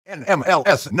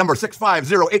NMLS number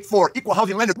 65084, equal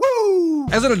housing lender. Woo!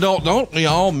 As an adult, don't we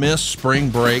all miss spring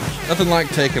break? Nothing like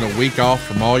taking a week off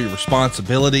from all your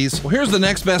responsibilities. Well, here's the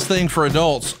next best thing for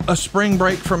adults, a spring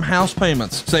break from house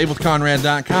payments.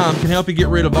 SaveWithConrad.com can help you get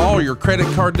rid of all your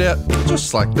credit card debt,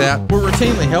 just like that. We're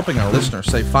routinely helping our listeners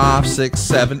save $5, $6,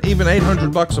 $7, even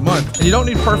 $800 a month. And you don't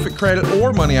need perfect credit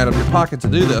or money out of your pocket to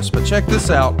do this, but check this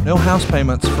out, no house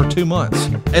payments for 2 months.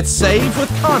 At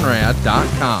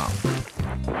SaveWithConrad.com.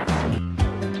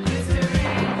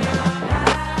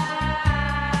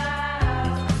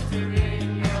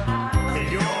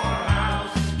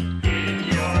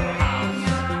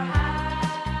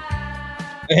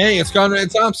 Hey, it's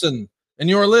Conrad Thompson, and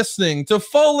you're listening to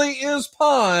Foley Is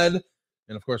Pod.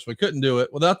 And of course, we couldn't do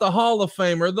it without the Hall of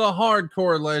Famer, the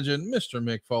hardcore legend, Mr.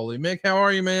 Mick Foley. Mick, how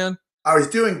are you, man? I was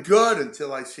doing good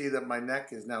until I see that my neck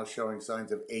is now showing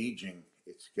signs of aging.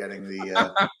 It's getting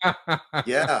the,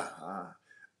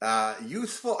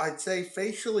 youthful. I'd say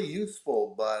facially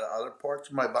youthful, but other parts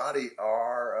of my body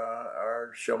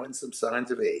are showing some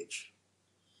signs of age.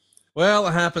 Well,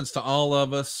 it happens to all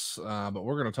of us, but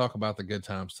we're going to talk about the good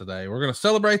times today. We're going to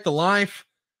celebrate the life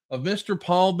of Mr.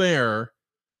 Paul Bearer.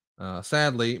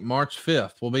 Sadly, March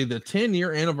 5th will be the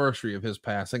 10-year anniversary of his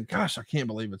passing. Gosh, I can't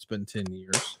believe it's been 10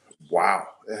 years. Wow.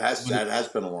 That has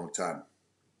been a long time.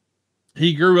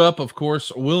 He grew up, of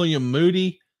course, William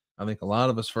Moody. I think a lot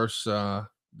of us first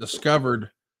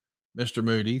discovered Mr.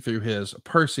 Moody through his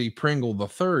Percy Pringle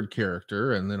III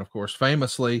character. And then, of course,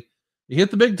 famously, he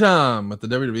hit the big time with the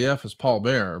WWF as Paul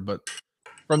Bearer. But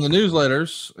from the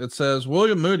newsletters, it says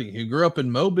William Moody, who grew up in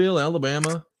Mobile,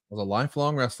 Alabama, was a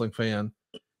lifelong wrestling fan.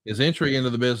 His entry into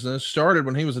the business started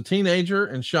when he was a teenager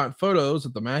and shot photos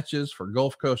at the matches for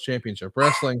Gulf Coast Championship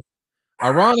Wrestling.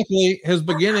 Ironically, his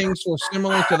beginnings were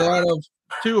similar to that of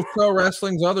two of pro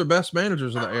wrestling's other best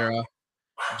managers of the era,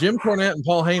 Jim Cornette and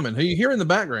Paul Heyman, who you hear in the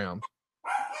background.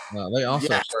 They also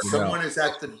started someone out. Is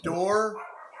at the door.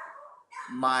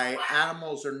 My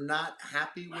animals are not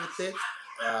happy with it.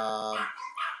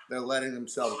 They're letting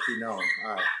themselves be known.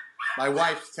 All right. My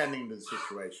wife's tending to the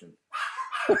situation.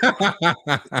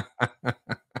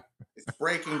 It's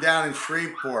breaking down in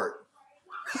Shreveport.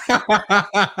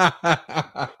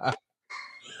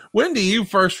 When do you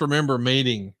first remember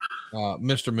meeting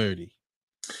Mr. Moody?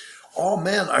 Oh,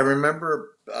 man. I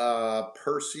remember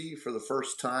Percy for the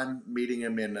first time, meeting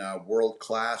him in World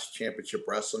Class Championship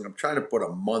Wrestling. I'm trying to put a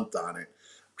month on it.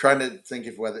 Trying to think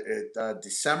of whether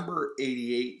December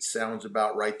 88 sounds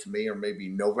about right to me, or maybe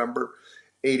November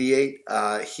 88.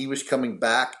 He was coming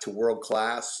back to World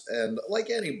Class, and like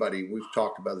anybody, we've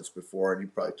talked about this before, and you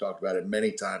probably talked about it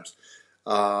many times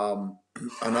on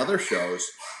other shows.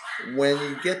 When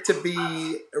you get to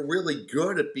be really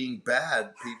good at being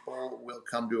bad, people will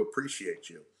come to appreciate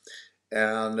you.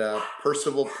 And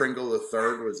Percival Pringle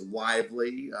III was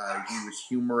lively. He was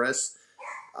humorous.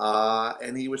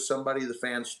 And he was somebody the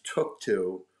fans took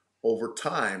to over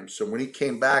time. So when he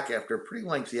came back after a pretty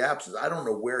lengthy absence, I don't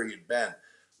know where he'd been.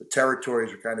 The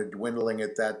territories were kind of dwindling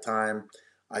at that time.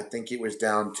 I think it was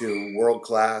down to World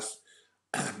Class.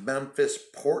 Memphis,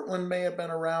 Portland may have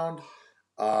been around.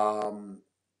 I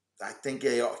think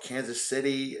Kansas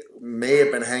City may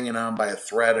have been hanging on by a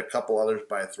thread, a couple others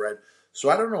by a thread. So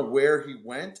I don't know where he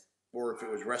went or if it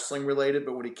was wrestling related,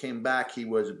 but when he came back, he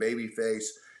was a babyface.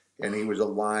 And he was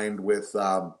aligned with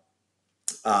Eric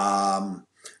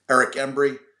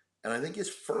Embry. And I think his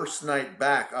first night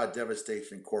back,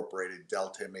 Devastation Incorporated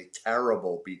dealt him a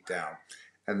terrible beatdown.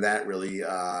 And that really,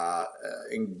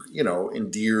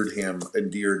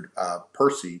 endeared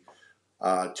Percy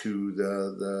to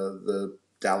the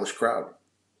Dallas crowd.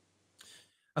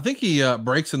 I think he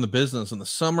breaks in the business in the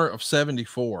summer of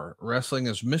 '74, wrestling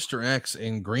as Mr. X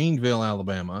in Greenville,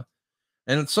 Alabama.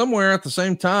 And it's somewhere at the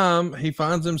same time, he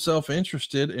finds himself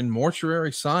interested in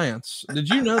mortuary science. Did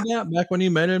you know that back when you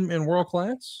met him in World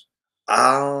Class?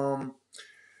 Man,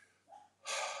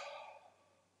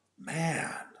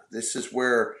 this is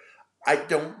where I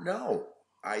don't know.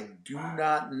 I do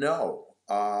not know.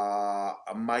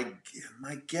 My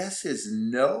guess is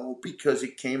no, because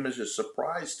it came as a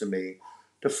surprise to me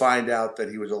to find out that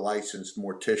he was a licensed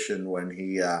mortician when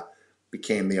he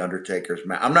became the Undertaker's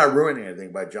man. I'm not ruining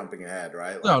anything by jumping ahead,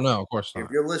 right? No, of course not. If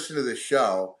you're listening to the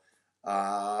show,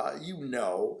 you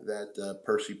know that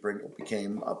Percy Pringle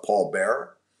became Paul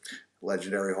Bearer,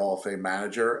 legendary Hall of Fame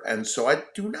manager. And so I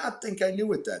do not think I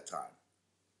knew at that time.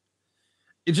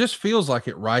 It just feels like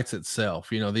it writes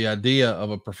itself. The idea of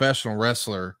a professional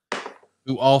wrestler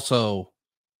who also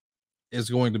is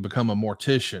going to become a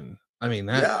mortician. I mean,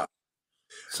 that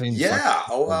seems like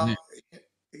I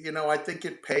think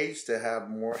it pays to have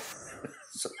more.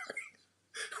 Sorry.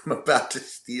 I'm about to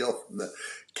steal from the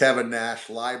Kevin Nash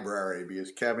library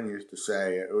because Kevin used to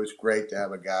say it was great to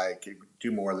have a guy who could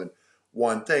do more than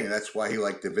one thing. That's why he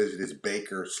liked to visit his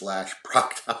baker slash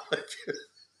proctologist.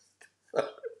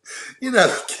 You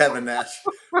know, Kevin Nash.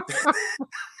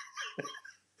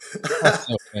 That's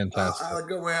so fantastic. I'll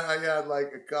go in. I got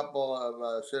like a couple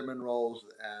of cinnamon rolls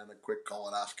and a quick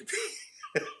colonoscopy.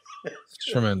 It's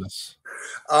tremendous.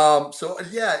 So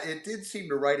yeah, it did seem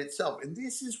to write itself, and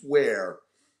this is where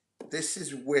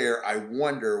I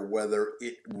wonder whether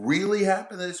it really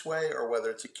happened this way or whether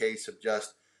it's a case of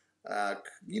just, uh,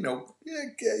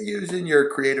 using your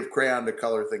creative crayon to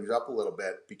color things up a little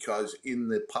bit. Because in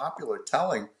the popular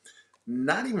telling,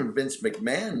 not even Vince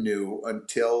McMahon knew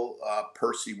until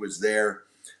Percy was there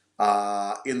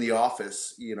in the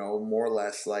office, more or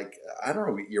less like, I don't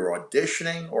know if you're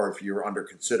auditioning or if you're under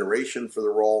consideration for the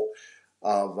role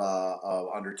of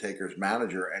Undertaker's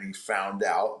manager, and he found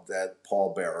out that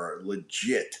Paul Bearer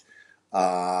legit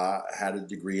had a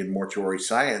degree in mortuary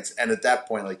science. And at that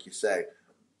point, like you say,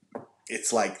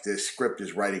 it's like the script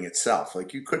is writing itself.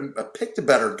 Like you couldn't have picked a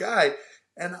better guy,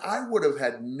 and I would have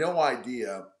had no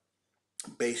idea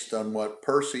based on what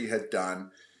Percy had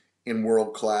done in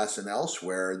World Class and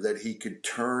elsewhere that he could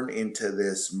turn into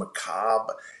this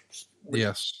macabre,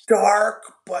 Yes. dark,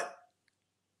 but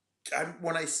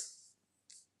when I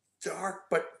dark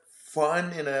but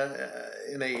fun in a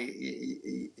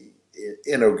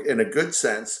good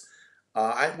sense.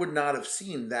 I would not have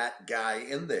seen that guy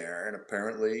in there, and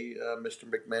apparently Mr.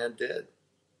 McMahon did.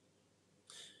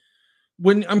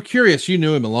 When I'm curious, you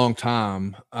knew him a long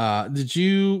time. Did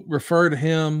you refer to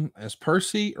him as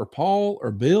Percy or Paul or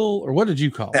Bill, or what did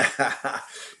you call him?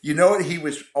 You know what? He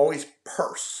was always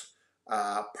Purse,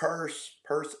 Purse,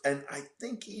 and I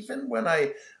think even when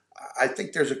I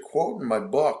think there's a quote in my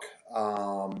book,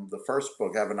 the first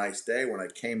book, Have a Nice Day, when I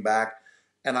came back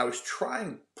and I was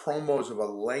trying promos of a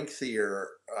lengthier,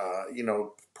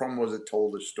 promos that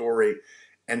told a story.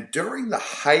 And during the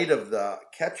height of the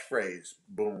catchphrase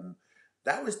boom,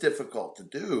 that was difficult to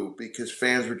do because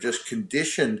fans were just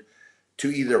conditioned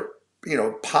to either,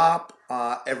 pop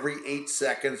every 8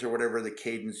 seconds or whatever the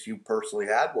cadence you personally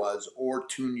had was, or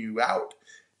tune you out.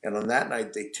 And on that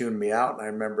night, they tuned me out, and I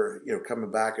remember,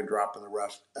 coming back and dropping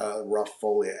the rough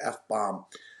Foley F bomb,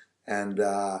 and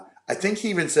I think he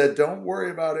even said, "Don't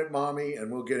worry about it, mommy,"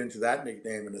 and we'll get into that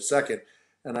nickname in a second.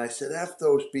 And I said, "F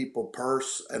those people,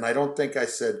 Purse," and I don't think I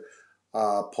said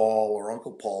Paul or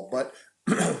Uncle Paul, but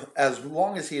as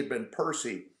long as he had been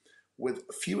Percy, with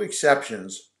a few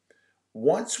exceptions,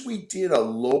 once we did a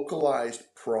localized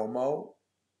promo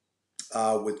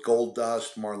with Gold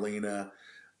Dust, Marlena,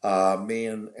 me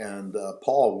and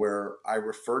Paul, where I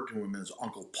referred to him as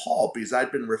Uncle Paul because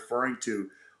I'd been referring to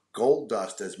Gold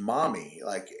Dust as mommy.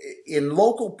 Like in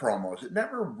local promos, it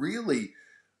never really.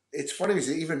 It's funny because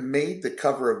it even made the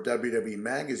cover of WWE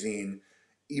magazine,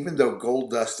 even though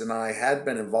Gold Dust and I had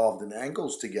been involved in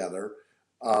angles together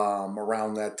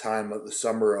around that time of the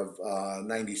summer of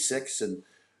 '96, and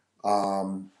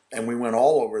we went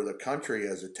all over the country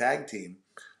as a tag team.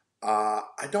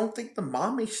 I don't think the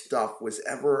mommy stuff was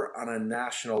ever on a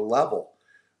national level,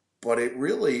 but it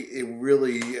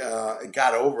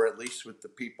got over, at least with the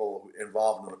people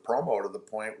involved in the promo, to the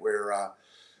point where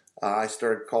I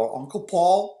started calling Uncle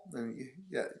Paul, and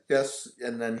yeah, yes,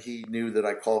 and then he knew that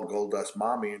I called Goldust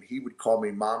mommy, and he would call me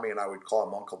mommy, and I would call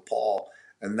him Uncle Paul,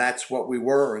 and that's what we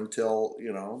were until he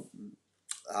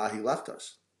left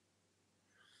us.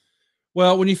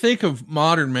 Well, when you think of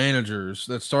modern managers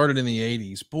that started in the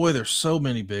 80s, boy, there's so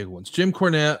many big ones. Jim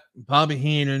Cornette, Bobby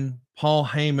Heenan, Paul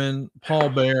Heyman, Paul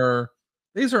Bearer.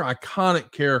 These are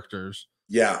iconic characters.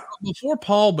 Yeah. Before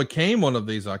Paul became one of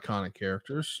these iconic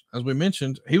characters, as we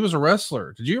mentioned, he was a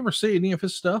wrestler. Did you ever see any of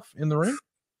his stuff in the ring?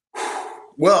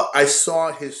 Well, I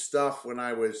saw his stuff when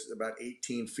I was about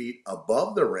 18 feet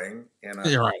above the ring in a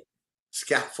You're right.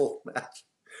 scaffold match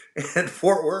in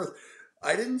Fort Worth.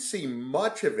 I didn't see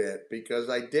much of it because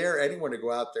I dare anyone to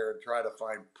go out there and try to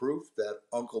find proof that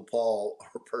Uncle Paul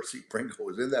or Percy Pringle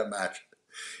was in that match.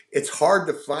 It's hard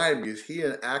to find because he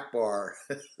and Akbar,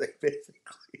 they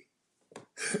basically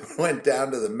went down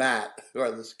to the mat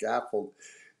or the scaffold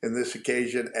in this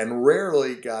occasion and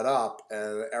rarely got up.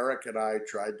 And Eric and I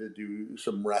tried to do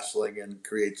some wrestling and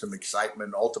create some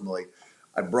excitement. Ultimately,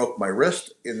 I broke my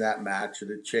wrist in that match, and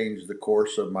it changed the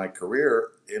course of my career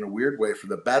in a weird way for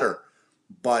the better.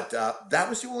 But that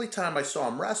was the only time I saw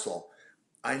him wrestle.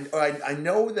 I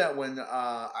know that when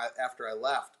after I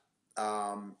left,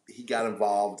 he got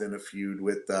involved in a feud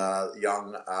with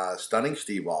young stunning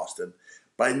Steve Austin,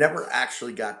 but I never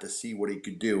actually got to see what he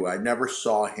could do. I never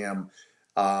saw him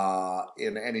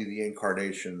in any of the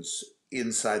incarnations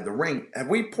inside the ring. Have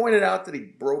we pointed out that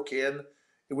he broke in?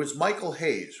 It was Michael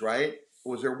Hayes, right?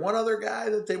 Was there one other guy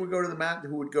that they would go to the mat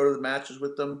who would go to the matches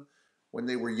with them when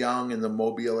they were young in the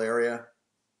Mobile area?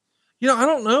 I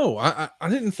don't know. I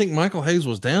didn't think Michael Hayes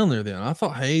was down there then. I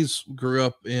thought Hayes grew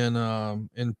up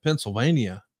in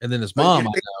Pennsylvania, and then his You mom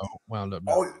I think, know wound up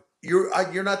down oh,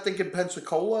 there. you're not thinking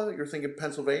Pensacola? You're thinking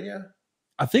Pennsylvania?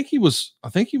 I think he was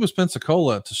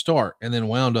Pensacola to start, and then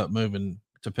wound up moving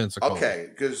to Pensacola. Okay,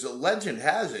 because the legend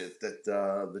has it that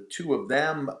the two of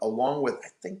them, along with I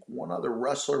think one other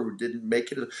wrestler who didn't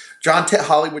make it,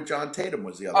 Hollywood John Tatum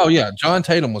was the other Oh one. yeah, John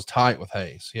Tatum was tight with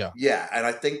Hayes. Yeah, Yeah, and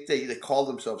I think they called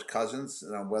themselves cousins.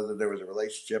 Whether there was a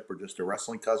relationship or just a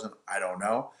wrestling cousin, I don't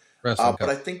know. wrestling But coach.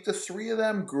 I think the three of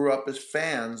them grew up as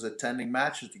fans attending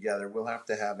matches together. We'll have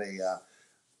to have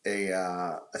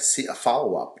a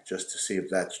follow up just to see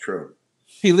if that's true.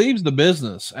 He leaves the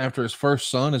business after his first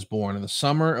son is born in the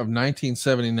summer of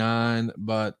 1979,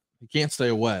 but he can't stay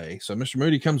away. So Mr.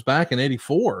 Moody comes back in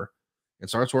 '84 and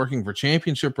starts working for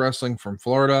Championship Wrestling from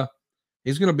Florida.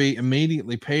 He's going to be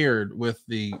immediately paired with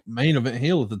the main event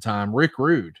heel at the time, Rick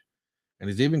Rude. And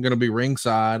he's even going to be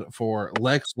ringside for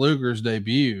Lex Luger's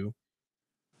debut.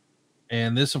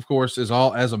 And this, of course, is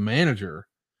all as a manager.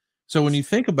 So when you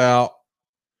think about,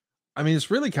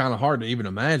 it's really kind of hard to even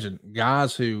imagine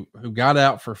guys who got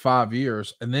out for 5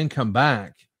 years and then come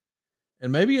back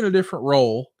and maybe in a different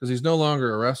role because he's no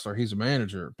longer a wrestler, he's a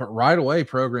manager, but right away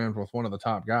programmed with one of the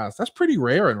top guys. That's pretty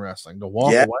rare in wrestling to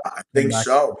walk Yeah, away I and come think back.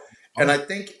 so. And I Oh,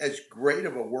 think as great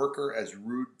of a worker as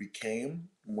Rude became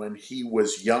when he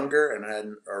was younger and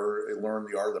had or learned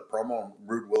the art of the promo,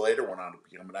 Rude later went on to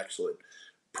become an excellent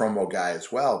promo guy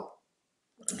as well.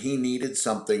 He needed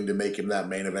something to make him that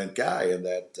main event guy, and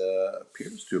that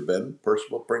appears to have been Percy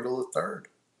Pringle III.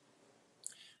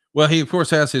 well, he of course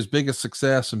has his biggest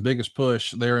success and biggest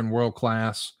push there in World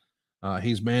Class.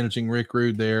 He's managing Rick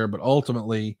Rude there, but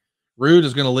ultimately Rude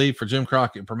is going to leave for Jim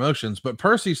Crockett Promotions. But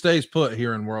Percy stays put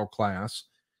here in World Class,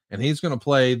 and he's going to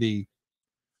play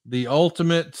the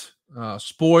ultimate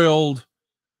spoiled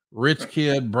rich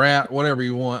kid, brat, whatever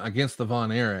you want, against the Von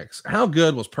Erichs. How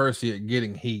good was Percy at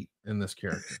getting heat in this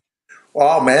character?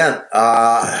 Oh man,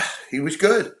 he was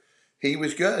good. He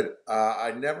was good.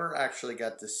 I never actually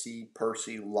got to see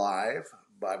Percy live,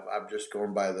 but I'm just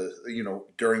going by the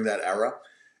during that era.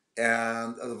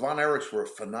 And the Von Erichs were a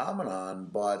phenomenon,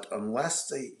 but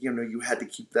unless you had to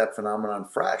keep that phenomenon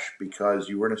fresh because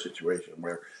you were in a situation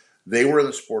where they were in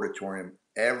the Sportatorium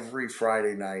every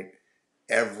Friday night,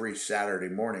 every Saturday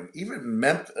morning. Even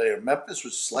Memphis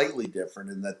was slightly different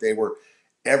in that they were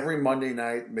every Monday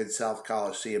night, Mid South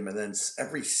Coliseum, and then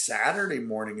every Saturday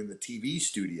morning in the TV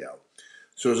studio.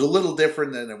 So it was a little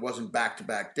different than it wasn't back to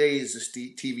back days.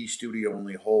 The TV studio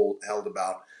only held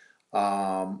about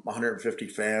 150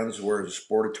 fans, whereas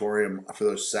the Sportatorium for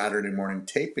those Saturday morning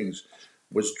tapings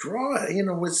was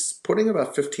putting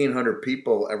about 1,500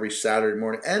 people every Saturday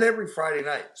morning and every Friday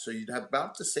night. So you'd have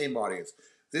about the same audience.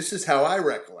 This is how I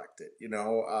recollect it.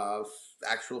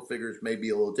 Actual figures may be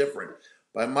a little different,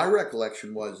 but my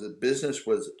recollection was that business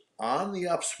was on the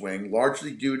upswing,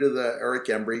 largely due to the Eric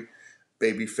Embry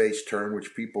babyface turn,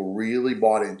 which people really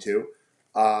bought into.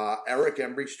 Eric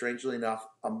Embry, strangely enough,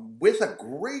 with a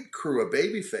great crew of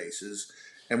baby faces,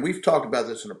 and we've talked about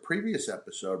this in a previous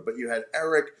episode, but you had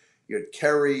Eric, you had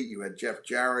Kerry, you had Jeff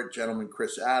Jarrett, Gentleman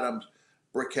Chris Adams,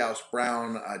 Brickhouse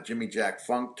Brown, Jimmy Jack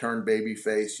Funk turned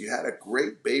babyface. You had a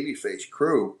great babyface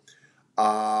crew.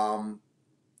 Um,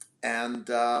 and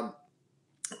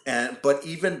but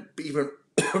even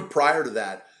prior to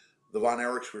that, the Von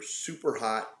Erichs were super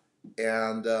hot,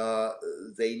 and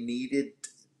they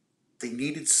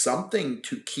needed something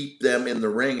to keep them in the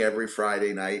ring every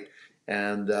Friday night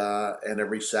and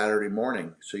every Saturday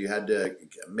morning. So you had to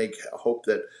hope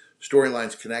that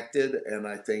storylines connected, and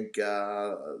I think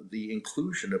the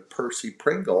inclusion of Percy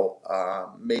Pringle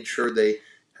made sure they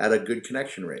had a good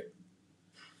connection rate.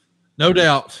 No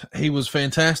doubt. He was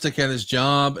fantastic at his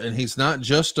job, and he's not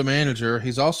just a manager.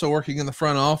 He's also working in the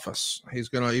front office. He's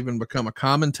going to even become a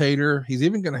commentator. He's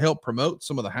even going to help promote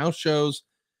some of the house shows.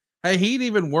 Hey, he'd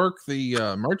even work the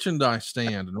merchandise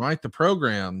stand and write the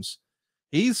programs.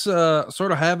 He's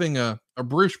sort of having a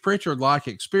Bruce Pritchard-like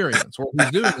experience where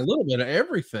he's doing a little bit of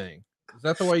everything. Is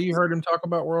that the way you heard him talk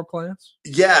about World Class?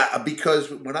 Yeah,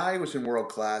 because when I was in World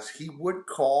Class, he would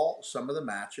call some of the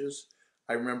matches.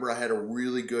 I remember I had a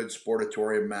really good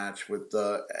Sportatorium match with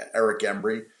Eric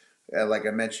Embry. Like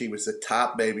I mentioned, he was the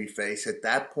top baby face. At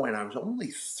that point, I was only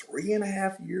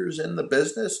 3.5 years in the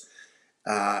business.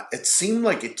 It seemed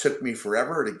like it took me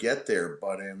forever to get there,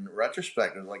 but in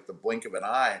retrospect, it was like the blink of an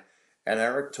eye. And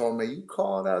Eric told me, "You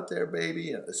call it out there,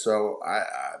 baby." So I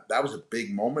that was a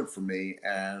big moment for me.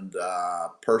 And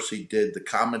Percy did the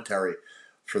commentary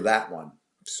for that one.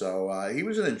 So he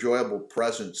was an enjoyable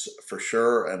presence for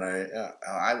sure, and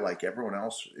I like everyone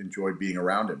else enjoyed being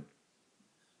around him.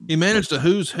 He managed a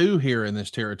who's who here in this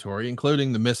territory,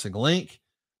 including the missing link,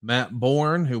 Matt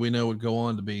Bourne, who we know would go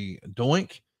on to be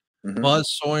Doink, Hmm.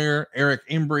 Buzz Sawyer, Eric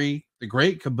Embry, the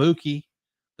Great Kabuki,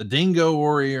 the Dingo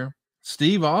Warrior,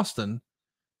 Steve Austin,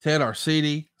 Ted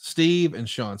Arcidi, Steve and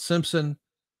Sean Simpson,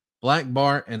 Black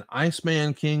Bart, and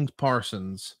Iceman King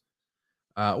Parsons.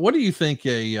 What do you think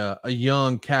a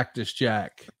young Cactus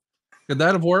Jack could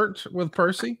that have worked with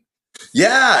Percy?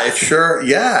 Yeah, it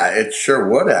sure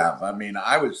would have. I mean,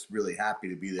 I was really happy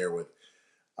to be there with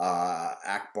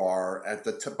Akbar.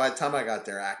 By the time I got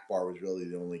there, Akbar was really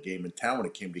the only game in town when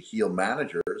it came to heel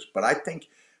managers. But I think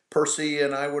Percy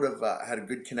and I would have had a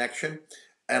good connection.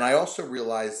 And I also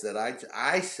realized that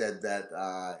I said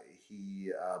that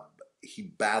he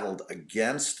battled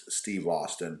against Steve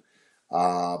Austin,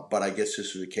 but I guess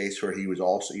this was a case where he was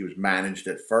managed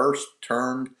at first,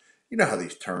 turned. You know how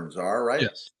these turns are, right?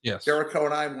 Yes. Yes. Jericho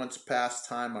and I once passed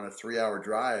time on a 3-hour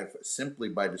drive simply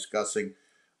by discussing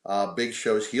Big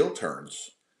Show's heel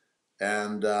turns.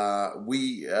 And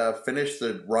we finished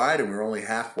the ride, and we were only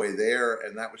halfway there,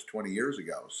 and that was 20 years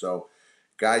ago. So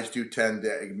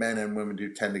men and women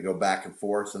do tend to go back and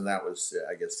forth, and that was,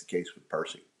 I guess, the case with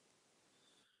Percy.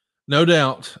 No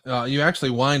doubt. You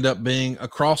actually wind up being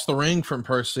across the ring from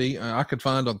Percy. I could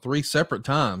find on 3 separate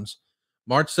times.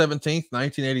 March 17th,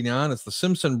 1989, it's the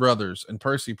Simpson brothers and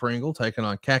Percy Pringle taking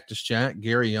on Cactus Jack,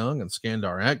 Gary Young, and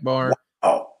Skandar Akbar.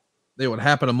 Oh, They would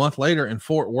happen a month later in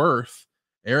Fort Worth.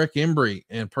 Eric Embry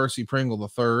and Percy Pringle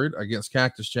III against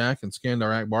Cactus Jack and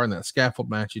Skandar Akbar in that scaffold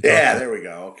match you talked yeah, about. there we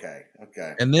go.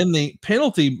 Okay. And then the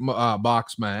penalty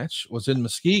box match was in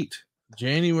Mesquite,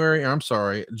 July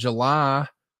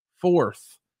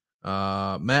 4th.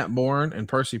 Matt Bourne and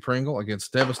Percy Pringle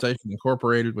against Devastation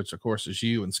Incorporated, which of course is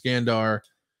you and Skandar.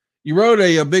 You wrote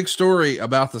a big story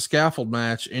about the scaffold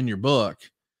match in your book.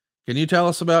 Can you tell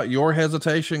us about your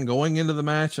hesitation going into the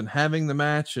match and having the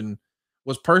match? And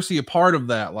was Percy a part of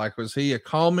that? Like, was he a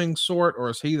calming sort,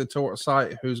 or is he the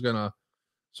site who's going to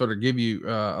sort of give you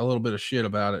a little bit of shit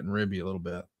about it and rib you a little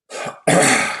bit?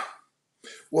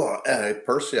 Well,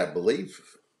 Percy, I believe,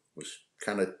 was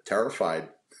kind of terrified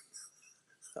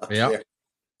up Yeah. there.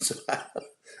 So I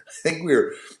think we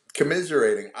were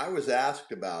commiserating. I was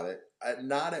asked about it.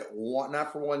 Not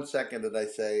for 1 second did I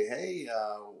say, "Hey,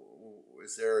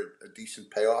 is there a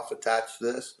decent payoff attached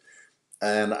to this?"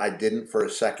 And I didn't for a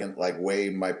second like weigh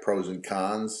my pros and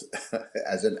cons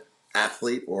as an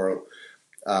athlete or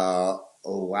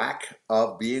lack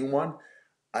of being one.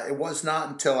 It was not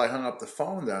until I hung up the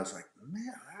phone that I was like,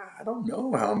 "Man, I don't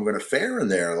know how I'm going to fare in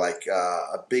there." Like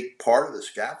a big part of the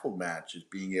scaffold match is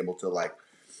being able to like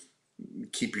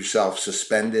keep yourself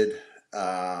suspended,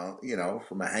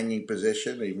 from a hanging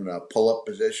position, even a pull-up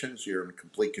position, so you're in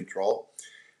complete control.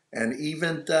 And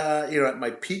even, at my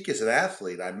peak as an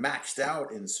athlete, I maxed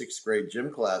out in 6th grade gym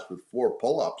class with 4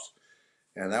 pull-ups,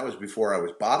 and that was before I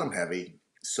was bottom heavy.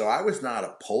 So I was not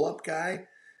a pull-up guy,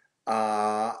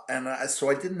 so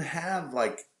I didn't have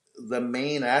like the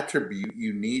main attribute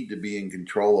you need to be in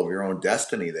control of your own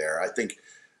destiny there. I think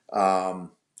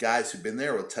guys who've been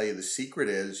there will tell you the secret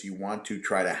is you want to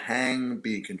try to hang,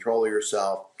 be in control of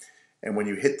yourself. And when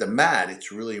you hit the mat,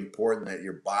 it's really important that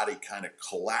your body kind of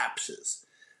collapses,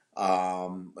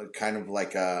 kind of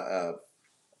like a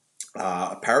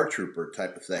paratrooper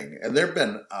type of thing. And there have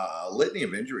been a litany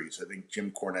of injuries. I think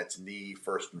Jim Cornette's knee,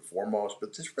 first and foremost,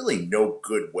 but there's really no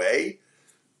good way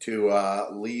to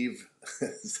leave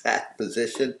that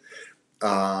position,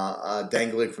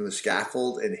 dangling from the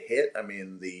scaffold and hit. I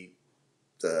mean, the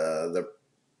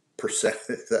percent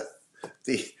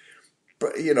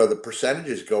the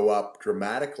percentages go up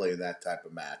dramatically in that type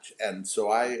of match, and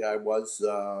so I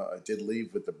did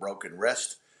leave with a broken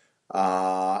wrist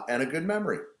and a good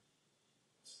memory.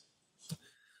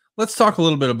 Let's talk a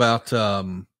little bit about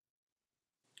the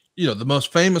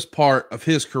most famous part of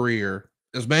his career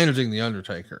is managing the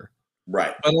Undertaker.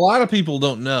 Right. But a lot of people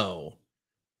don't know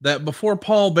that before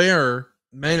Paul Bearer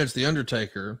managed the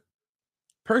Undertaker,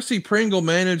 Percy Pringle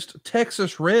managed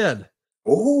Texas Red.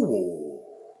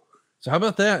 Oh, So how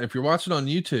about that? If you're watching on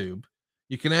YouTube,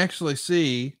 you can actually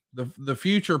see the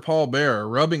future Paul Bearer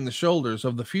rubbing the shoulders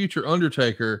of the future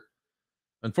Undertaker.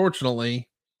 Unfortunately,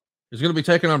 he's going to be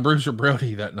taking on Bruiser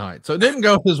Brody that night. So it didn't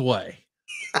go his way.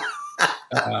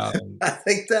 I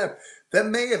think that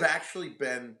may have actually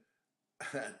been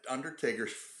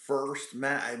Undertaker's first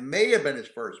match. It may have been his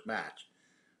first match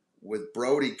with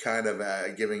Brody kind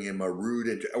of giving him a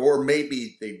rude, or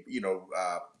maybe they,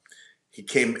 he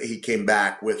came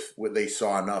back with what they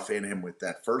saw enough in him with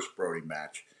that first Brody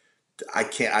match.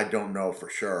 I don't know for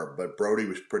sure, but Brody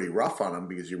was pretty rough on him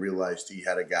because he realized he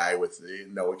had a guy with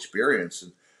no experience,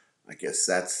 and I guess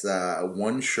that's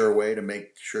one sure way to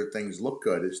make sure things look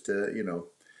good is to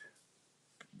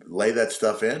lay that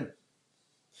stuff in.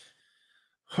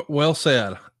 Well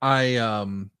said.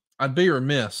 I'd be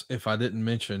remiss if I didn't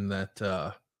mention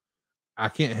that I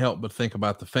can't help but think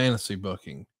about the fantasy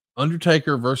booking.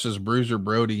 Undertaker versus Bruiser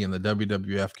Brody in the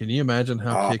WWF. Can you imagine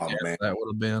how Oh kick-ass man, that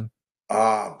would have been?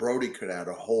 Brody could have had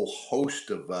a whole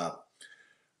host of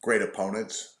great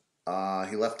opponents.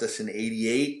 He left us in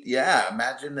 '88. Yeah,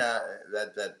 imagine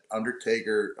that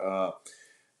Undertaker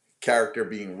character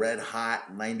being red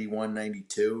hot 91,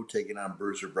 92, taking on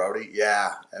Bruiser Brody.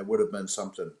 Yeah, it would have been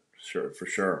something, sure, for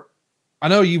sure. I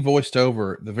know you voiced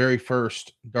over the very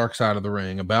first Dark Side of the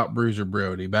Ring about Bruiser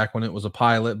Brody back when it was a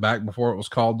pilot, back before it was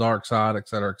called Dark Side, et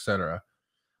cetera, et cetera.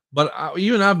 But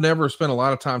you and I've never spent a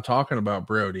lot of time talking about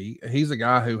Brody. He's a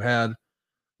guy who had,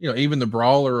 even the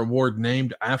Brawler Award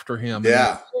named after him in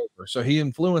Yeah. October. So he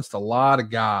influenced a lot of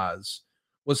guys.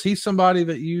 Was he somebody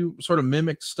that you sort of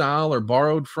mimicked style or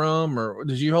borrowed from, or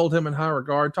did you hold him in high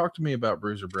regard? Talk to me about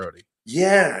Bruiser Brody.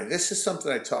 Yeah, this is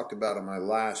something I talked about on my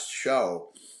last show.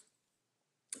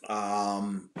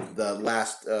 The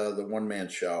one-man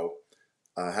show,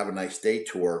 Have a Nice Day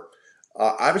tour.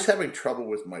 I was having trouble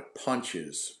with my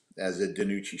punches as a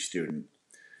Danucci student.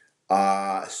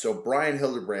 So Brian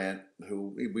Hildebrandt,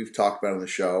 who we've talked about on the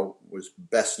show, was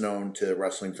best known to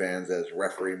wrestling fans as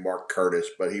referee Mark Curtis,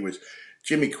 but he was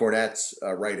Jimmy Cornette's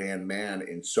right-hand man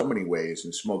in so many ways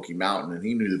in Smoky Mountain, and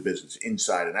he knew the business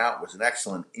inside and out, was an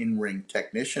excellent in-ring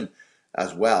technician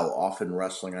as well, often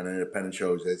wrestling on independent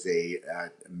shows as a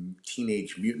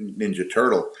teenage mutant ninja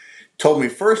turtle. Told me,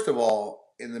 first of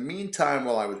all, in the meantime,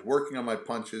 while I was working on my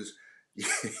punches,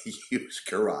 use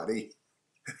karate.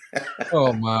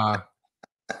 Oh my.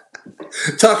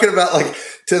 Talking about like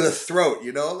to the throat,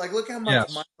 like look how much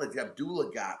Yes. mileage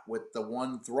Abdullah got with the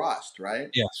one thrust, right?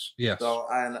 Yes. Yes. So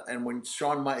and when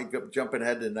jumping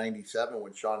ahead to '97,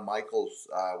 when Shawn Michaels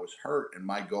was hurt, and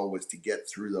my goal was to get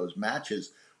through those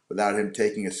matches without him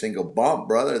taking a single bump,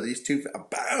 brother. These two,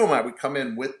 boom! I would come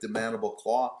in with the mandible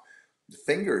claw, the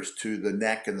fingers to the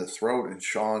neck and the throat, and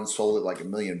Shawn sold it like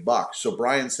 $1,000,000. So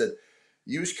Brian said,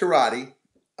 use karate.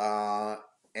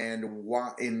 And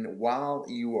while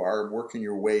you are working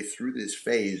your way through this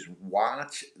phase,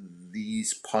 watch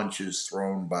these punches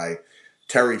thrown by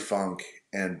Terry Funk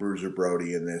and Bruiser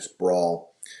Brody in this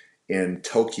brawl in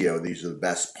Tokyo. These are the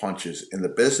best punches in the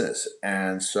business.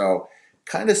 And so,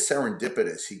 kind of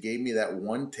serendipitous, he gave me that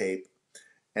one tape.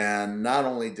 And not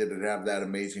only did it have that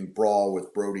amazing brawl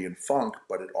with Brody and Funk,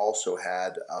 but it also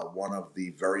had one of the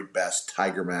very best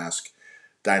Tiger Mask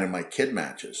Dynamite Kid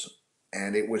matches.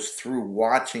 And it was through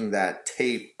watching that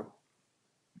tape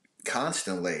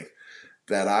constantly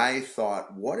that I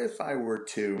thought, what if I were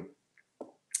to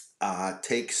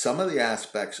take some of the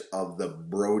aspects of the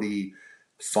Brody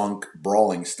Funk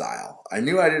brawling style? I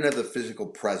knew I didn't have the physical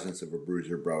presence of a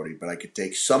Bruiser Brody, but I could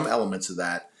take some elements of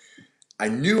that. I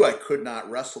knew I could not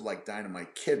wrestle like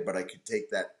Dynamite Kid, but I could take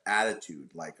that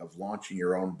attitude, like of launching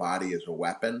your own body as a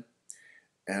weapon.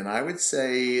 And I would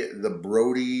say the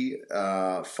Brody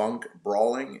Funk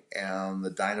brawling and the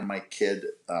Dynamite Kid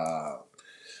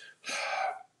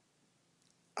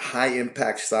high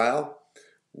impact style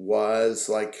was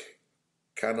like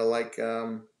kind of like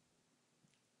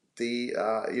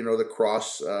the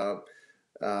cross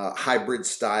hybrid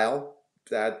style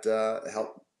that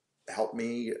helped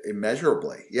me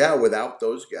immeasurably. Yeah, without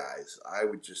those guys, I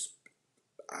would just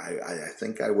I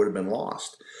think I would have been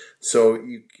lost. So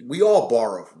we all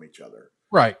borrow from each other.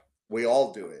 Right. We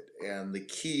all do it. And the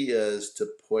key is to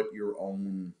put your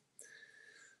own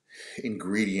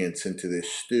ingredients into this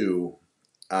stew.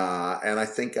 And I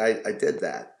think I did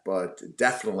that. But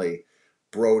definitely,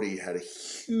 Brody had a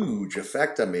huge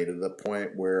effect on me to the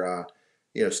point where,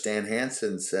 Stan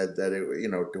Hansen said that,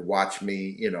 to watch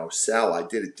me, sell. I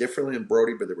did it differently than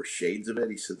Brody, but there were shades of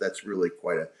it. He said that's really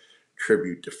quite a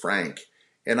tribute to Frank.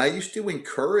 And I used to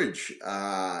encourage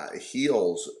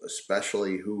heels,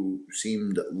 especially who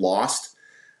seemed lost,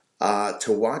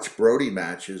 to watch Brody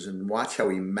matches and watch how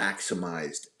he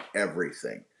maximized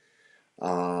everything.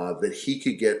 That he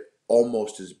could get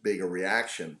almost as big a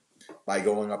reaction by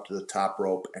going up to the top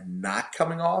rope and not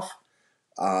coming off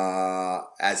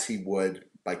as he would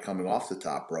by coming off the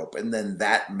top rope. And then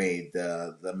that made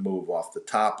the move off the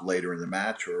top later in the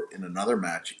match or in another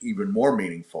match even more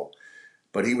meaningful.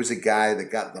 But he was a guy that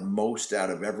got the most out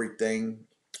of everything.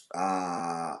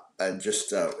 And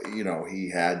just he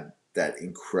had that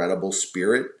incredible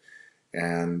spirit,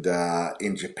 and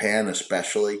in Japan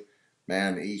especially,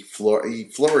 man, he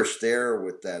flourished there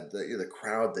with the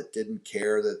crowd that didn't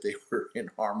care that they were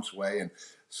in harm's way, and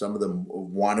some of them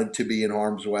wanted to be in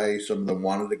harm's way. Some of them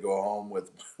wanted to go home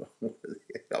with, with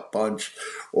a punch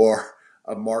or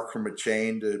a mark from a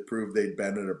chain to prove they'd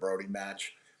been at a Brody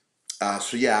match.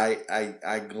 So yeah,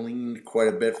 I gleaned quite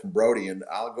a bit from Brody, and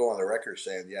I'll go on the record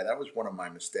saying, yeah, that was one of my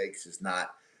mistakes, is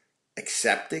not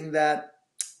accepting that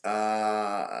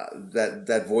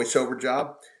voiceover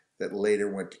job that later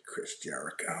went to Chris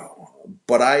Jericho.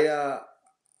 But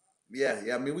yeah,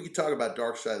 I mean, we could talk about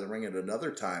Dark Side of the Ring at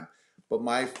another time. But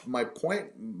my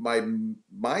point, my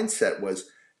mindset was,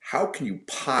 how can you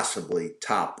possibly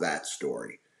top that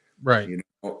story? Right.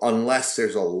 Unless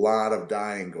there's a lot of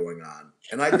dying going on.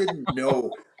 And I didn't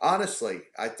know, honestly,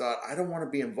 I thought, I don't want to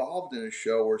be involved in a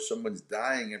show where someone's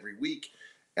dying every week.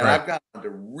 And Right. I've gotten to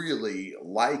really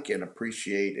like and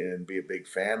appreciate and be a big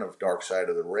fan of Dark Side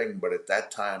of the Ring. But at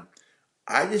that time,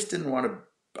 I just I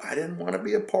didn't want to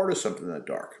be a part of something that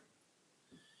dark.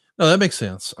 No, that makes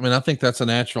sense. I mean, I think that's a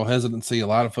natural hesitancy a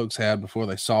lot of folks had before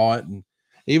they saw it. And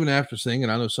even after seeing it,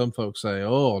 I know some folks say,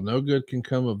 oh, no good can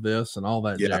come of this and all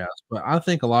that Yeah. jazz. But I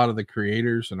think a lot of the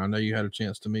creators, and I know you had a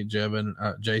chance to meet Jason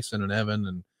and Evan,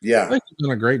 and I Yeah. think they've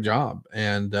done a great job.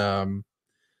 And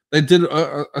they did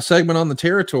a segment on the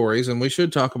territories, and we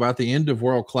should talk about the end of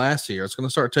World Class here. It's going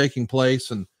to start taking place,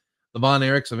 and the Von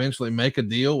Erichs eventually make a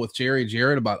deal with Jerry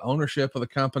Jarrett about ownership of the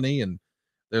company. And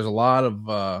there's a lot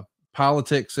of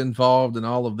politics involved in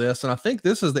all of this. And I think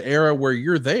this is the era where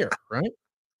you're there, right?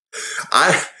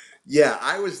 I yeah,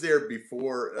 I was there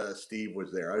before Steve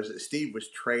was there. Steve was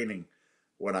training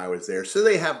when I was there, so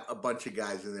they have a bunch of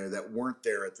guys in there that weren't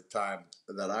there at the time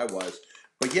that I was.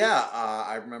 But yeah,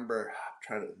 I remember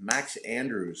Max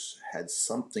Andrews had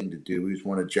something to do. He was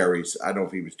one of Jerry's. I don't know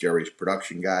if he was Jerry's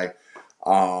production guy,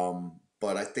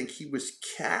 but I think he was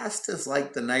cast as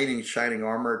like the knight in shining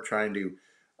armor, trying to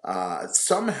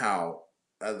somehow.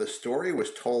 The story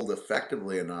was told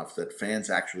effectively enough that fans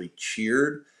actually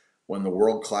cheered when the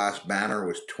world class banner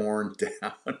was torn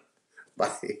down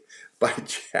by by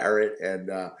Jarrett and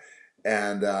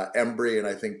Embry, and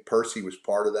I think Percy was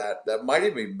part of that. That might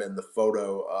have even been the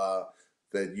photo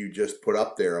that you just put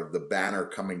up there of the banner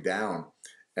coming down,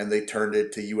 and they turned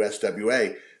it to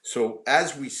USWA. So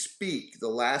as we speak, the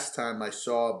last time I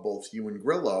saw both you and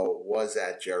Grillo was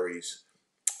at Jerry's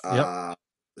Yep. uh,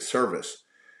 service,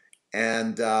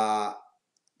 and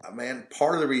man,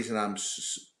 part of the reason have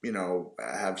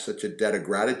such a debt of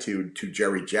gratitude to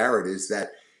Jerry Jarrett is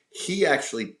that he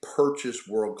actually purchased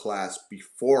World Class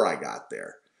before I got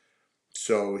there.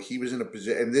 So he was in a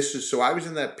position, and so I was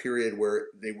in that period where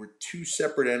they were two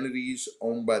separate entities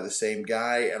owned by the same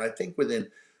guy. And I think within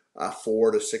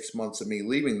 4 to 6 months of me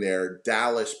leaving there,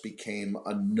 Dallas became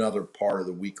another part of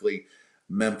the weekly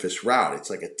Memphis route. It's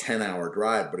like a 10-hour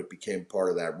drive, but it became part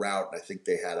of that route. I think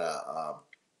they had a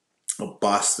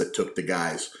bus that took the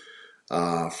guys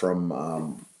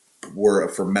from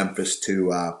Memphis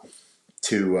to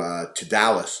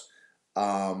Dallas.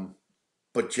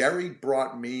 But Jerry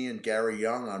brought me and Gary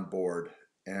Young on board,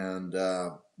 and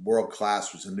World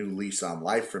Class was a new lease on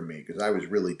life for me because I was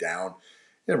really down.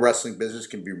 Wrestling business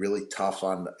can be really tough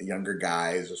on younger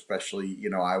guys, especially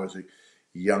I was a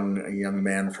young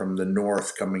man from the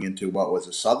north coming into what was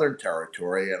a southern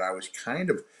territory, and I was kind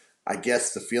of, I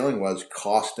guess the feeling was,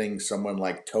 costing someone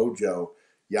like Tojo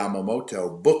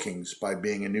Yamamoto bookings by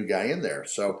being a new guy in there.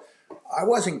 So I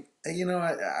wasn't,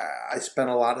 I spent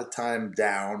a lot of time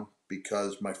down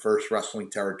because my first wrestling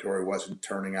territory wasn't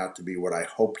turning out to be what I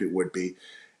hoped it would be.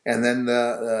 And then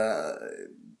the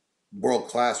World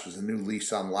Class was a new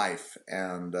lease on life.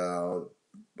 And I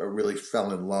really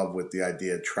fell in love with the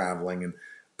idea of traveling and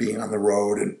being on the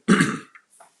road and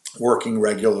working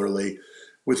regularly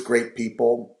with great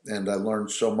people. And I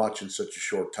learned so much in such a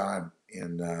short time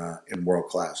in World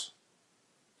Class.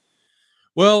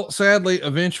 Well, sadly,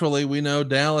 eventually we know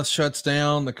Dallas shuts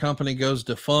down, the company goes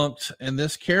defunct, and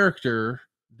this character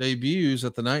debuts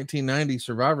at the 1990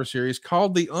 Survivor Series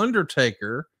called The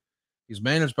Undertaker. He's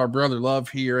managed by Brother Love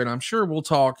here, and I'm sure we'll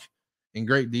talk in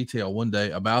great detail one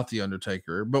day about The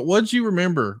Undertaker. But what did you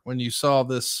remember when you saw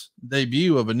this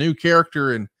debut of a new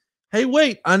character? And hey,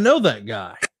 wait, I know that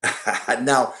guy.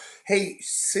 Now, hey,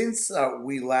 since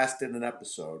we last did an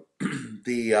episode,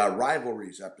 the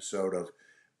rivalries episode of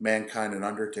Mankind and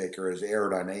Undertaker has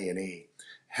aired on A&E.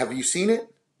 Have you seen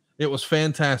it? It was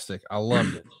fantastic. I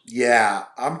loved it. Yeah,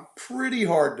 I'm pretty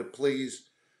hard to please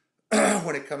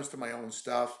when it comes to my own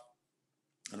stuff,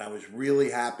 and I was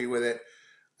really happy with it.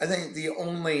 I think the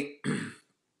only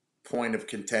point of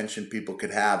contention people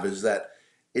could have is that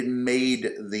it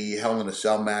made the Hell in a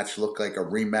Cell match look like a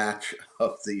rematch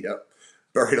of the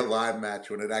Buried Alive match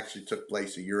when it actually took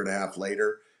place a year and a half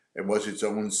later. It was its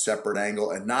own separate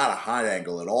angle and not a hot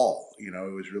angle at all. You know,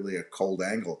 it was really a cold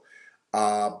angle.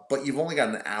 But you've only got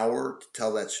an hour to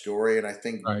tell that story, and I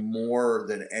think Right. more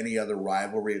than any other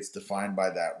rivalry, it's defined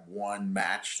by that one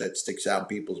match that sticks out in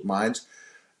people's minds.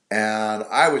 And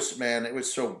I was, man, it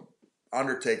was so,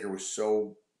 Undertaker was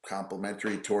so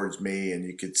complimentary towards me, and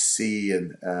you could see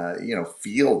and,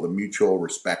 feel the mutual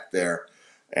respect there.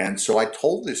 And so I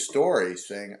told this story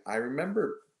saying, I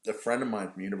remember a friend of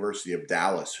mine from University of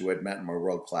Dallas who had met in my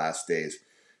world class days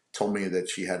told me that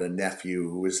she had a nephew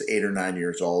who was 8 or 9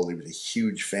 years old. He was a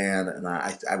huge fan, and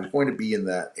I was going to be in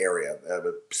that area of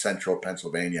central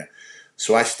Pennsylvania.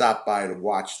 So I stopped by to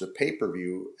watch the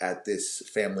pay-per-view at this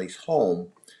family's home.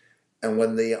 And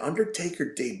when The Undertaker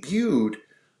debuted,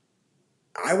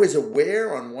 I was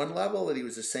aware on one level that he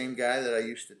was the same guy that I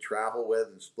used to travel with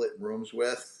and split rooms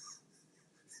with.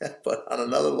 But on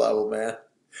another level, man,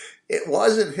 it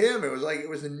wasn't him. It was like it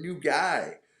was a new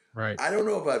guy. Right. I don't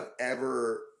know if I've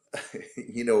ever,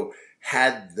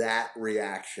 had that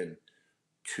reaction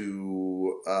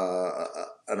to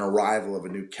an arrival of a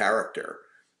new character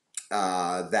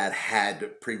that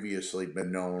had previously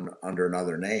been known under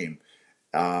another name.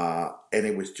 And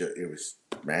it was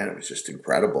man, it was just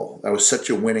incredible. That was such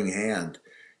a winning hand.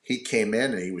 He came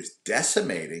in and he was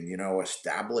decimating,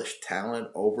 established talent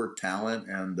over talent.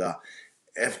 And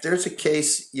if there's a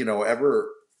case, ever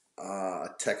a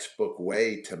textbook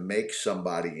way to make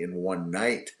somebody in one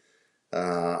night,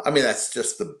 I mean, that's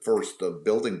just the first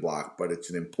building block, but it's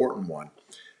an important one.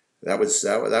 That was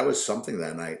something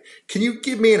that night. Can you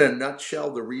give me in a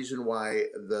nutshell the reason why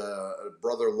the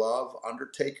Brother Love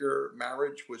Undertaker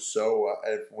marriage was so?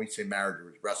 When we say marriage, it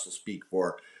was wrestle speak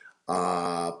for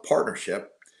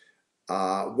partnership.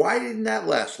 Why didn't that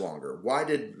last longer? Why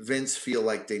did Vince feel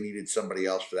like they needed somebody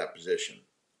else for that position?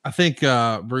 I think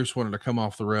Bruce wanted to come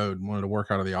off the road and wanted to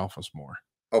work out of the office more.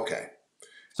 Okay,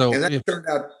 and So that if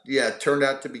turned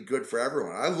out to be good for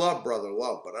everyone. I love Brother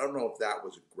Love, but I don't know if that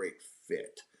was a great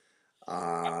fit.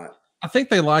 Uh, I think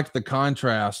they liked the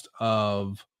contrast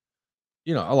of,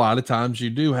 a lot of times you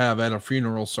do have at a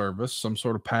funeral service some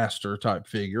sort of pastor type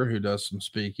figure who does some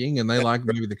speaking, and they like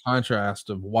maybe the contrast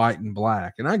of white and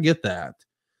black. And I get that.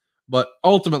 But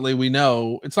ultimately, we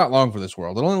know it's not long for this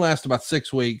world. It only lasts about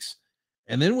 6 weeks.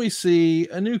 And then we see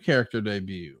a new character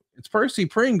debut. It's Percy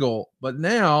Pringle, but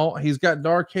now he's got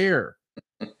dark hair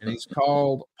and he's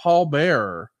called Paul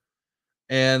Bearer.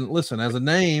 And listen, as a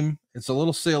name, it's a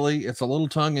little silly, it's a little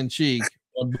tongue in cheek,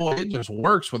 but boy, it just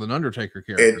works with an Undertaker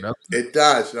character, it doesn't it? it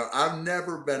does. Now, I've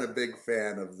never been a big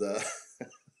fan of the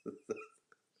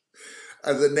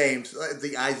of the names,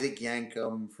 the Isaac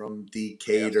Yankum from Yes.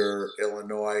 Decatur,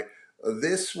 Illinois.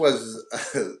 This was,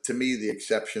 to me, the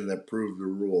exception that proved the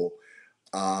rule.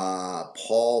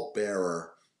 Paul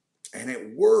Bearer, and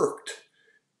it worked.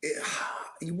 It,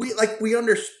 we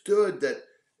understood that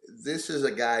this is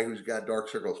a guy who's got dark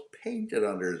circles painted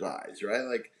under his eyes, right?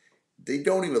 Like they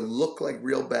don't even look like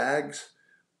real bags,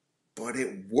 but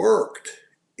it worked.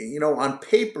 On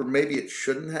paper, maybe it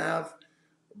shouldn't have,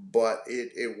 but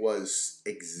it was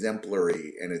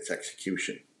exemplary in its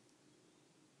execution.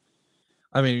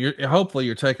 I mean, hopefully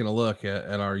you're taking a look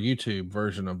at our YouTube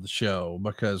version of the show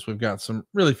because we've got some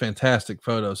really fantastic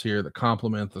photos here that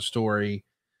complement the story.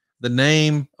 The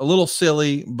name, a little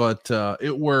silly, but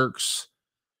it works.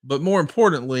 But more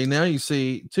importantly, now you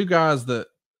see two guys that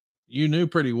you knew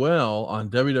pretty well on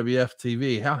WWF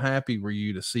TV. How happy were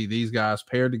you to see these guys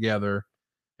paired together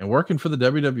and working for the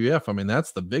WWF? I mean,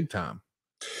 that's the big time.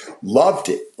 Loved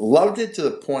it to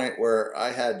the point where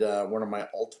I had one of my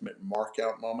ultimate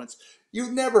markout moments.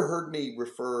 You've never heard me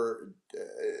refer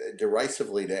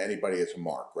derisively to anybody as a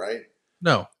mark, right?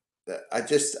 No,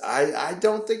 I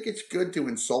don't think it's good to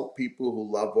insult people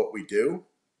who love what we do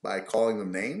by calling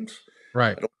them names.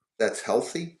 right, I don't think that's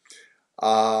healthy.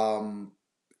 Um,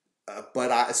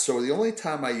 so the only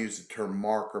time I use the term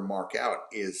mark or mark out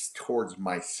is towards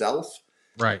myself,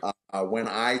 right. when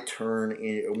I turn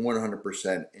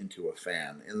 100% into a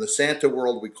fan. In the Santa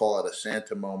world, we call it a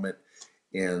Santa moment.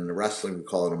 In wrestling, we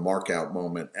call it a mark out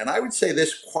moment. And I would say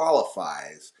this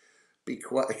qualifies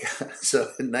because so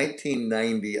in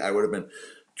 1990, I would have been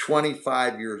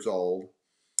 25 years old.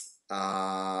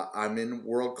 I'm in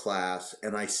world class,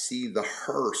 and I see the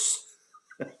hearse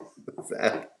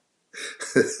that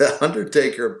the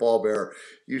Undertaker and Paul Bearer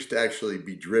used to actually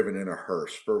be driven in a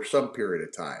hearse for some period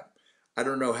of time. I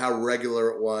don't know how regular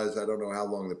it was. I don't know how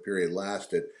long the period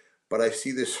lasted, but I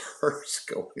see this hearse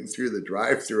going through the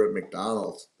drive-through at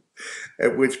McDonald's.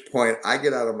 At which point I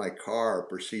get out of my car,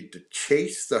 proceed to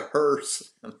chase the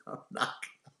hearse, and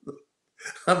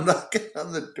I'm knocking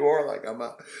on the door like I'm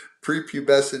a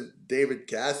prepubescent David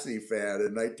Cassidy fan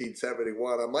in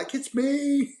 1971. I'm like, it's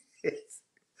me, it's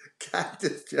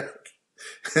Cactus Jack.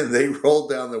 And they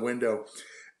rolled down the window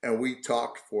and we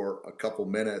talked for a couple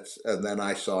minutes. And then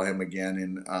I saw him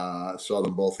again saw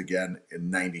them both again in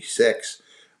 96.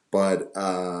 But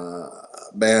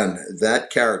man, that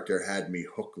character had me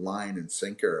hook, line, and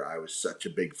sinker. I was such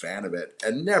a big fan of it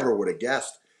and never would have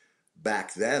guessed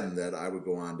back then that I would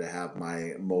go on to have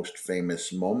my most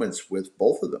famous moments with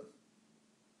both of them.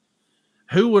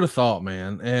 Who would have thought,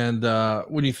 man? And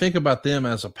when you think about them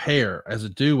as a pair, as a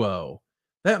duo,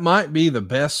 that might be the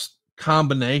best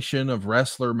combination of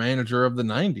wrestler manager of the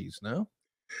 90s, no?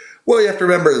 Well, you have to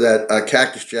remember that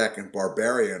Cactus Jack and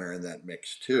Barbarian are in that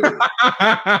mix too.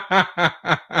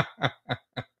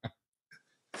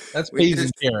 That's peas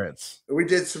and carrots. We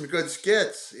did some good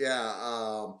skits.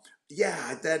 Yeah.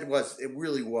 Yeah, it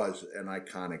really was an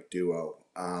iconic duo.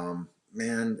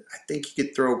 Man, I think you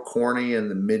could throw Corny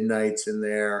and the Midnights in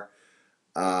there,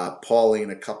 Paulie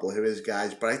and a couple of his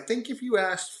guys. But I think if you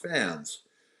asked fans,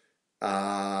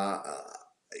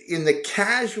 in the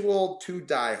casual to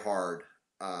diehard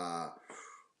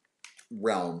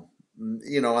realm, on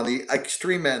the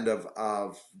extreme end of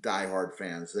diehard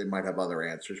fans, they might have other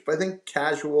answers. But I think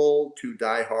casual to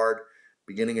diehard,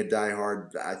 beginning of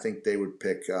diehard, I think they would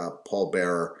pick Paul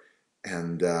Bearer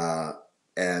and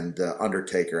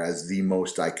Undertaker as the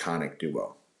most iconic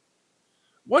duo.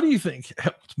 What do you think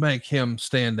helped make him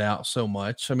stand out so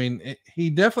much? I mean, he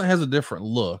definitely has a different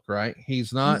look, right?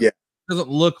 He's not, doesn't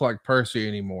look like Percy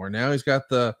anymore. Now he's got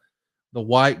the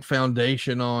white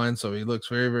foundation on, so he looks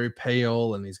very, very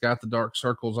pale, and he's got the dark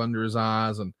circles under his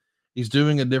eyes, and he's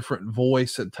doing a different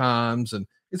voice at times, and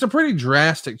it's a pretty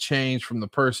drastic change from the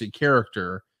Percy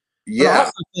character. Yeah, but I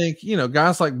also think,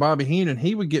 guys like Bobby Heenan,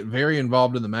 he would get very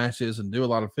involved in the matches and do a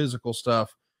lot of physical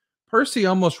stuff. Percy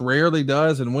almost rarely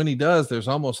does, and when he does, there's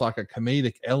almost like a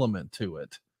comedic element to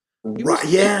it. Right?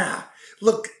 Yeah.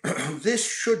 Look, this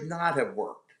should not have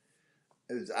worked.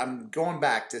 I'm going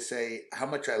back to say how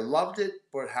much I loved it,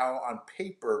 but how on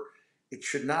paper it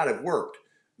should not have worked.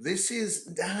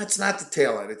 It's not the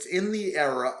tail end. It's in the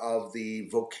era of the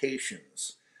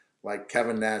vocations. Like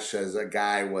Kevin Nash says, a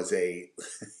guy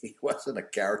he wasn't a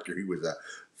character. He was a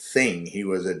thing. He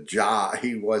was a job.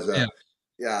 He was a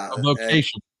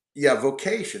vocation.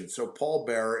 Vocation. So Paul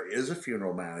Bearer is a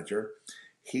funeral manager.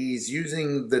 He's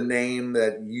using the name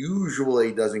that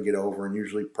usually doesn't get over and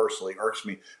usually personally irks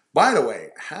me. By the way,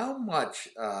 how much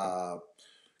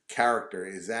character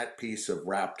is that piece of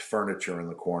wrapped furniture in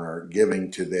the corner giving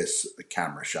to this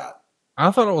camera shot? I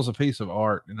thought it was a piece of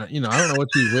art, and I don't know what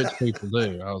you rich people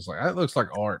do. I was like, that looks like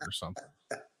art or something.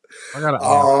 I got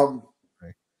to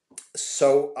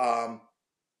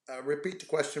repeat the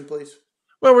question, please.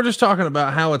 Well, we're just talking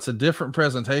about how it's a different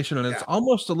presentation, and it's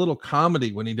almost a little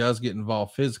comedy when he does get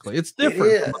involved physically. It's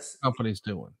different from what the company's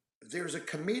doing. There's a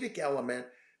comedic element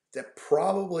that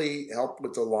probably helped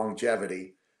with the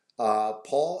longevity.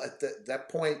 Paul, at that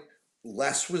point,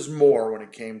 less was more when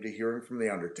it came to hearing from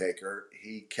The Undertaker.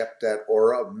 He kept that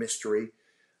aura of mystery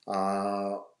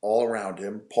all around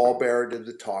him. Paul Bearer did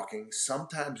the talking.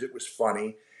 Sometimes it was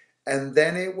funny. And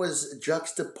then it was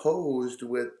juxtaposed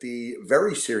with the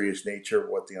very serious nature of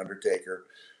what The Undertaker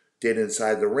did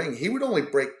inside the ring. He would only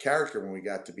break character when we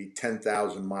got to be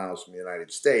 10,000 miles from the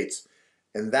United States.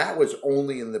 And that was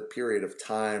only in the period of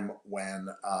time when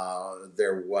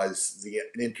the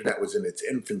internet was in its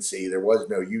infancy. There was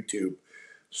no YouTube.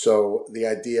 So the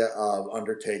idea of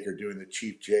Undertaker doing the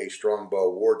Chief Jay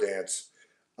Strongbow war dance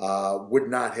would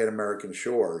not hit American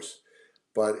shores.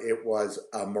 But it was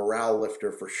a morale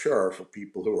lifter for sure for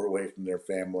people who were away from their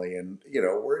family. And,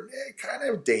 we're in a kind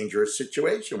of dangerous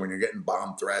situation when you're getting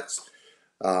bomb threats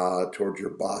towards your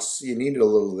bus. You needed a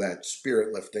little of that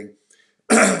spirit lifting.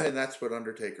 And that's what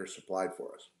Undertaker supplied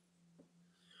for us.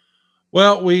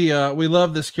 Well, we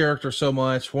love this character so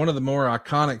much. One of the more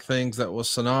iconic things that was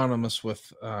synonymous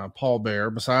with Paul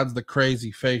Bearer, besides the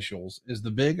crazy facials, is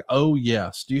the big "oh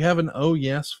yes." Do you have an "oh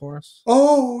yes" for us?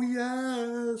 Oh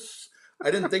yes. I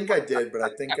didn't think I did, but I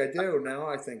think I do. Now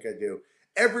I think I do.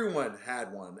 Everyone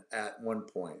had one at one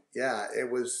point. Yeah, it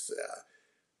was.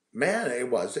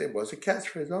 It was a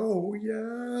catchphrase. Oh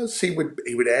yes, he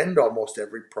would end almost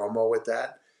every promo with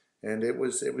that, and it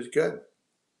was good.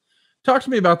 Talk to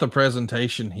me about the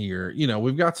presentation here.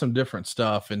 We've got some different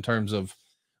stuff in terms of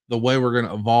the way we're going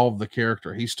to evolve the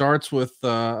character. He starts with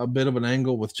a bit of an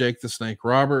angle with Jake the Snake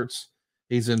Roberts.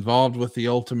 He's involved with the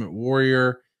Ultimate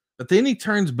Warrior, but then he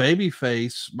turns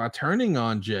babyface by turning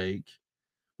on Jake.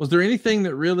 Was there anything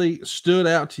that really stood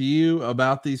out to you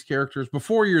about these characters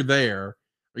before you're there?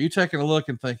 Are you taking a look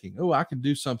and thinking, oh, I could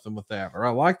do something with that? Or I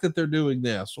like that they're doing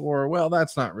this, or well,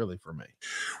 that's not really for me.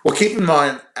 Well, keep in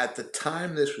mind, at the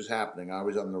time this was happening, I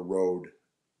was on the road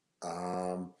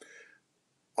um,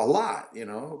 a lot,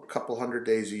 a couple hundred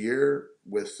days a year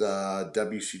with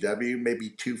WCW, maybe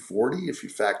 240 if you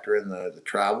factor in the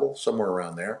travel, somewhere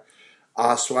around there.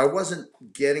 So I wasn't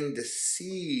getting to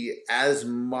see as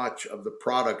much of the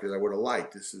product as I would have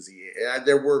liked.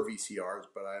 There were VCRs,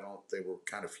 but they were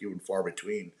kind of few and far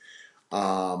between.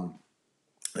 Um,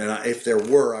 if there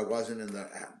were, I wasn't in the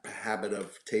habit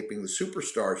of taping the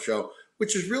Superstar show,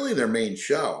 which is really their main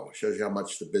show. It shows you how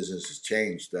much the business has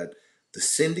changed. That the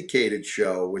syndicated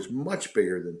show was much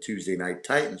bigger than Tuesday Night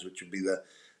Titans, which would be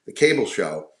the cable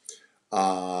show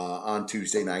on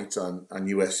Tuesday nights on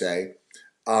USA.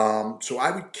 So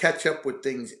I would catch up with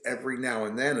things every now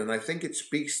and then, and I think it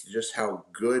speaks to just how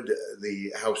good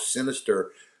how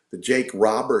sinister the Jake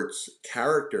Roberts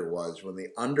character was when the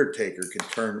Undertaker could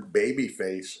turn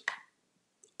babyface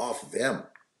off of him.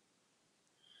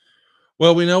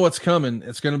 Well, we know what's coming.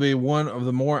 It's going to be one of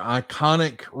the more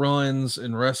iconic runs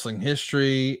in wrestling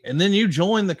history. And then you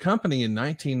joined the company in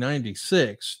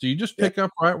 1996. Do you just pick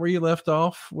up right where you left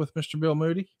off with Mr. Bill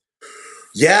Moody?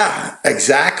 Yeah,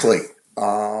 exactly.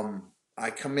 I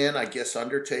come in, I guess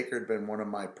Undertaker had been one of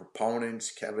my proponents.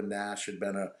 Kevin Nash had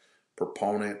been a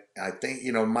proponent. I think,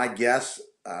 my guess,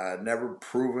 never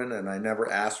proven, and I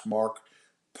never asked Mark,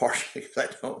 partially because I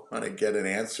don't want to get an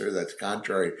answer that's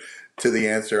contrary to the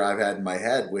answer I've had in my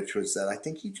head, which was that I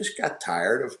think he just got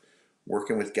tired of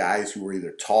working with guys who were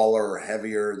either taller or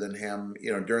heavier than him,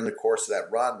 during the course of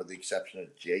that run, with the exception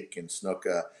of Jake and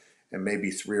Snuka and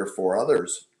maybe 3 or 4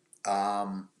 others.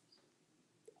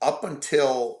 Up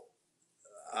until,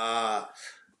 there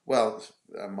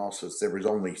was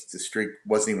only, the streak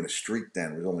wasn't even a streak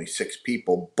then. It was only 6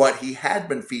 people, but he had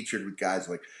been featured with guys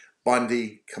like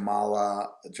Bundy, Kamala,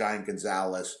 Giant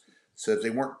Gonzalez. So if they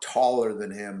weren't taller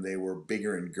than him, they were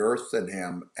bigger in girth than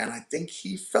him. And I think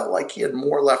he felt like he had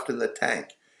more left in the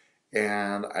tank.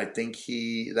 And I think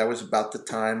that was about the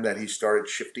time that he started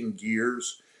shifting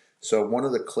gears. So one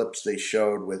of the clips they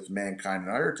showed with Mankind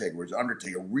and Undertaker was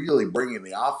Undertaker really bringing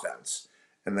the offense.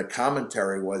 And the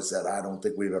commentary was that I don't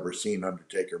think we've ever seen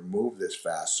Undertaker move this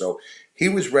fast. So he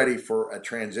was ready for a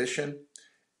transition.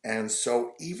 And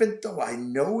so even though I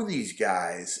know these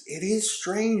guys, it is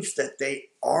strange that they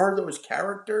are those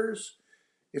characters,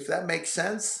 if that makes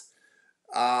sense.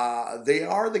 They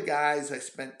are the guys I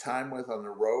spent time with on the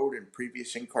road in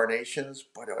previous incarnations,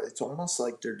 but it's almost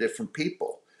like they're different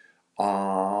people.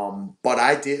 But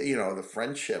I did, the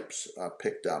friendships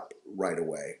picked up right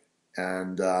away.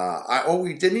 And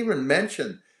we didn't even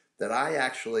mention that I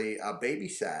actually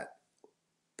babysat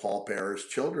Paul Bearer's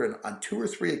children on 2 or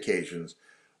 3 occasions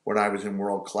when I was in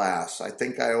World Class. I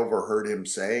think I overheard him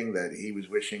saying that he was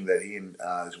wishing that he and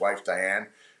his wife Diane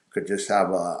could just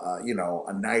have a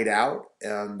night out,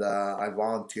 and I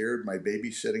volunteered my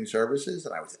babysitting services,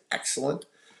 and I was excellent.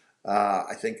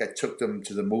 I think I took them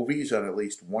to the movies on at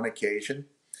least 1 occasion,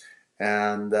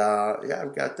 and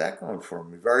I've got that going for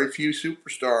me. Very few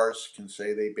superstars can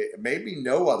say maybe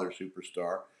no other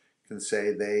superstar can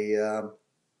say they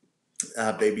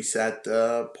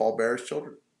babysat Paul Bearer's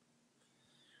children.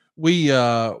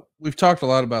 We've talked a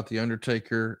lot about the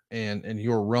Undertaker and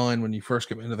your run when you first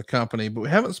came into the company, but we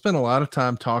haven't spent a lot of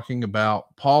time talking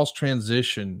about Paul's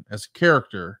transition as a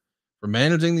character from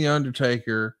managing the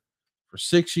Undertaker for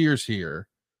 6 years here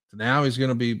to now he's going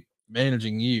to be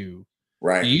managing you.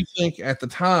 Right. Do you think at the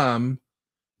time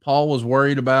Paul was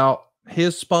worried about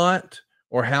his spot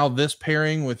or how this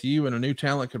pairing with you and a new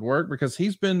talent could work? Because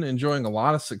he's been enjoying a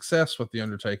lot of success with the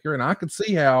Undertaker, and I could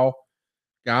see how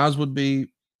guys would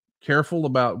be careful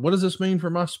about, what does this mean for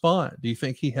my spot? Do you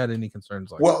think he had any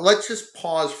concerns like that? Well, let's just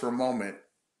pause for a moment,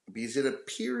 because it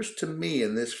appears to me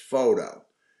in this photo,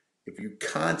 if you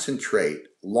concentrate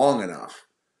long enough,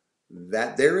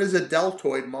 that there is a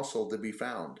deltoid muscle to be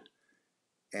found.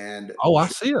 And I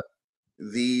see it.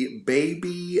 the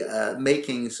baby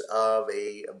makings of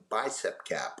a bicep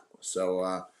cap.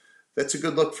 So that's a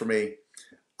good look for me.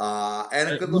 And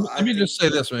a good look. Let me just say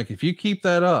this, Mick. If you keep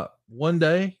that up, one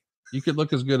day you could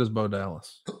look as good as Bo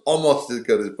Dallas. Almost as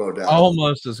good as Bo Dallas.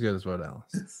 Almost as good as Bo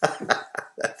Dallas.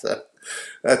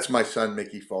 That's my son,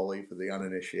 Mickey Foley, for the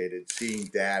uninitiated. Seeing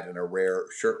Dad in a rare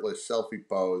shirtless selfie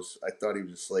pose, I thought he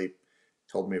was asleep.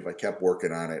 Told me if I kept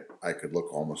working on it, I could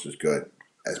look almost as good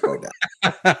as Bo Dallas.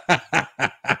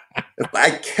 If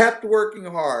I kept working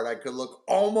hard, I could look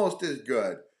almost as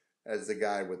good as the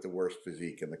guy with the worst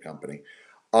physique in the company.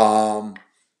 Um,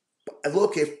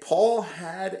 Look, if Paul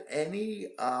had any,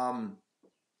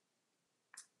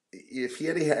 if he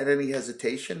had any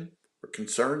hesitation or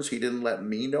concerns, he didn't let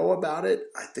me know about it.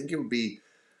 I think it would be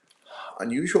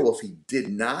unusual if he did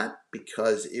not,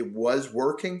 because it was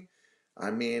working.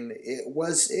 I mean,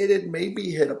 it had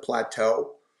maybe hit a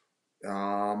plateau,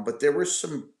 but there were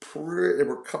there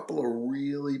were a couple of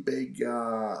really big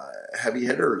heavy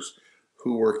hitters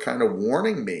who were kind of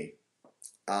warning me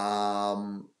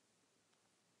um,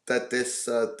 that this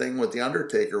thing with the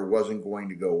Undertaker wasn't going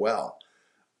to go well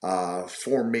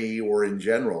for me or in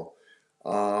general.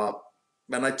 Uh,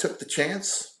 and I took the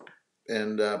chance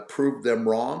and proved them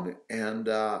wrong. And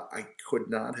I could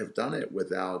not have done it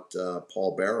without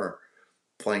Paul Bearer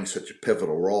playing such a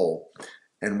pivotal role.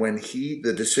 And when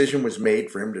the decision was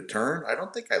made for him to turn, I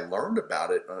don't think I learned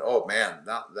about it. Oh man,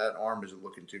 that arm isn't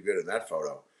looking too good in that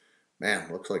photo.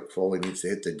 Man, looks like Foley needs to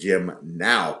hit the gym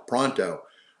now, pronto.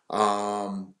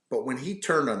 But when he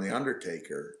turned on the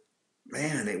Undertaker,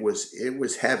 man, it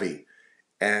was heavy,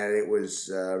 and it was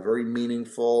very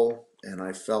meaningful. And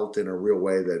I felt in a real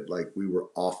way that like we were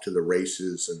off to the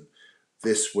races, and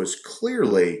this was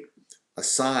clearly a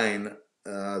sign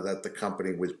that the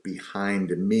company was behind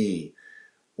me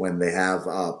when they have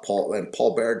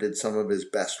Paul Bear did some of his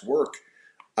best work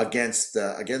against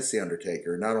the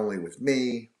Undertaker, not only with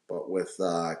me but with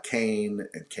Kane,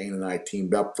 and Kane and I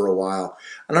teamed up for a while.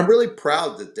 And I'm really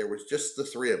proud that there was just the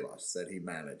three of us that he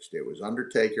managed. It was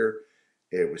Undertaker,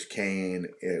 it was Kane,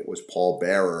 it was Paul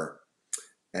Bearer.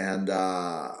 And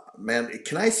man,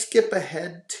 can I skip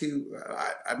ahead to?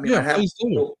 I mean, I Yeah, have. please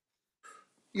do.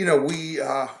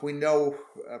 We know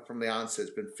from the onset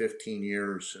it's been 15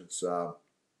 years since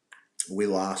we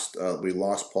lost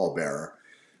Paul Bearer.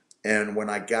 And when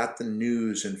I got the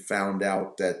news and found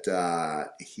out that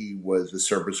the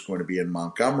service was going to be in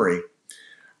Montgomery,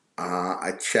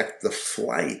 I checked the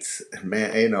flights. And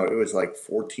man, it was like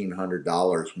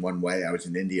 $1,400 one way. I was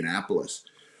in Indianapolis,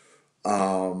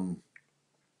 um,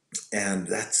 and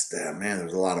man,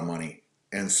 there's a lot of money.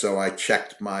 And so I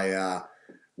checked my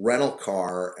rental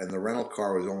car, and the rental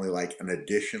car was only like an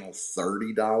additional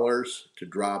 $30 to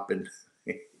drop in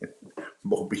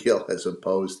Mobile, as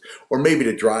opposed, or maybe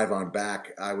to drive on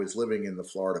back. I was living in the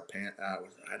Florida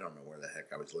I don't know where the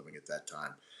heck I was living at that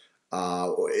time.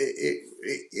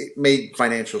 It made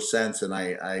financial sense, and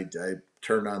I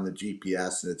turned on the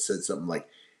GPS, and it said something like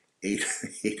eight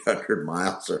 800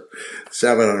 miles or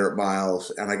 700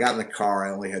 miles. And I got in the car.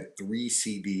 I only had 3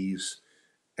 CDs,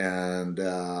 and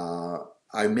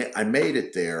I made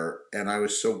it there, and I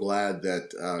was so glad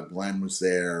that Glenn was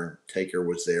there, Taker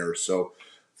was there. So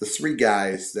the three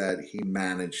guys that he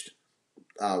managed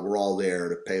were all there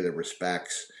to pay their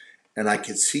respects. And I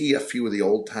could see a few of the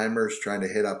old timers trying to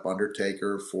hit up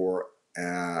Undertaker for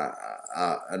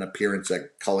an appearance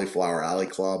at Cauliflower Alley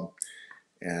Club.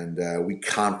 And we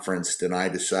conferenced, and I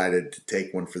decided to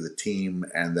take one for the team,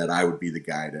 and that I would be the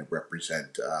guy to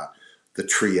represent the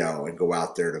trio and go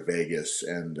out there to Vegas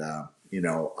and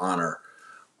honor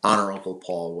Uncle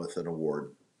Paul with an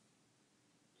award.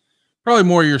 Probably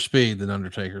more your speed than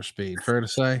Undertaker's speed. Fair to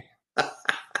say.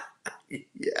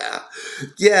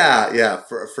 Yeah, yeah,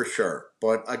 for sure.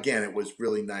 But again, it was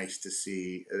really nice to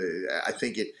see. I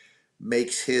think it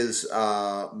makes his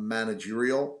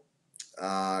managerial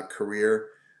career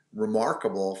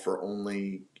remarkable for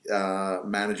only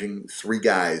managing three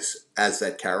guys as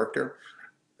that character,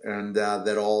 and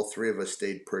that all three of us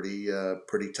stayed pretty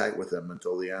tight with him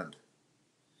until the end.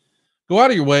 Go out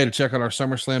of your way to check out our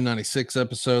SummerSlam 96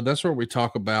 episode. That's where we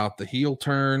talk about the heel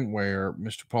turn, where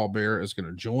Mr. Paul Bearer is going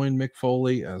to join Mick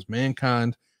Foley as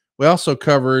Mankind. We also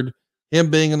covered him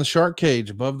being in the shark cage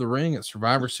above the ring at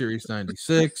Survivor Series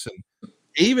 96. And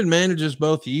he even manages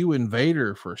both you and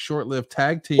Vader for a short-lived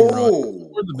tag team run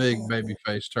before the big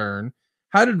babyface turn.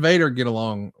 How did Vader get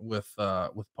along with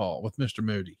Paul, with Mr.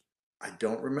 Moody? I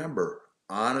don't remember.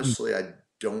 Honestly, I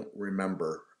don't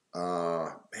remember.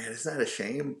 Man, isn't that a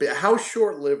shame? But how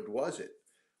short-lived was it?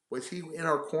 Was he in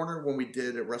our corner when we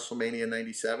did at WrestleMania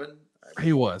 97?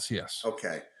 He was, yes.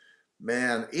 Okay.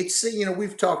 Man, it's,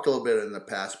 we've talked a little bit in the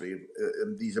past, but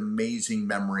these amazing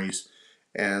memories,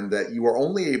 and that you were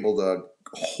only able to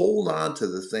hold on to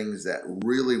the things that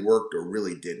really worked or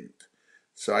really didn't.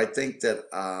 So I think that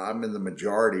I'm in the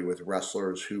majority with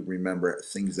wrestlers who remember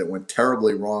things that went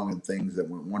terribly wrong and things that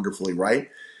went wonderfully right.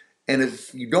 And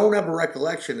if you don't have a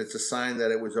recollection, it's a sign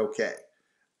that it was okay.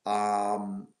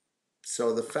 Um,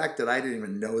 so the fact that I didn't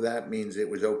even know that means it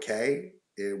was okay.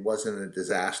 It wasn't a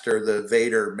disaster. The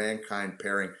Vader Mankind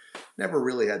pairing never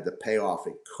really had the payoff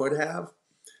it could have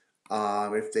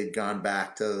if they'd gone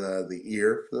back to the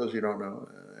ear. For those of you who don't know,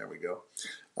 there we go.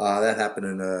 That happened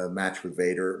in a match with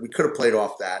Vader. We could have played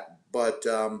off that, but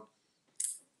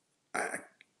I,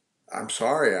 I'm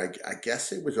sorry. I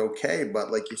guess it was okay,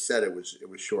 but like you said, it was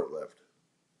short lived.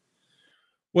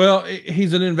 Well,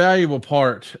 he's an invaluable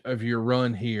part of your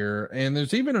run here. And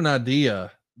there's even an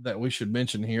idea that we should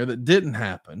mention here that didn't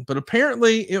happen, but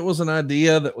apparently it was an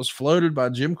idea that was floated by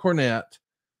Jim Cornette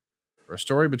for a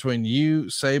story between you,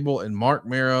 Sable, and Mark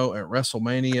Marrow at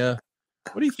WrestleMania.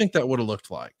 What do you think that would have looked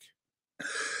like?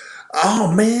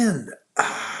 Oh man,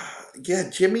 yeah,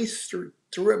 Jimmy threw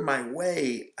it my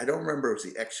way. I don't remember if it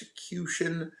was the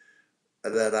execution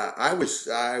that I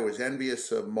was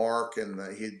envious of Mark, and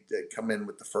he'd come in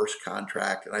with the first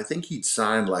contract, and I think he'd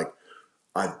signed like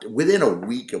within a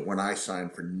week of when I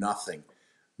signed for nothing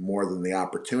more than the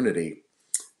opportunity.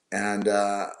 And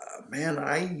man,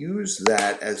 I used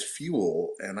that as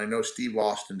fuel, and I know Steve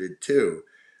Austin did too.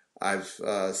 I've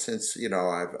since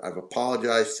I've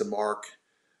apologized to Mark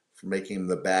for making him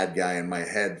the bad guy in my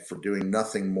head for doing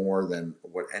nothing more than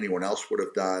what anyone else would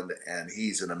have done. And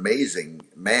he's an amazing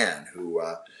man who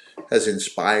has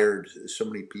inspired so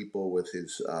many people with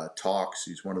his talks.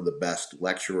 He's one of the best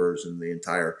lecturers in the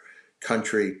entire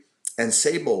country. And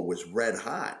Sable was red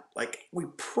hot. Like, we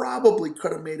probably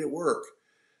could have made it work.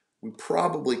 We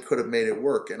probably could have made it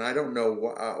work. And I don't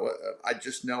know. I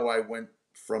just know I went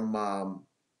from, well,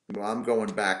 I'm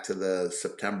going back to the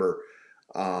September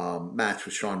match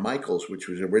with Shawn Michaels, which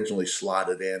was originally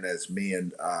slotted in as me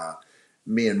and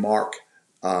Mark.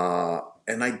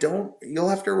 And I don't. You'll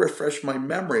have to refresh my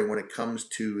memory when it comes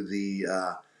to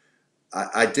the.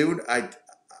 I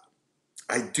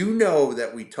do know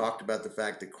that we talked about the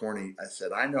fact that Corny. I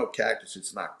said, I know Cactus.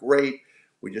 It's not great.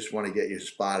 We just want to get you a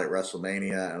spot at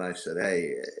WrestleMania. And I said,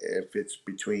 hey, if it's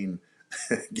between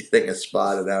getting a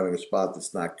spot and having a spot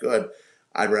that's not good,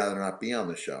 I'd rather not be on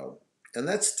the show. And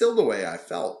that's still the way I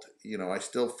felt. I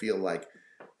still feel like,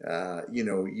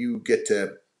 you get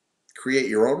to create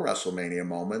your own WrestleMania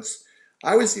moments.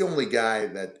 I was the only guy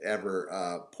that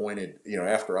ever pointed,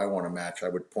 after I won a match, I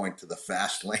would point to the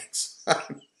fast lane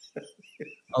sign.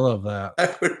 I love that.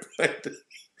 I would point to,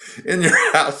 in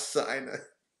your house sign.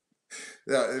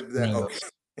 Okay.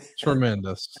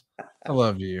 Tremendous. I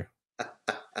love you.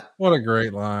 What a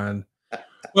great line.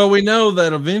 Well, we know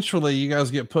that eventually you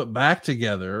guys get put back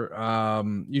together.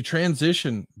 You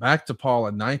transition back to Paul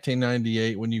in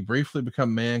 1998 when you briefly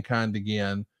become Mankind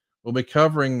again. We'll be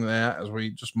covering that as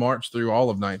we just march through all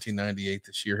of 1998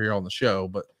 this year here on the show.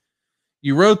 But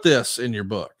you wrote this in your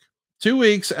book. 2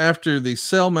 weeks after the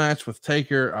Cell match with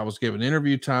Taker, I was given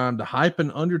interview time to hype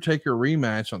an Undertaker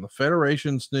rematch on the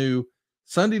Federation's new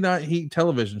Sunday Night Heat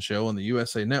television show on the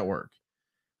USA Network.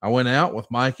 I went out with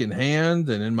mic in hand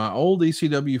and in my old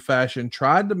ECW fashion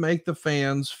tried to make the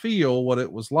fans feel what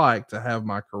it was like to have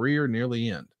my career nearly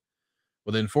end.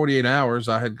 Within 48 hours,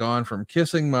 I had gone from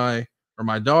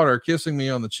my daughter kissing me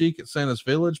on the cheek at Santa's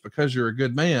Village because you're a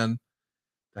good man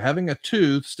to having a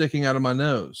tooth sticking out of my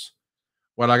nose.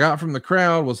 What I got from the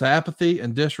crowd was apathy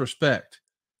and disrespect.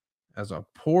 As I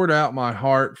poured out my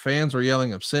heart, fans were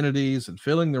yelling obscenities and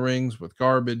filling the rings with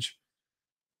garbage.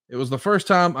 It was the first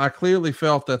time I clearly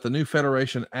felt that the new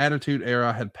Federation attitude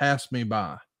era had passed me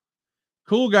by.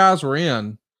 Cool guys were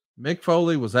in. Mick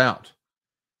Foley was out.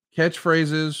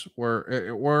 Catchphrases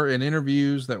were in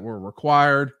interviews that were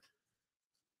required.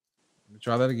 Let me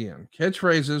try that again.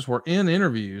 Catchphrases were in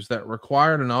interviews that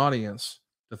required an audience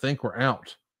to think we're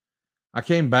out. I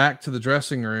came back to the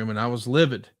dressing room and I was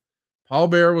livid. Paul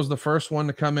Bearer was the first one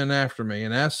to come in after me,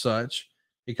 and as such,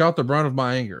 he caught the brunt of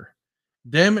my anger.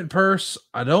 Damn it, Perce,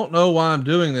 I don't know why I'm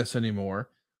doing this anymore.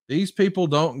 These people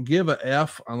don't give a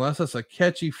F unless it's a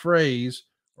catchy phrase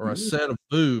or a set of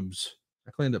boobs.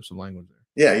 I cleaned up some language there.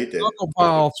 Yeah, you did. Uncle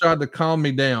Paul tried to calm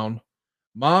me down.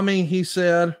 Mommy, he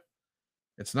said,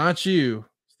 it's not you.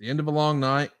 It's the end of a long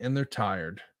night, and they're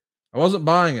tired. I wasn't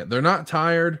buying it. They're not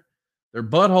tired. They're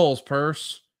buttholes,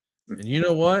 Perce. And you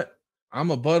know what? I'm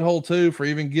a butthole too for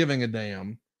even giving a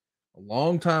damn. A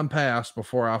long time passed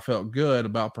before I felt good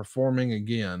about performing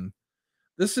again.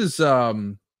 This is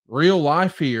real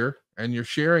life here, and you're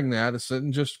sharing that. It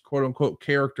isn't just quote unquote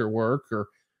character work or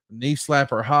knee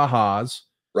slapper ha-has.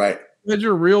 Right. You had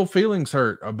your real feelings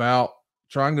hurt about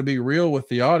trying to be real with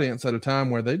the audience at a time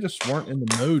where they just weren't in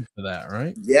the mood for that,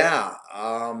 right? Yeah.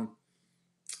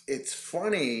 It's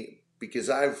funny because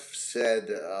I've said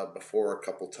before a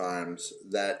couple times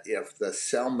that if the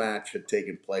Cell match had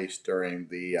taken place during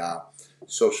the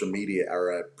social media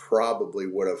era, it probably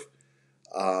would have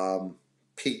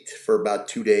peaked for about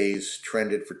 2 days,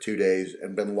 trended for 2 days,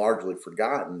 and been largely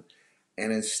forgotten.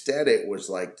 And instead, it was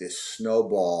like this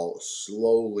snowball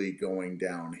slowly going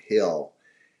downhill.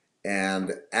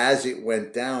 And as it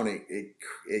went down,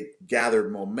 it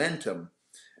gathered momentum,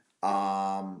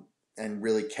 and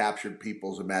really captured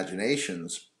people's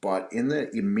imaginations. But in the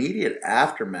immediate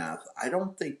aftermath, I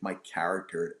don't think my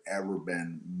character had ever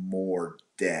been more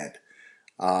dead.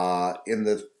 In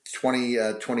the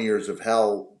 20 Years of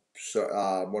Hell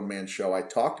one-man show, I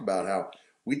talked about how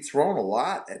we'd thrown a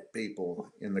lot at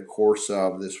people in the course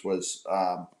of this was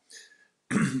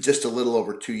just a little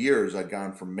over 2 years. I'd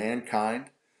gone from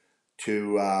Mankind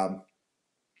to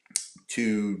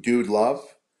Dude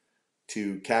Love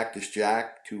to Cactus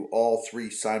Jack to all three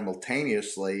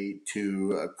simultaneously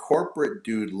to corporate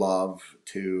Dude Love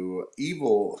to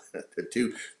evil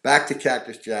to back to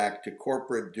Cactus Jack to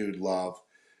corporate Dude Love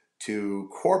to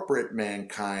corporate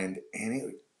Mankind,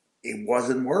 and it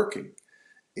wasn't working.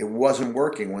 It wasn't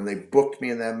working. When they booked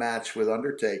me in that match with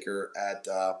Undertaker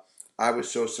I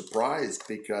was so surprised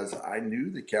because I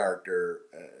knew the character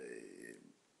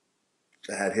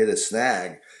had hit a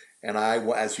snag, and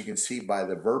as you can see by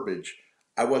the verbiage,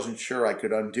 I wasn't sure I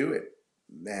could undo it.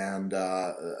 And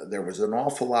there was an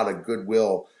awful lot of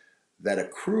goodwill that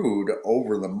accrued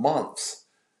over the months,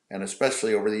 and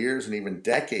especially over the years and even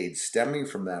decades stemming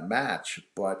from that match.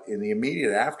 But in the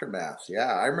immediate aftermath,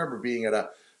 yeah, I remember being at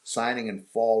a signing in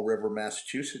Fall River,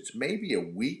 Massachusetts, maybe a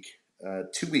week,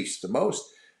 2 weeks the most.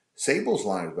 Sable's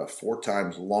line was about 4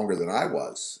 times longer than I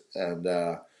was. And,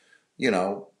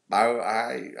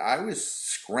 I was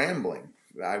scrambling.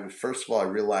 First of all, I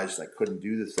realized I couldn't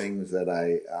do the things that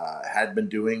I had been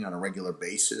doing on a regular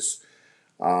basis.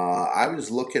 I was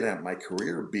looking at my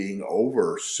career being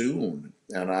over soon,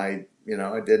 and I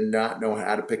did not know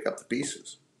how to pick up the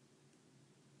pieces.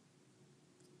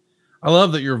 I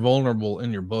love that you're vulnerable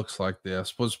in your books like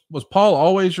this. Was Paul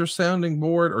always your sounding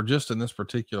board, or just in this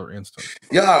particular instance?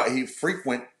 Yeah, he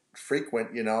frequent.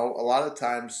 A lot of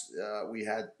times we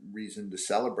had reason to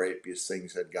celebrate because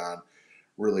things had gone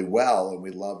really well, and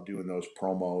we loved doing those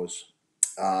promos.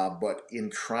 But in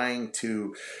trying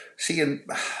to see, and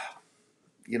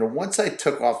once I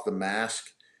took off the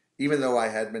mask, even though I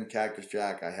had been Cactus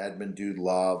Jack, I had been Dude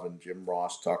Love, and Jim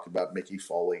Ross talked about Mickey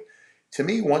Foley. To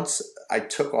me, once I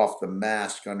took off the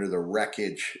mask under the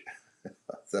wreckage,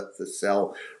 the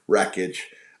cell wreckage,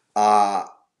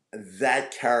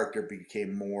 that character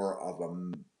became more of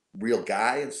a real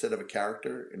guy instead of a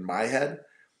character in my head.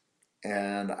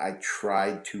 And I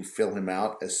tried to fill him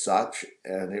out as such,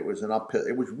 and it was an uphill.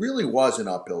 Really was an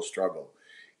uphill struggle.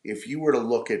 If you were to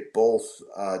look at both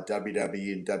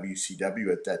WWE and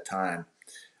WCW at that time,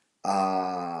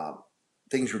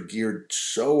 things were geared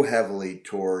so heavily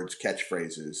towards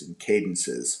catchphrases and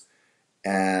cadences.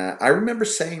 And I remember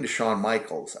saying to Shawn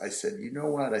Michaels, I said, you know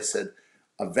what? I said,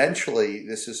 eventually,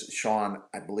 this is Shawn,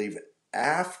 I believe,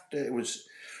 after it was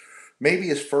maybe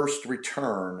his first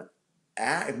return.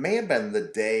 It may have been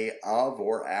the day of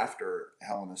or after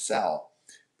Hell in a Cell,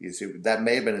 because that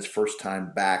may have been his first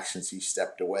time back since he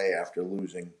stepped away after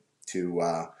losing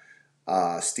to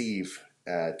Steve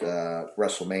at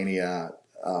WrestleMania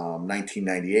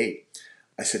 1998.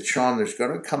 I said, Shawn, there's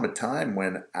going to come a time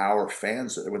when our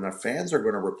fans are going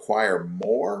to require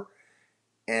more.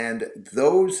 And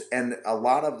a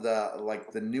lot of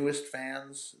the newest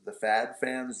fans, the fad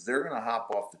fans, they're going to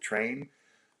hop off the train.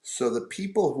 So the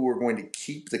people who are going to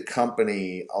keep the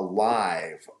company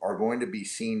alive are going to be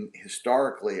seen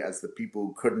historically as the people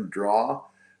who couldn't draw,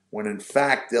 when in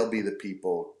fact they'll be the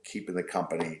people keeping the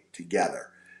company together.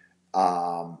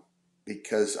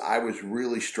 Because I was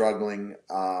really struggling.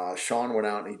 Shawn went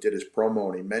out and he did his promo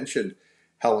and he mentioned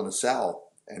Hell in a Cell.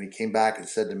 And he came back and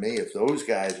said to me, if those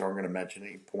guys aren't going to mention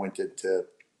it, he pointed to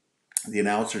the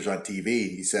announcers on TV.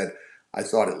 He said, I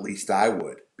thought at least I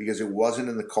would, because it wasn't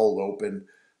in the cold open.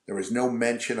 There was no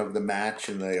mention of the match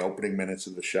in the opening minutes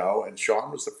of the show, and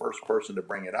Shawn was the first person to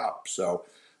bring it up. So,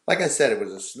 like I said,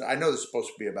 I know this is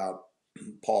supposed to be about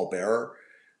Paul Bearer,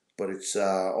 but it's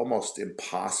almost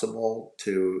impossible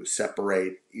to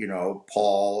separate,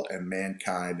 Paul and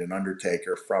Mankind and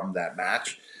Undertaker from that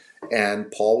match.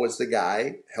 And Paul was the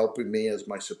guy helping me as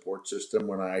my support system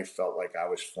when I felt like I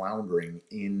was floundering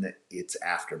in its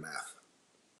aftermath.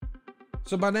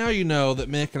 So by now you know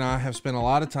that Mick and I have spent a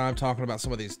lot of time talking about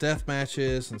some of these death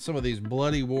matches and some of these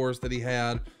bloody wars that he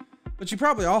had. But you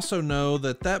probably also know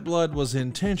that blood was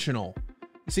intentional.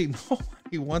 You see,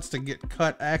 nobody wants to get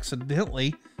cut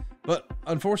accidentally, but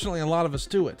unfortunately a lot of us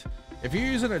do it. If you're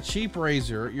using a cheap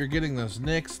razor, you're getting those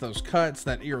nicks, those cuts,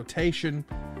 that irritation.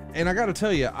 And I got to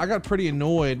tell you, I got pretty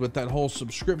annoyed with that whole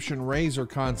subscription razor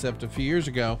concept a few years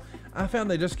ago. I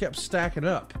found they just kept stacking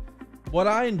up. What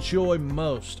I enjoy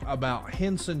most about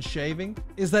Henson shaving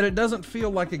is that it doesn't feel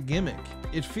like a gimmick.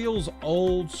 It feels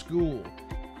old school.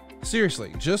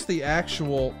 Seriously, just the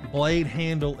actual blade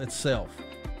handle itself.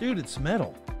 Dude, it's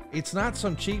metal. It's not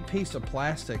some cheap piece of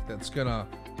plastic that's gonna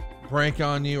break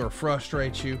on you or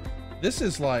frustrate you. This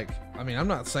is like, I mean, I'm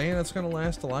not saying it's gonna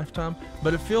last a lifetime,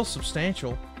 but it feels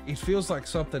substantial. It feels like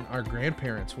something our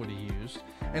grandparents would have used.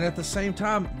 And at the same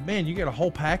time, man, you get a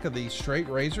whole pack of these straight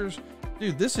razors.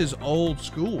 Dude, this is old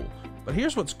school. But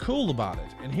here's what's cool about it,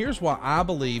 and here's why I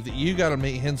believe that you gotta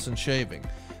meet Henson Shaving.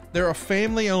 They're a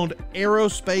family-owned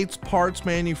aerospace parts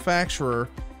manufacturer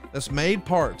that's made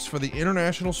parts for the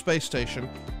International Space Station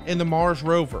and the Mars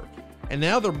rover. And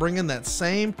now they're bringing that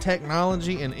same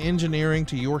technology and engineering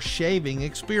to your shaving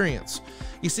experience.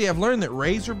 You see, I've learned that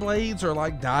razor blades are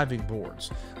like diving boards.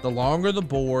 The longer the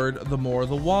board, the more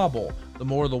the wobble. The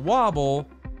more the wobble,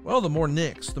 well, the more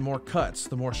nicks, the more cuts,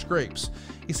 the more scrapes.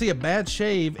 You see, a bad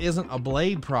shave isn't a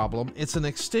blade problem, it's an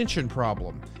extension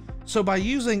problem. So by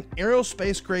using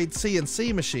aerospace grade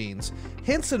CNC machines,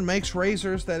 Henson makes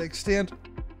razors that extend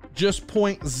just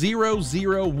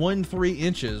 0.0013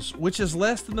 inches, which is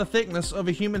less than the thickness of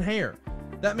a human hair.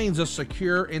 That means a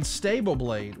secure and stable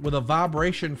blade with a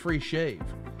vibration-free shave.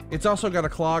 It's also got a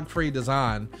clog-free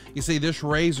design. You see, this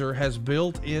razor has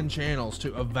built-in channels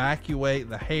to evacuate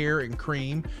the hair and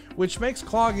cream, which makes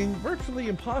clogging virtually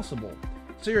impossible.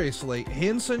 Seriously,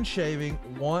 Henson Shaving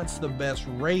wants the best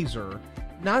razor,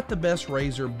 not the best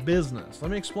razor business.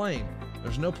 Let me explain.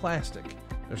 There's no plastic.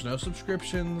 There's no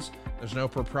subscriptions. There's no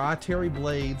proprietary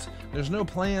blades. There's no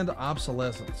planned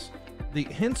obsolescence. The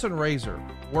Henson razor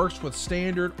works with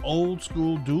standard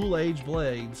old-school dual-age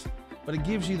blades, but it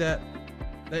gives you that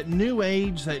new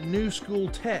age, that new school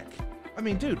tech. I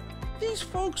mean, dude, these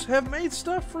folks have made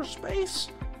stuff for space.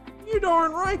 You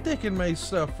darn right they can make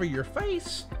stuff for your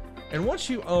face. And once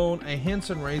you own a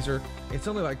Henson razor, it's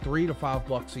only like $3 to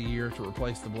 $5 a year to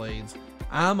replace the blades.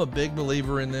 I'm a big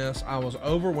believer in this. I was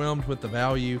overwhelmed with the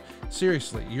value.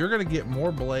 Seriously, you're gonna get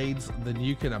more blades than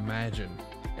you can imagine.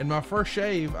 In my first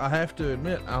shave, I have to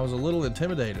admit, I was a little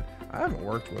intimidated. I haven't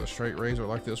worked with a straight razor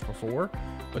like this before,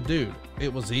 but dude,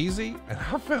 it was easy and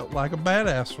I felt like a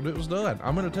badass when it was done.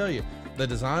 I'm gonna tell you, the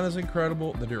design is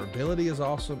incredible, the durability is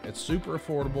awesome, it's super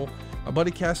affordable. My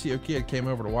buddy Cassio Kid came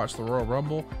over to watch the Royal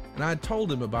Rumble, and I had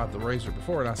told him about the razor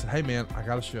before, and I said, hey man, I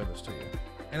gotta show this to you.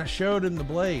 And I showed him the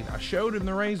blade, I showed him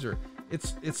the razor.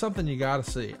 It's something you gotta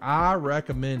see. I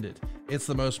recommend it. It's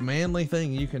the most manly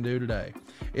thing you can do today.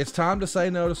 It's time to say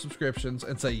no to subscriptions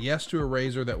and say yes to a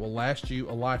razor that will last you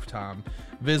a lifetime.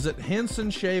 Visit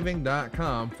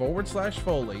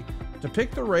hensonshaving.com/Foley to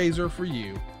pick the razor for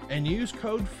you and use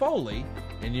code Foley,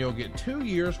 and you'll get 2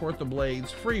 years worth of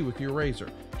blades free with your razor.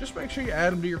 Just make sure you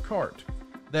add them to your cart.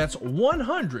 That's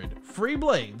 100 free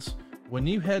blades when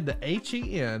you head to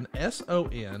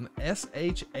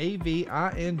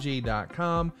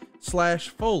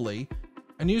hensonshaving.com/Foley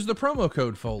and use the promo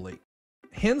code Foley.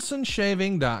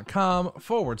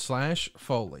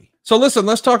 hensonshaving.com/Foley. So listen,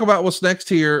 let's talk about what's next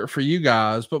here for you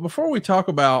guys. But before we talk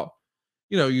about,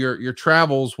 you know, your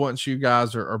travels once you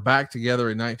guys are back together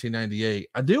in 1998,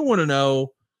 I do want to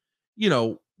know, you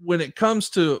know, when it comes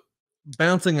to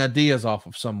bouncing ideas off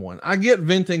of someone, I get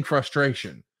venting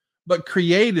frustration, but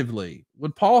creatively,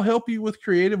 would Paul help you with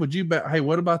creative? Would you bet, hey,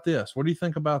 what about this? What do you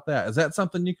think about that? Is that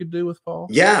something you could do with Paul?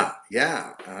 Yeah.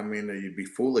 I mean, you'd be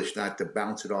foolish not to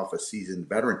bounce it off a seasoned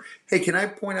veteran. Hey, can I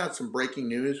point out some breaking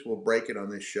news? We'll break it on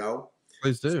this show.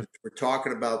 Please do. Since we're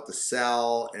talking about the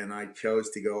cell, and I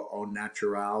chose to go au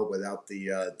natural without the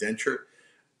denture.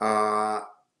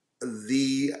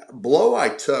 The blow I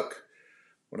took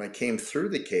when I came through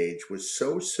the cage was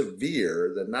so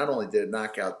severe that not only did it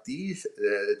knock out these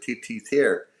two teeth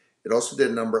here, it also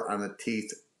did a number on the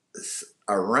teeth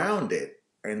around it.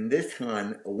 And this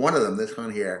one of them, this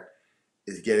one here,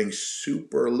 is getting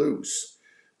super loose.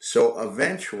 So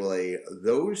eventually,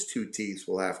 those two teeth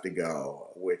will have to go,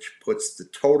 which puts the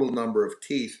total number of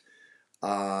teeth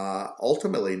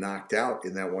ultimately knocked out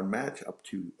in that one match up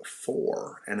to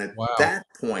 4. And at that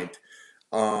point,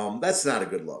 that's not a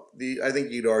good look. I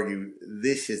think you'd argue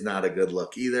this is not a good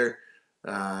look either.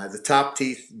 The top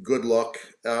teeth, good look.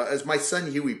 As my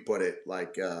son Huey put it,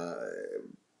 like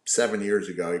 7 years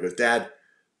ago, he goes, Dad,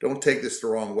 don't take this the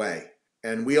wrong way.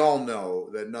 And we all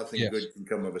know that nothing good can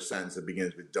come of a sentence that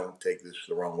begins with "don't take this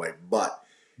the wrong way." But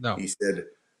he said,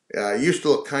 "You used to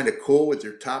look kind of cool with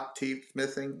your top teeth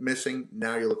missing.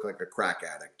 Now you look like a crack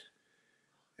addict."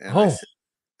 And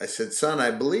I said, "Son, I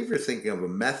believe you're thinking of a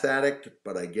meth addict,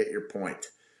 but I get your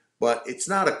point." but it's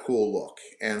not a cool look.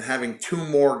 And having two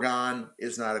more gone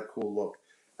is not a cool look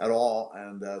at all.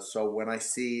 And so when I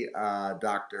see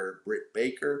Dr. Britt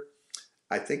Baker,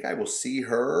 I think I will see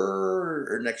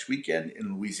her next weekend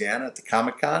in Louisiana at the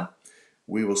Comic Con.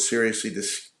 We will seriously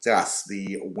discuss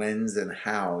the whens and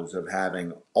hows of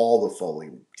having all the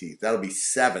Foley teeth. That'll be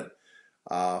 7,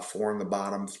 4 on the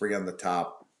bottom, 3 on the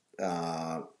top,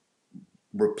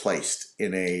 replaced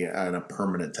in a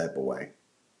permanent type of way.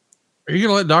 Are you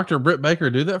going to let Dr. Britt Baker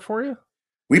do that for you?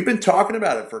 We've been talking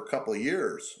about it for a couple of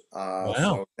years. Wow.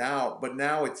 So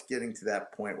now it's getting to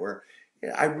that point where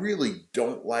I really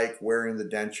don't like wearing the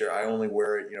denture. I only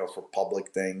wear it, for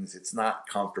public things. It's not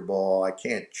comfortable. I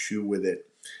can't chew with it.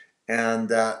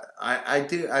 And I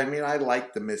do. I mean, I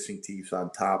like the missing teeth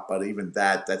on top, but even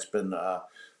that's been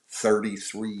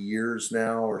 33 years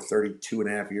now, or 32 and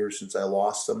a half years since I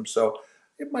lost them. So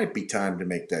it might be time to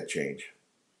make that change.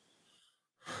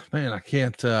 Man, I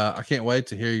can't wait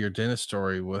to hear your dentist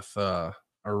story with a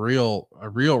real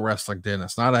wrestling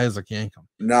dentist, not Isaac Yankem.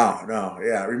 No,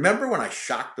 yeah. Remember when I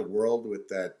shocked the world with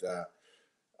that?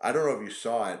 I don't know if you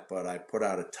saw it, but I put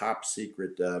out a top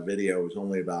secret video. It was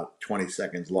only about 20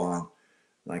 seconds long.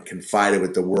 And I confided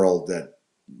with the world that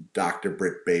Dr.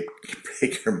 Britt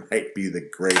Baker might be the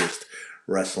greatest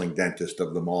wrestling dentist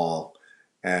of them all.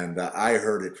 And I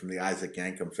heard it from the Isaac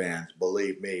Yankem fans.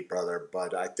 Believe me, brother.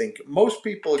 But I think most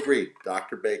people agree.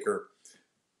 Dr. Baker,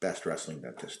 best wrestling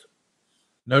dentist.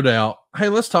 No doubt. Hey,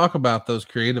 let's talk about those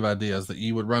creative ideas that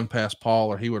you would run past Paul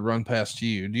or he would run past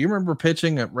you. Do you remember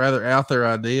pitching a rather out there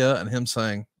idea and him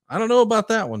saying, I don't know about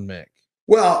that one, Mick?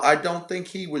 Well, I don't think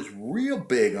he was real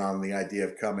big on the idea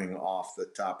of coming off the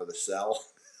top of the cell.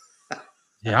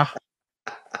 Yeah.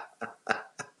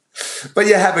 But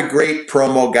you have a great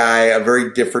promo guy, a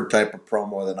very different type of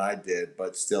promo than I did,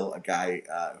 but still a guy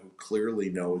who clearly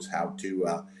knows how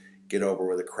to get over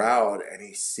with a crowd, and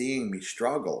he's seeing me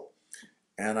struggle.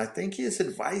 And I think his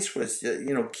advice was,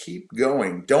 keep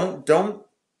going. Don't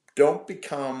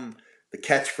become the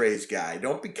catchphrase guy.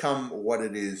 Don't become what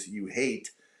it is you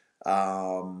hate.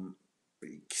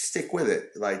 Stick with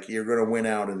it. Like, you're going to win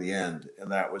out in the end.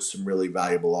 And that was some really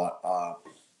valuable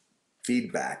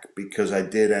feedback, because I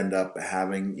did end up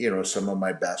having, some of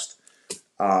my best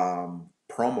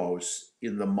promos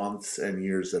in the months and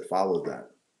years that followed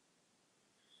that.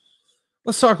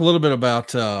 Let's talk a little bit about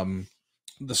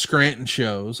the Scranton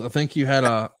shows. I think you had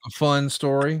a fun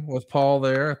story with Paul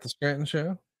there at the Scranton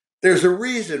show. There's a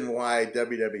reason why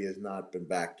WWE has not been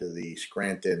back to the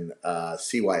Scranton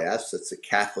CYS. It's a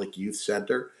Catholic Youth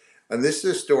Center. And this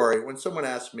is a story. When someone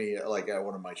asked me, like at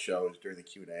one of my shows during the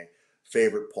Q&A,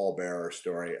 favorite Paul Bearer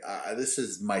story, this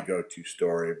is my go-to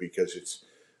story, because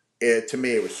to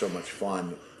me, it was so much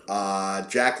fun.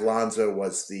 Jack Lanza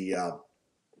was the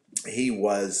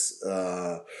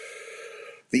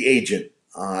agent.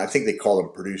 I think they call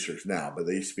them producers now, but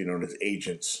they used to be known as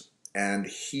agents. And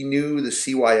he knew the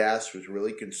CYS was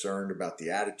really concerned about the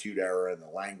Attitude Era and the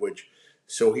language.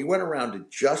 So he went around to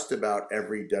just about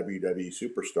every WWE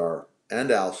superstar and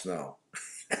Al Snow.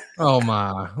 Oh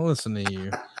my, listen to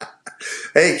you.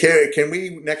 Hey, can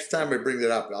we, next time I bring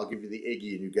that up, I'll give you the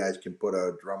Iggy and you guys can put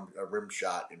a rim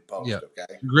shot in post, Yep.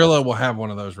 Okay? Grillo will have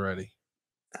one of those ready.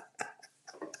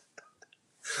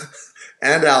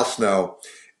 And Al Snow,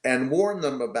 and warn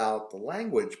them about the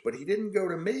language, but he didn't go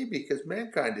to me because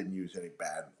Mankind didn't use any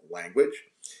bad language.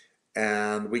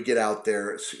 And we get out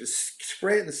there.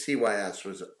 Scranton CYS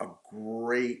was a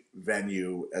great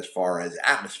venue as far as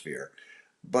atmosphere,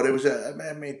 but it was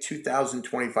 2,000,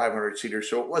 2,500 seaters,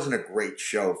 so it wasn't a great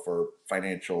show for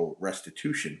financial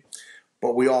restitution.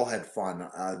 But we all had fun.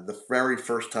 The very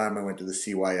first time I went to the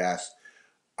CYS,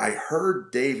 I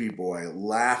heard Davey Boy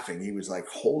laughing. He was like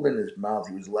holding his mouth.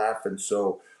 He was laughing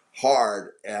so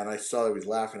hard, and I saw he was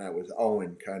laughing at was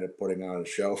Owen kind of putting on a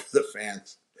show for the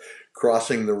fans,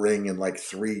 crossing the ring in like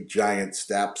 3 giant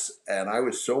steps. And I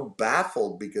was so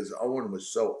baffled because Owen was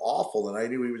so awful, and I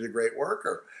knew he was a great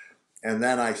worker. And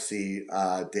then I see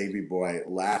Davey Boy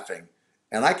laughing,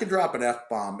 and I can drop an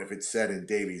F-bomb if it's said in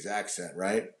Davey's accent,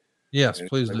 right? Yes,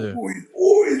 please do.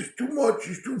 He's too much.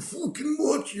 He's too fucking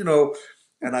much,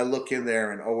 And I look in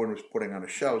there, and Owen was putting on a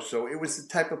show. So it was the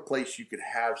type of place you could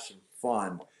have some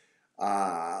fun.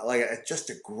 Just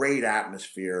a great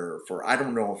atmosphere for, I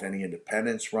don't know if any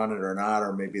independents run it or not,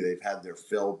 or maybe they've had their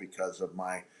fill because of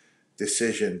my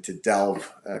decision to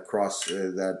delve across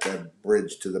that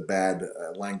bridge to the bad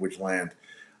language land.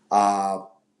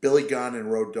 Billy Gunn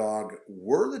and Road Dogg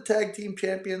were the tag team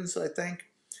champions, I think.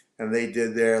 And they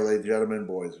did there, ladies and gentlemen,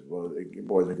 boys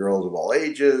and girls of all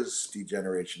ages,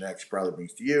 D-Generation X probably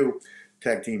means to you.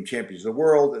 tag team champions of the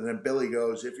world. And then Billy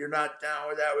goes, if you're not down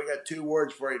with that, we got 2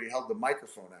 words for you. And he held the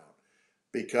microphone out,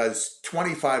 because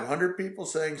 2,500 people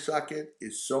saying suck it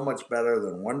is so much better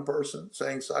than one person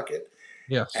saying suck it.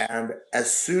 Yes. And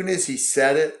as soon as he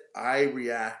said it, I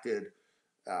reacted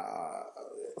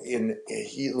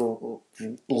he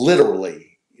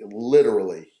literally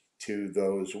to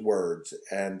those words.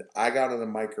 And I got on the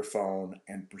microphone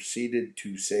and proceeded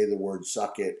to say the word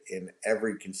suck it in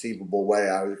every conceivable way.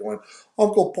 I was going,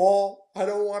 Uncle Paul, I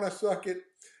don't want to suck it.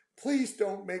 Please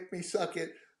don't make me suck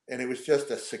it. And it was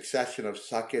just a succession of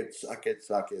suck it, suck it,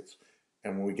 suck it.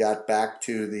 And when we got back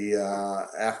to the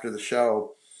after the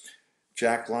show,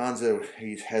 Jack Lanza,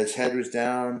 his head was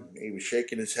down. He was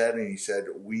shaking his head, and he said,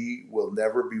 "We will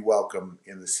never be welcome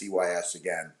in the CYS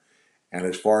again." And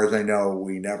as far as I know,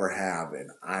 we never have. And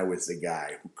I was the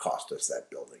guy who cost us that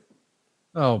building.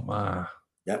 Oh my.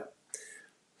 Yep.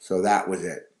 So that was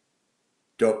it.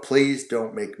 Please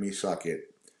don't make me suck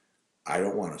it. I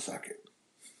don't want to suck it.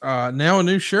 Now a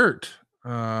new shirt.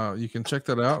 You can check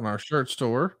that out in our shirt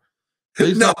store.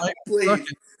 Please No, don't make me please. suck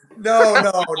it. No.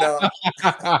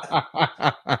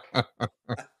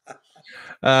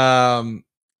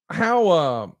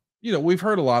 How we've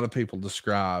heard a lot of people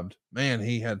described, man,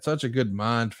 he had such a good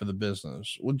mind for the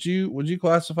business. Would you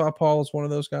classify Paul as one of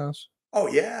those guys? Oh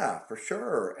yeah, for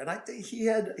sure. And I think he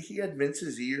had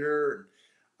Vince's ear, and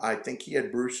I think he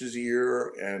had Bruce's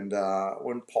ear. And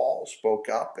when Paul spoke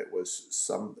up,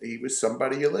 he was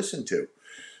somebody you listened to.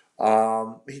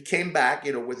 He came back,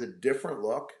 with a different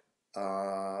look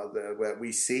that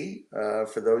we see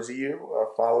for those of you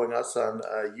following us on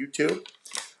YouTube.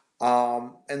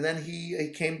 And then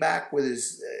he came back with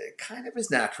his kind of his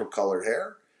natural colored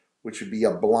hair, which would be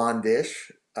a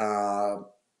blondish,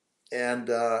 and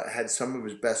had some of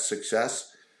his best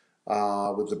success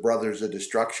with the Brothers of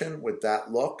Destruction with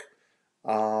that look.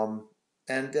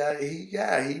 And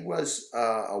he was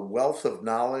a wealth of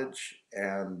knowledge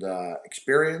and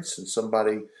experience, and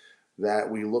somebody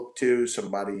that we looked to,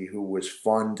 somebody who was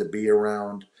fun to be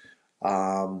around.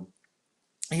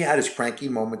 He had his cranky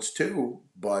moments too,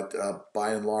 but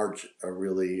by and large, a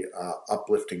really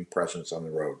uplifting presence on the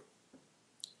road.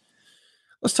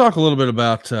 Let's talk a little bit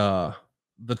about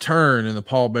the turn in the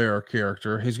Paul Bearer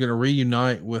character. He's going to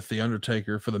reunite with the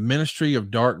Undertaker for the Ministry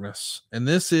of Darkness, and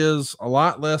this is a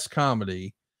lot less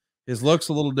comedy. His look's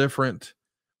a little different,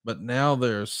 but now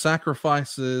there's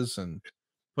sacrifices and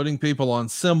putting people on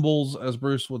symbols, as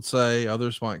Bruce would say.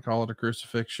 Others might call it a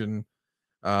crucifixion.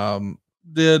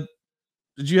 Did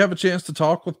you have a chance to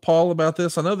talk with Paul about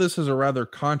this? I know this is a rather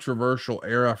controversial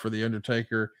era for the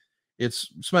Undertaker. It's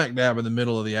smack dab in the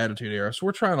middle of the Attitude Era, so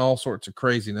we're trying all sorts of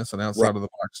craziness and outside of the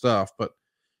box stuff. But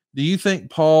do you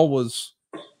think Paul was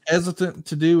hesitant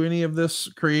to do any of this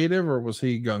creative, or was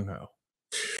he gung ho?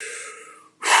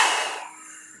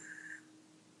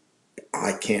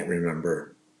 I can't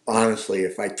remember. Honestly,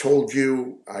 if I told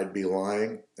you, I'd be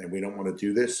lying, and we don't want to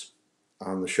do this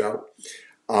on the show.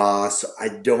 So I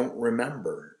don't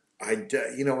remember. I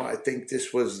think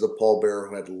this was the Paul Bearer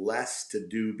who had less to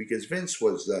do, because Vince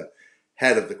was the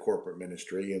head of the corporate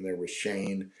ministry, and there was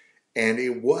Shane, and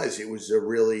it was a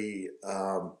really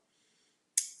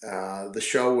the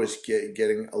show was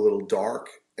getting a little dark,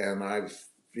 and I've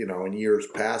in years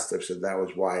past I've said that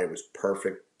was why it was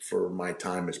perfect for my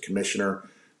time as commissioner,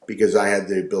 because I had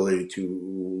the ability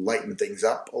to lighten things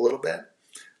up a little bit,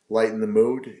 lighten the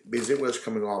mood, because it was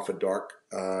coming off a dark,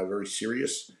 very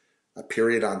serious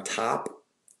period on top,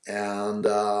 and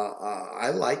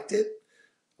I liked it.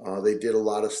 They did a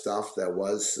lot of stuff that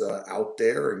was out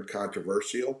there and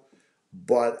controversial,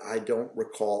 but I don't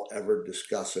recall ever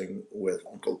discussing with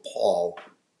Uncle Paul,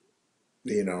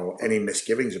 any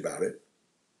misgivings about it.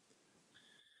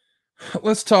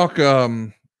 Let's talk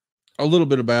a little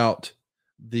bit about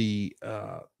the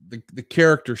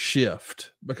character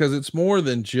shift, because it's more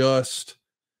than just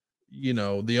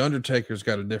the Undertaker's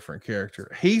got a different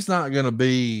character. He's not going to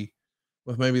be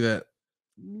with maybe that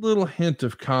little hint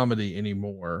of comedy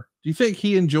anymore. Do you think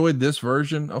he enjoyed this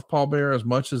version of Paul Bearer as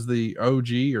much as the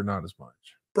OG, or not as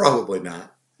much? Probably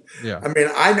not. Yeah. I mean,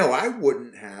 I know I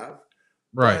wouldn't have,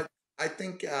 Right. but I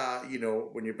think,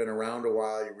 when you've been around a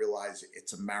while, you realize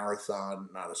it's a marathon,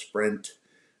 not a sprint.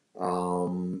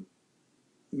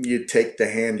 You take the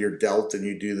hand you're dealt and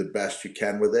you do the best you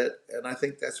can with it. And I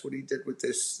think that's what he did with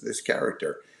this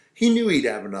character. He knew he'd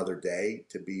have another day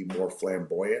to be more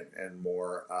flamboyant and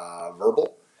more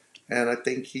verbal. And I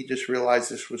think he just realized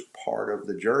this was part of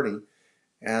the journey.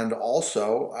 And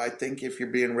also, I think if you're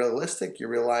being realistic, you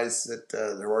realize that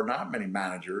there are not many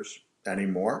managers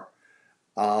anymore.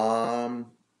 And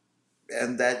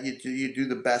that you do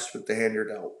the best with the hand you're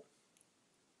dealt.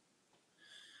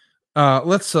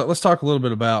 Let's talk a little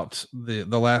bit about the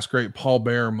last great Paul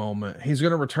Bearer moment. He's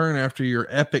going to return after your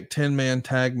epic 10-man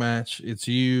tag match. It's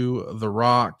you, The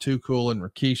Rock, Too Cool, and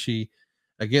Rikishi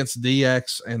against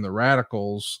DX and the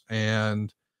Radicals,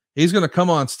 and he's going to come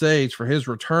on stage for his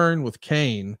return with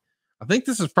Kane. I think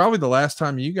this is probably the last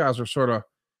time you guys are sort of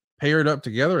paired up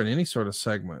together in any sort of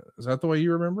segment. Is that the way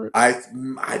you remember it?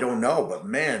 I don't know, but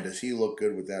man, does he look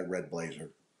good with that red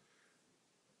blazer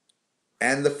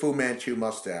and the Fu Manchu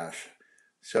mustache.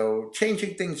 So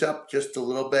changing things up just a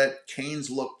little bit. Kane's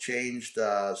look changed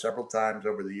several times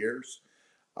over the years.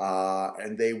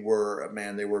 And they were,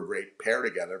 man, they were a great pair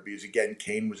together because, again,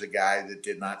 Kane was a guy that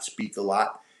did not speak a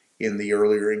lot in the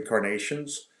earlier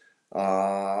incarnations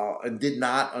and did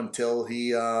not until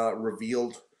he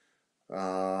revealed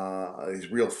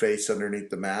his real face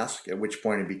underneath the mask, at which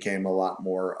point he became a lot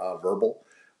more verbal.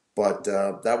 But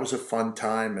that was a fun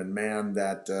time, and man,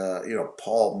 that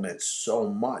Paul meant so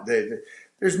much.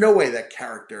 There's no way that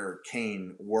character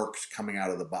Kane works coming out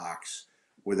of the box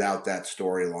without that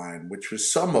storyline, which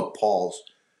was some of Paul's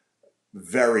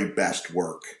very best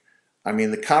work. I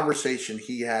mean, the conversation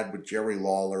he had with Jerry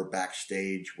Lawler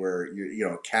backstage, where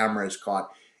camera is caught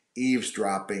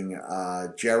eavesdropping,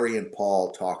 Jerry and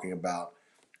Paul talking about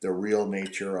the real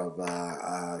nature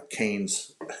of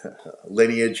Kane's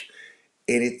lineage,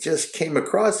 and it just came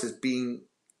across as being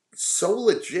so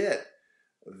legit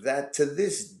that to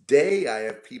this day I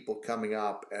have people coming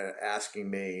up and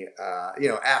asking me,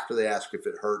 after they ask if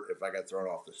it hurt if I got thrown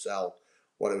off the cell,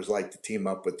 what it was like to team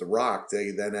up with The Rock.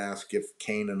 They then ask if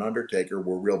Kane and Undertaker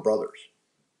were real brothers.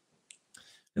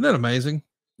 Isn't that amazing?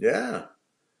 Yeah,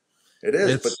 it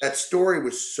is. But that story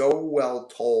was so well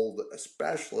told,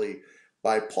 especially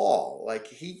by Paul.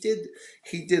 Like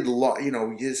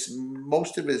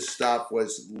most of his stuff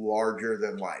was larger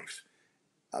than life.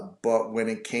 But when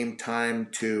it came time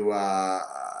to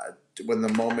when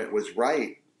the moment was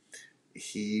right,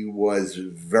 he was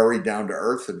very down to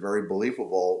earth and very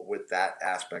believable with that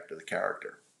aspect of the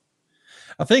character.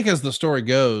 I think as the story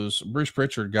goes, Bruce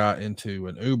Pritchard got into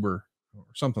an Uber or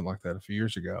something like that a few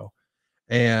years ago,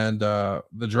 and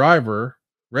the driver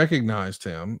recognized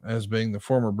him as being the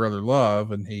former Brother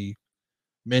Love, and he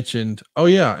mentioned, "Oh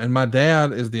yeah, and my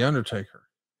dad is the Undertaker."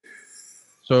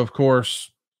 So of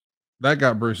course that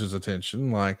got Bruce's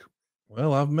attention. Like,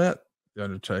 well, I've met the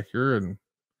Undertaker and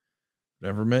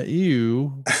never met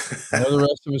you. I know the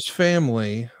rest of his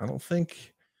family. I don't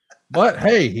think, but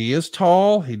hey, he is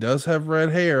tall. He does have red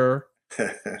hair.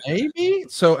 Maybe.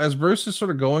 So as Bruce is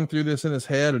sort of going through this in his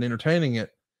head and entertaining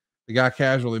it, the guy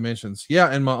casually mentions, "Yeah,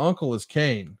 and my uncle is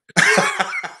Kane."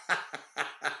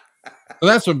 So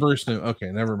that's what Bruce knew.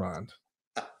 Okay, never mind.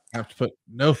 I have to put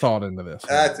no thought into this.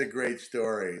 That's a great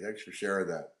story. Thanks for sharing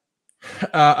that.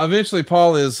 Eventually,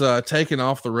 Paul is taken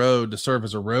off the road to serve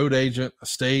as a road agent, a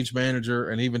stage manager,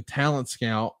 and even talent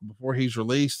scout before he's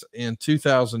released in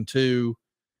 2002.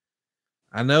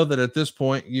 I know that at this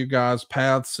point, you guys'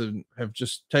 paths have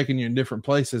just taken you in different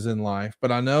places in life,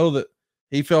 but I know that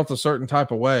he felt a certain type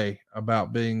of way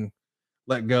about being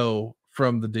let go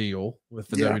from the deal with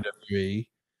the WWE.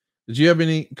 Did you have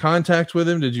any contact with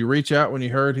him? Did you reach out when you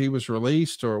heard he was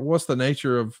released, or what's the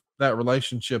nature of that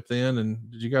relationship then? And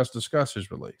did you guys discuss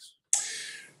his release?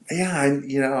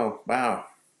 Yeah, wow.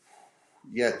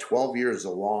 Yeah, 12 years is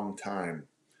a long time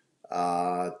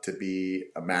to be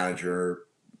a manager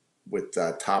with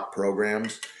top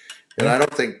programs. And I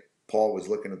don't think Paul was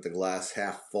looking at the glass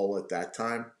half full at that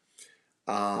time.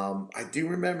 I do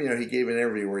remember, he gave an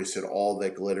interview where he said, "All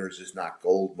that glitters is not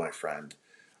gold, my friend."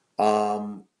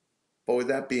 But with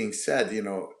that being said,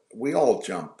 we all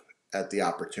jump at the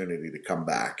opportunity to come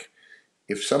back.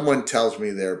 If someone tells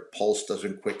me their pulse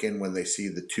doesn't quicken when they see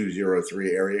the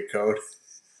 203 area code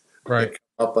Right.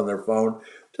 up on their phone,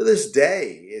 to this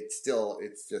day, it's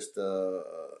just like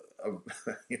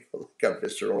a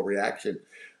visceral reaction.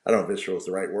 I don't know if visceral is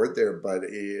the right word there, but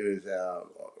it is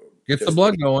Gets the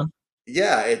blood going.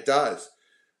 Yeah, it does.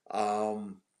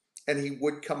 And he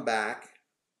would come back.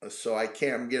 So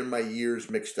I'm getting my years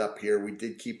mixed up here. We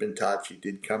did keep in touch. He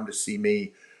did come to see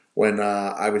me when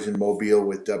I was in Mobile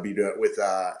with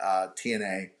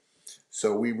TNA.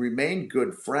 So we remained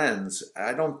good friends.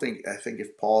 I think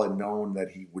if Paul had known that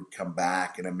he would come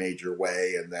back in a major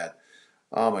way, and that,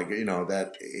 oh my God,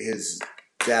 that his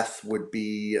death would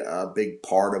be a big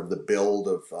part of the build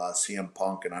of CM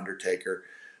Punk and Undertaker,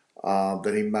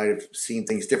 that he might have seen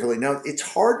things differently. Now, it's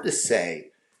hard to say,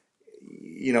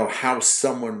 how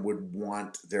someone would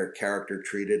want their character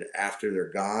treated after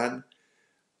they're gone.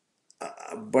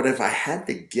 But if I had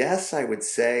to guess, I would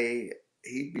say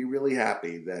he'd be really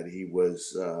happy that he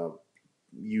was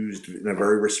used in a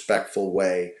very respectful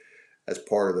way as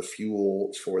part of the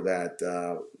fuel for that,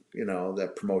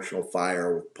 that promotional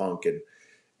fire with Punk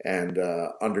and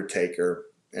Undertaker.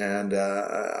 And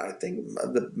I think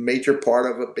the major part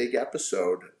of a big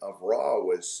episode of Raw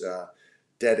was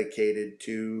dedicated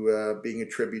to being a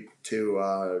tribute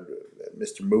to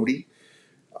Mr. Moody.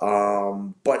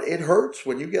 But it hurts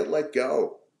when you get let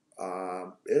go.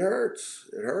 It hurts.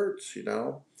 It hurts,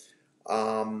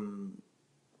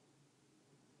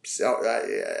 So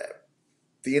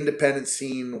the independent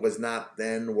scene was not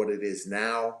then what it is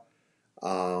now.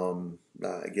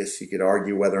 I guess you could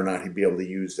argue whether or not he'd be able to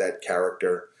use that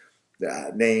character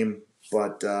name.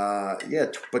 But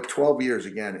but 12 years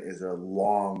again is a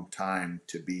long time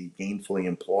to be gainfully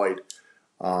employed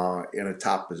in a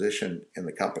top position in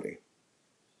the company.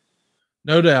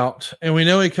 No doubt. And we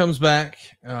know he comes back.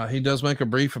 He does make a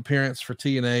brief appearance for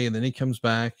TNA, and then he comes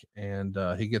back and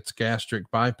he gets gastric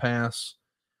bypass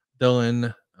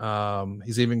done.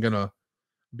 He's even going to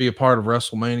be a part of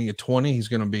WrestleMania 20. He's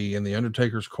going to be in the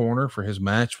Undertaker's corner for his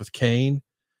match with Kane.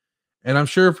 And I'm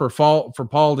sure for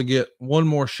Paul to get one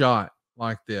more shot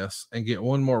like this and get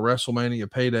one more WrestleMania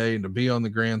payday and to be on the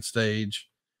grand stage,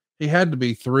 he had to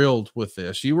be thrilled with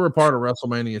this. You were a part of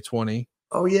WrestleMania 20.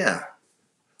 Oh, yeah.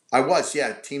 I was,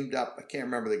 teamed up. I can't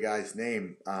remember the guy's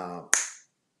name. The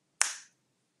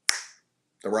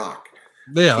Rock.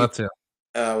 Yeah, that's it.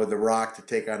 With The Rock to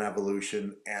take on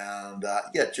Evolution. And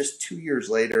just 2 years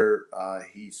later,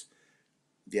 he's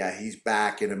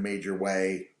back in a major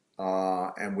way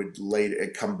and would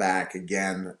later come back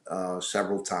again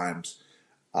several times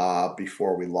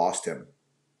before we lost him.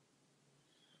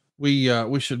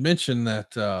 We should mention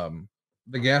that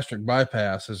the gastric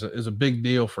bypass is a big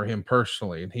deal for him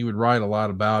personally, and he would write a lot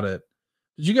about it.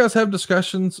 Did you guys have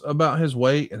discussions about his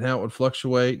weight and how it would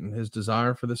fluctuate and his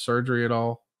desire for this surgery at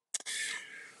all?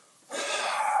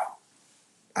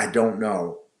 I don't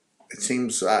know. It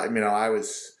seems, I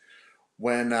was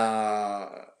when I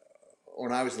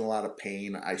was in a lot of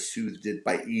pain, I soothed it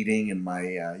by eating, and my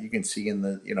you can see in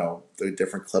the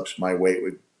different clips, my weight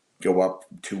would go up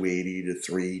from 280 to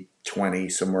 320,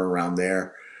 somewhere around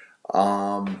there.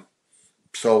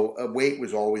 So weight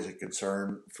was always a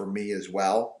concern for me as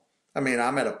well. I mean,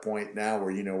 I'm at a point now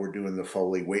where, we're doing the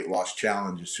Foley weight loss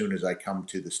challenge as soon as I come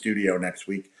to the studio next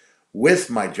week with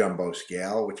my jumbo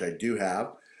scale, which I do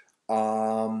have.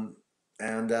 And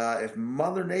if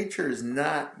Mother Nature is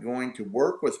not going to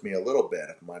work with me a little bit,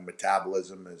 if my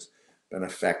metabolism has been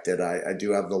affected, I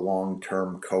do have the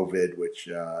long-term COVID, which,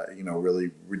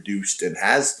 really reduced and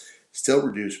has still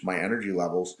reduced my energy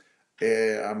levels.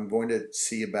 I'm going to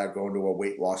see about going to a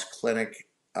weight loss clinic.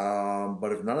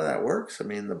 But if none of that works,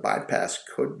 the bypass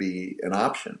could be an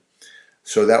option.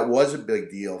 So that was a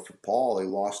big deal for Paul. He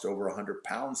lost over 100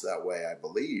 pounds that way, I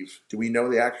believe. Do we know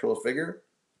the actual figure?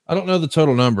 I don't know the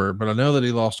total number, but I know that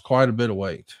he lost quite a bit of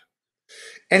weight.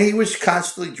 And he was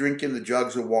constantly drinking the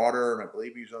jugs of water, and I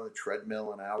believe he was on the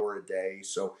treadmill an hour a day.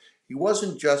 So he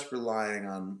wasn't just relying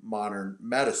on modern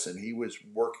medicine. He was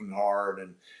working hard,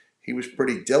 and he was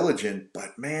pretty diligent.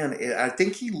 But man, I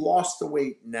think he lost the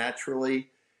weight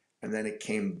naturally, and then it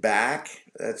came back.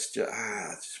 That's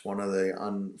just one of the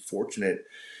unfortunate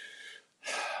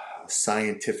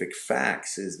scientific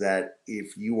facts, is that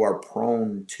if you are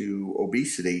prone to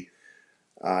obesity,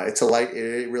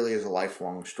 it really is a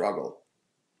lifelong struggle.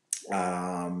 It's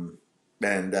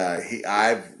been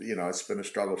a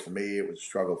struggle for me. It was a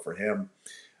struggle for him.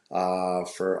 I'd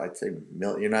say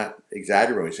you're not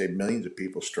exaggerating. Say millions of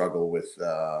people struggle with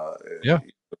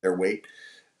their weight.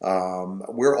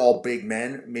 We're all big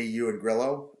men, me, you, and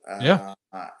Grillo. I'm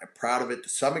proud of it to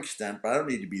some extent, but I don't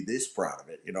need to be this proud of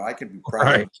it. I can be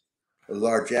proud of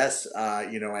largesse,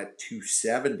 at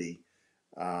 270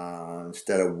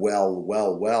 instead of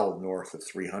well north of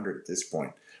 300 at this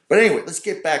point. But anyway, let's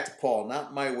get back to Paul.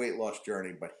 Not my weight loss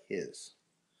journey, but his.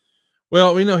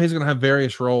 Well, we know he's going to have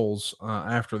various roles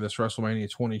after this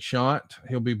WrestleMania 20 shot.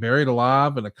 He'll be buried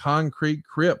alive in a concrete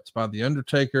crypt by The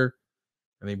Undertaker,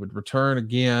 and he would return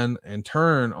again and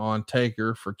turn on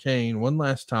Taker for Kane one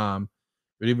last time.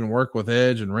 He'd even work with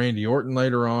Edge and Randy Orton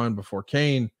later on before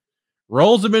Kane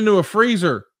rolls him into a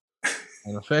freezer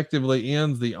and effectively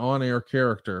ends the on-air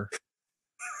character.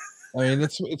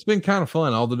 It's been kind of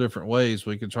fun, all the different ways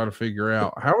we could try to figure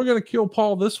out how we're going to kill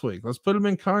Paul this week. Let's put him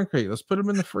in concrete. Let's put him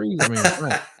in the freezer.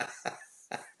 Right.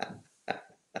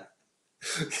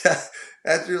 Yeah,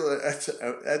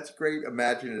 that's great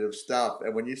imaginative stuff.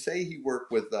 And when you say he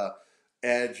worked with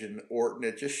Edge and Orton,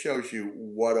 it just shows you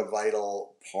what a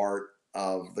vital part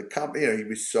of the company. He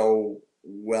was so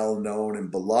well known and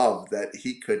beloved that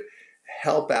he could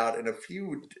help out in a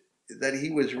feud that he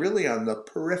was really on the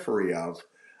periphery of.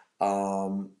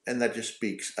 And that just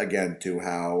speaks again to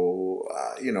how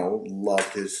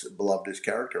beloved his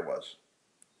character was.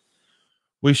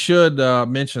 We should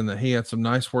mention that he had some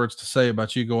nice words to say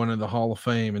about you going into the Hall of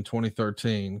Fame in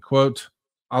 2013. Quote,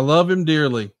 I love him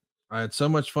dearly. I had so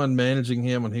much fun managing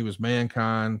him when he was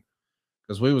Mankind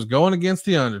because we was going against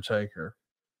The Undertaker.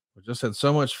 We just had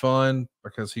so much fun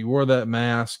because he wore that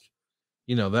mask,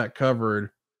 that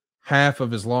covered half of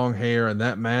his long hair and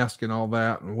that mask and all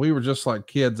that. And we were just like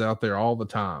kids out there all the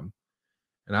time.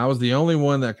 And I was the only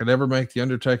one that could ever make The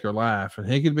Undertaker laugh.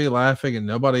 And he could be laughing and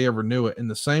nobody ever knew it.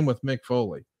 And the same with Mick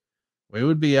Foley. We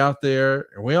would be out there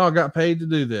and we all got paid to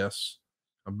do this.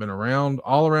 I've been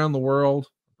all around the world,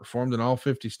 performed in all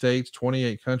 50 states,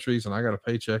 28 countries, and I got a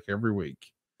paycheck every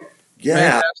week. Yeah.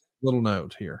 Fantastic little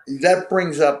note here. That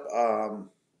brings up,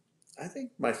 I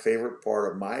think my favorite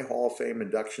part of my Hall of Fame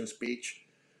induction speech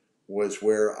was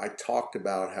where I talked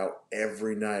about how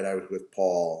every night I was with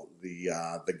Paul,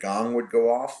 the gong would go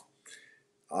off.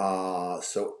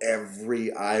 So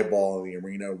every eyeball in the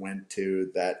arena went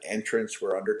to that entrance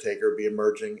where Undertaker would be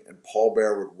emerging, and Paul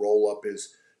Bearer would roll up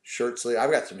his shirt sleeve.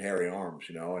 I've got some hairy arms,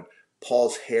 and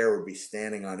Paul's hair would be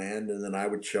standing on end, and then I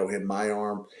would show him my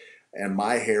arm, and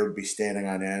my hair would be standing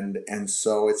on end. And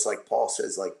so it's like Paul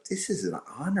says, like, this is an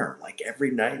honor. Like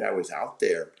every night I was out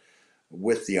there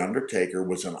with the Undertaker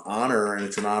was an honor, and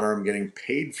it's an honor I'm getting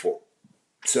paid for.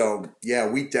 So yeah,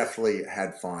 we definitely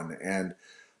had fun, and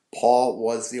Paul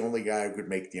was the only guy who could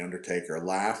make the Undertaker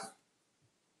laugh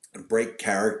and break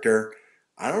character.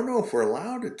 I don't know if we're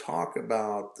allowed to talk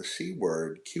about the C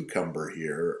word, cucumber,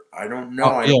 here. I don't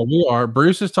know. Yeah, we are.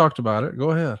 Bruce has talked about it.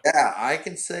 Go ahead. Yeah, I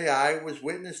can say I was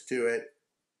witness to it,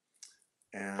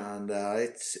 and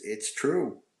it's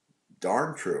true.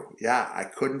 Darn true. Yeah, I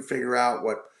couldn't figure out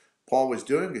what Paul was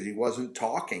doing because he wasn't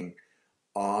talking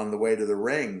on the way to the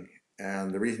ring.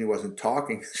 And the reason he wasn't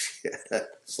talking is he had a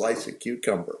slice of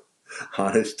cucumber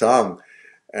on his tongue.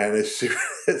 And as soon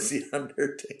as the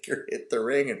Undertaker hit the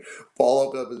ring and Paul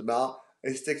opened up his mouth,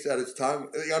 he sticks out his tongue.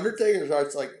 The Undertaker's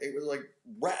heart's like, it was like,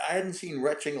 I hadn't seen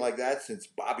retching like that since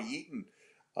Bobby Eaton.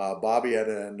 Bobby had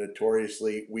a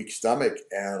notoriously weak stomach,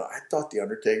 and I thought the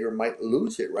Undertaker might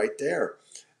lose it right there.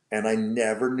 And I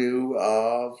never knew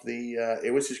of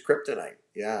it was his kryptonite.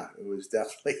 Yeah, it was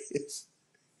definitely his.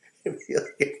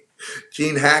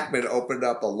 Gene Hackman opened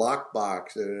up a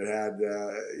lockbox and it had,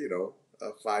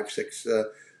 5, 6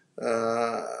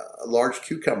 large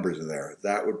cucumbers in there.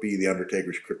 That would be the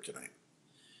Undertaker's kryptonite.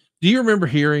 Do you remember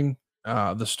hearing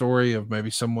the story of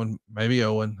maybe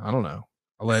Owen, I don't know,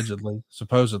 allegedly,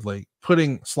 supposedly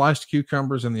putting sliced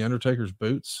cucumbers in the Undertaker's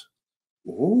boots?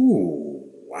 Ooh,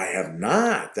 I have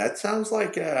not. That sounds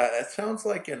like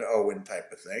an Owen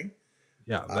type of thing.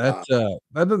 Yeah, that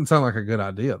doesn't sound like a good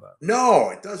idea, though.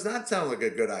 No, it does not sound like a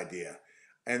good idea.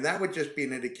 And that would just be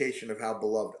an indication of how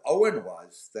beloved Owen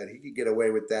was, that he could get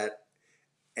away with that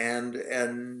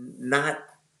and not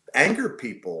anger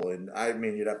people. And I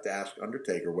mean, you'd have to ask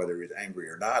Undertaker whether he was angry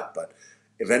or not, but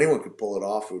if anyone could pull it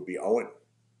off, it would be Owen.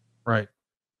 Right.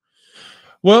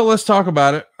 Well, let's talk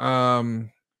about it.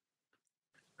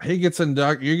 You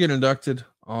get inducted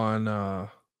on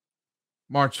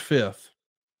March 5th.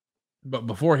 But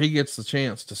before he gets the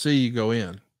chance to see you go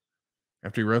in,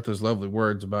 after he wrote those lovely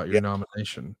words about your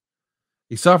nomination,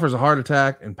 he suffers a heart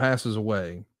attack and passes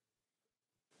away.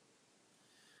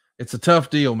 It's a tough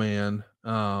deal, man.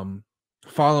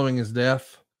 Following his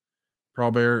death, Paul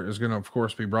Bearer is going to, of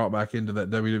course, be brought back into that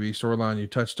WWE storyline you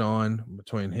touched on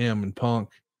between him and Punk.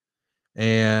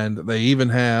 And they even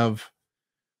have,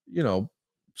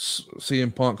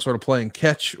 CM Punk sort of playing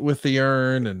catch with the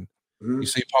urn, and you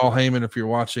see Paul Heyman, if you're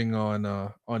watching on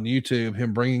YouTube,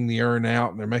 him bringing the urn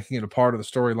out, and they're making it a part of the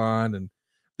storyline. And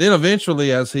then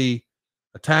eventually, as he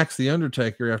attacks the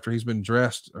Undertaker after he's been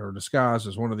dressed or disguised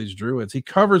as one of these druids, he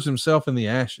covers himself in the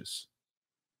ashes.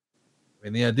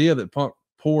 And the idea that Punk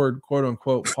poured, quote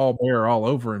unquote, Paul Bearer all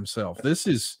over himself. This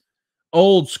is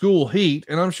old school heat,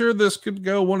 and I'm sure this could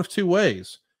go one of two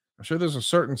ways. I'm sure there's a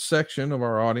certain section of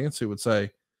our audience who would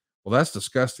say, well, that's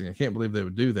disgusting. I can't believe they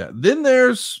would do that. Then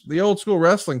there's the old school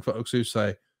wrestling folks who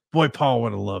say, boy, Paul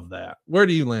would have loved that. Where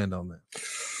do you land on that?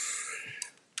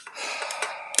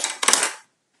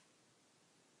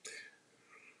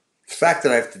 The fact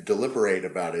that I have to deliberate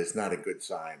about it is not a good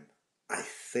sign. I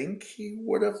think he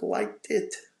would have liked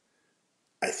it.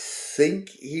 I think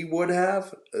he would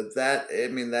have.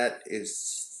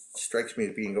 Strikes me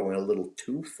as being going a little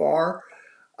too far.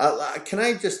 Can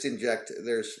I just inject?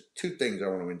 There's two things I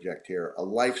want to inject here: a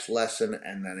life's lesson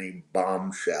and then a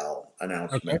bombshell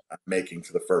announcement I'm making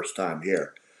for the first time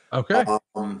here. Okay.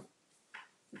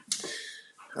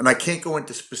 And I can't go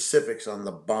into specifics on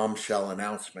the bombshell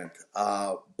announcement,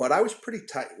 but I was pretty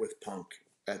tight with Punk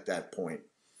at that point.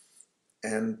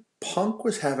 And Punk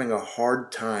was having a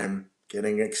hard time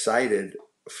getting excited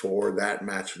for that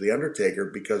match with The Undertaker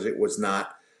because it was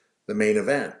not the main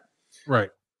event.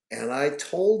 Right. And I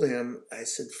told him, I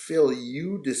said, Phil,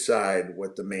 you decide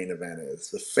what the main event is.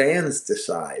 The fans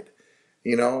decide.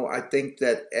 You know, I think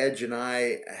that Edge and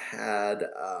I had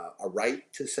a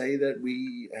right to say that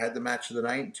we had the match of the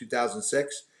night in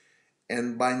 2006.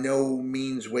 And by no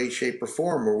means, way, shape, or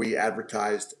form were we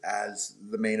advertised as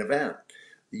the main event.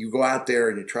 You go out there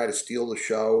and you try to steal the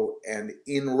show. And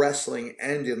in wrestling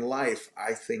and in life,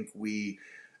 I think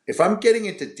if I'm getting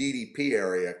into DDP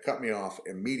area, cut me off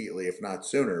immediately, if not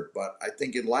sooner. But I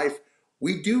think in life,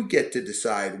 we do get to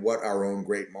decide what our own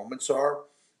great moments are.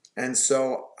 And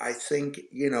so I think,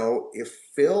 if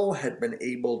Phil had been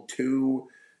able to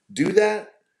do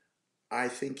that, I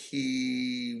think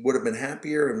he would have been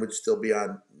happier and would still be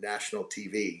on national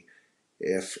TV.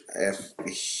 Yeah,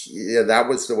 that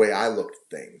was the way I looked at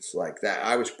things. Like that,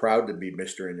 I was proud to be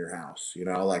Mr. In Your House.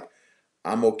 Like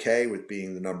I'm okay with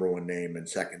being the number one name in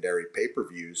secondary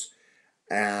pay-per-views.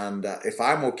 And if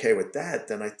I'm okay with that,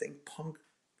 then I think Punk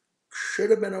should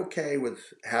have been okay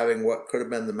with having what could have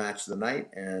been the match of the night.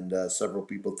 And several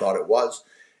people thought it was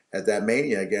at that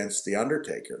Mania against The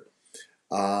Undertaker.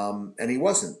 And he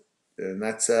wasn't. And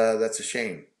that's a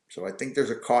shame. So I think there's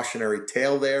a cautionary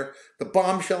tale there. The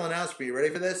bombshell announcement. You ready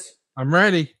for this? I'm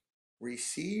ready.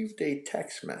 Received a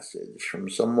text message from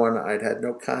someone I'd had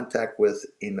no contact with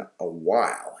in a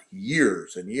while,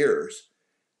 years and years,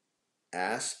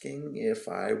 asking if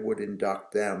I would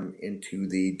induct them into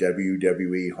the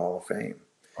WWE Hall of Fame.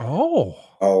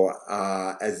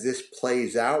 As this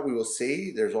plays out, we will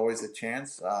see. There's always a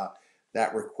chance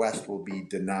that request will be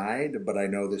denied, but I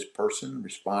know this person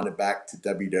responded back to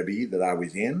WWE that I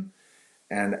was in.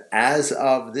 And as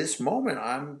of this moment,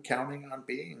 I'm counting on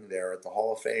being there at the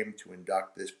Hall of Fame to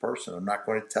induct this person. I'm not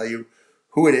going to tell you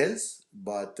who it is,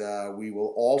 but we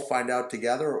will all find out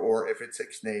together, or if it's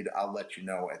Ixnade, I'll let you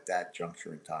know at that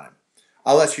juncture in time.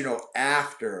 I'll let you know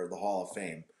after the Hall of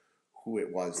Fame who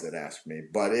it was that asked me,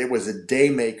 but it was a day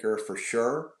maker for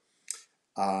sure.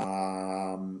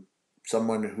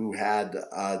 Someone who had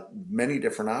many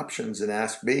different options and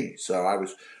asked me. So I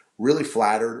was really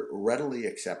flattered, readily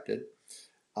accepted.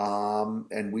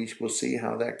 And we will see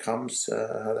how that comes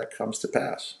to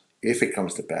pass, if it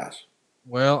comes to pass.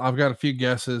 Well, I've got a few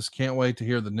guesses. Can't wait to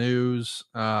hear the news.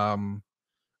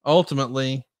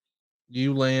 Ultimately,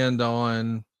 you land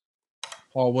on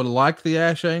Paul would have liked the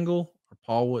Ash angle, or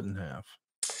Paul wouldn't have.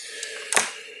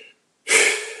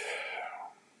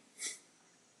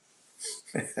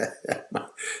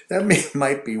 That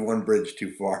might be one bridge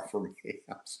too far for me.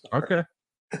 I'm sorry. Okay.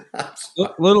 A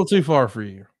little too far for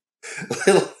you.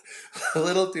 A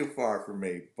little too far for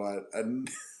me, but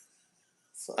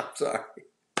so I'm sorry.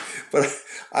 But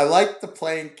I like the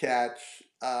plane catch.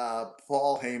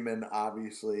 Paul Heyman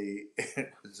obviously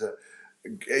was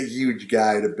a huge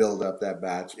guy to build up that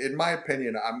match. In my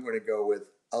opinion, I'm going to go with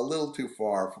a little too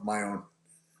far for my own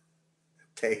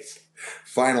taste.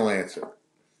 Final answer.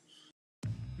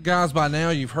 Guys, by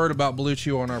now you've heard about Blue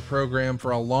Chew on our program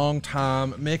for a long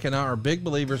time. Mick and I are big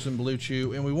believers in Blue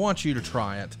Chew, and we want you to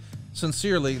try it.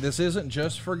 Sincerely, this isn't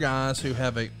just for guys who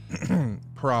have a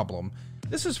problem.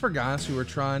 This is for guys who are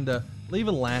trying to leave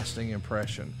a lasting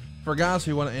impression, for guys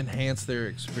who want to enhance their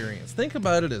experience. Think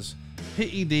about it as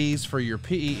PEDs for your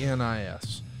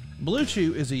PENIS. Blue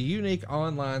Chew is a unique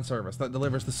online service that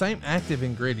delivers the same active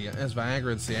ingredient as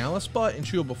Viagra and Cialis, but in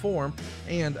chewable form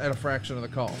and at a fraction of the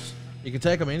cost. You can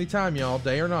take them anytime, y'all,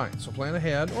 day or night, so plan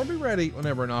ahead or be ready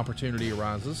whenever an opportunity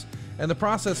arises. And the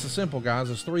process is simple,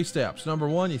 guys. It's 3 steps. Number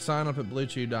 1, you sign up at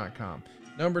BlueChew.com.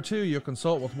 Number 2, you'll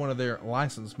consult with one of their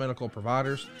licensed medical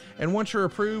providers. And once you're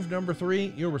approved, number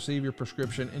 3, you'll receive your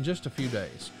prescription in just a few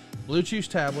days. Blue Chew's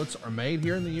tablets are made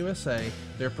here in the USA.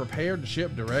 They're prepared to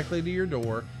ship directly to your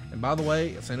door. And by the way,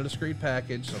 it's in a discreet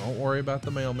package, so don't worry about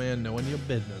the mailman knowing your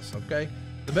business, okay?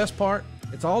 The best part,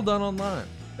 it's all done online.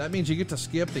 That means you get to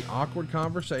skip the awkward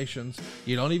conversations.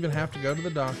 You don't even have to go to the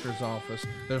doctor's office.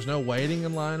 There's no waiting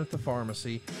in line at the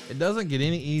pharmacy. It doesn't get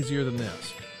any easier than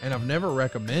this. And I've never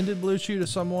recommended Blue Chew to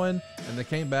someone and they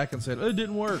came back and said, oh, it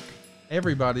didn't work.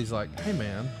 Everybody's like, hey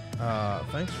man,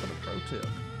 thanks for the pro tip.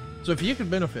 So if you could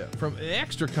benefit from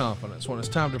extra confidence when it's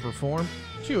time to perform,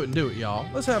 chew it and do it, y'all.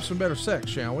 Let's have some better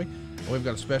sex, shall we? And we've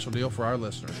got a special deal for our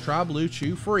listeners. Try Blue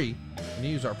Chew free and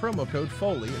use our promo code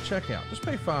Foley at checkout. Just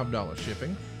pay $5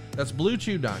 shipping. That's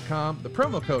BlueChew.com. The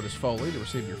promo code is Foley to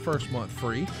receive your first month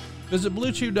free. Visit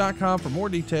BlueChew.com for more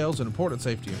details and important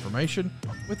safety information.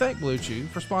 We thank Blue Chew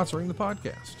for sponsoring the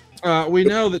podcast. We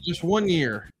know that just 1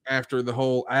 year after the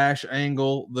whole Ash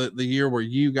angle, the year where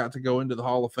you got to go into the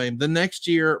Hall of Fame, the next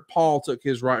year, Paul took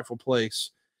his rightful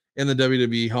place in the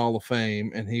WWE Hall of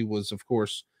Fame, and he was, of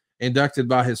course, inducted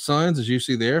by his sons, as you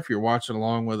see there, if you're watching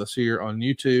along with us here on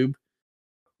YouTube.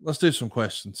 Let's do some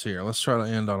questions here. Let's try to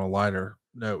end on a lighter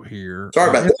note here. Sorry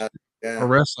about that. A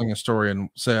wrestling historian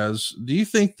says, do you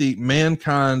think the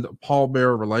Mankind-Paul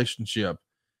Bearer relationship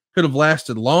could have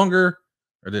lasted longer,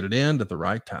 or did it end at the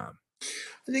right time?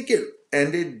 I think it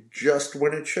ended just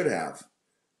when it should have,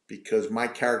 because my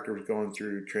character was going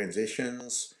through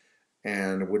transitions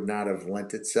and would not have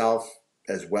lent itself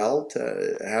as well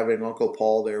to having Uncle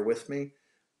Paul there with me.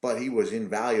 But he was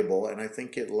invaluable, and I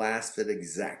think it lasted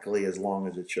exactly as long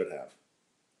as it should have.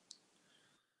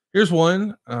 Here's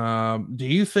one. Do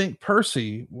you think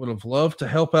Percy would have loved to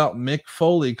help out Mick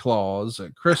Foley Claus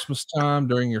at Christmas time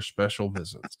during your special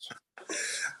visits?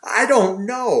 I don't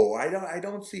know. I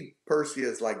don't see Percy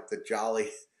as like the jolly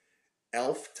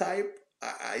elf type.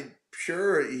 I'm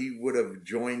sure he would have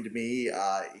joined me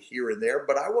here and there,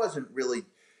 but I wasn't really,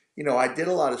 I did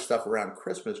a lot of stuff around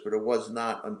Christmas, but it was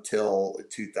not until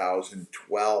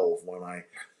 2012 when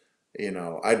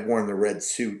I'd worn the red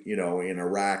suit, in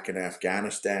Iraq and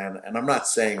Afghanistan. And I'm not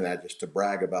saying that just to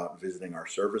brag about visiting our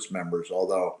service members,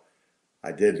 although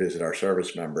I did visit our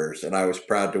service members and I was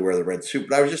proud to wear the red suit,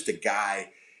 but I was just a guy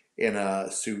in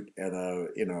a suit and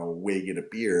a wig and a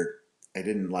beard. I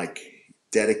didn't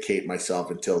dedicate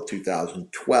myself until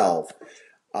 2012.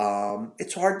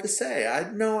 It's hard to say.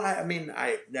 I've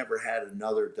never had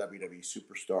another WWE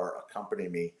superstar accompany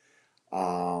me.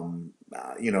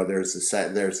 There's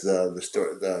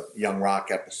the Young Rock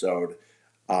episode,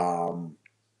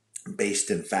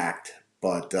 based in fact,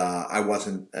 but I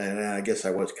wasn't, and I guess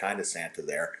I was kind of Santa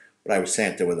there, but I was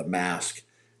Santa with a mask.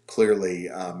 Clearly,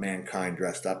 Mankind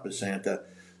dressed up as Santa.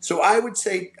 So I would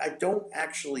say I don't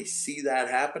actually see that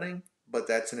happening, but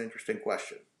that's an interesting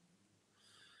question.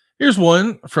 Here's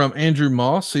one from Andrew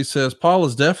Moss. He says, Paul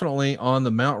is definitely on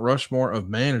the Mount Rushmore of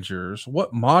managers.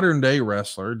 What modern day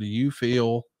wrestler do you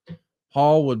feel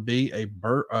Paul would be a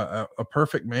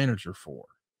perfect manager for?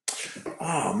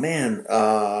 Oh man.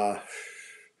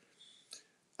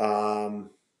 Karrion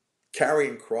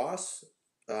Kross.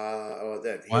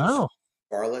 That hits Wow.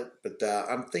 Scarlet, but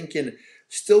I'm thinking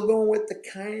still going with the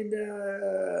kind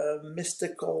of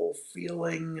mystical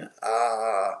feeling.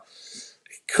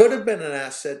 Could have been an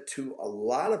asset to a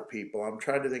lot of people. I'm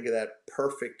trying to think of that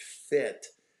perfect fit.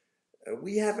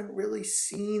 We haven't really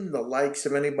seen the likes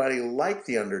of anybody like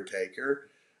The Undertaker.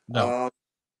 No.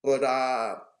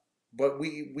 But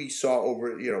we saw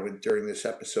over, during this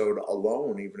episode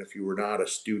alone, even if you were not a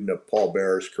student of Paul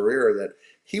Bearer's career, that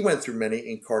he went through many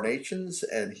incarnations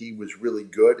and he was really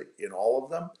good in all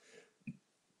of them.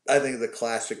 I think the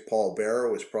classic Paul Bearer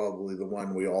was probably the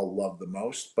one we all loved the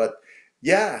most. But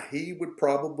yeah, he would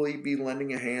probably be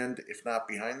lending a hand, if not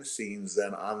behind the scenes,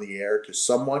 then on the air to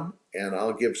someone. And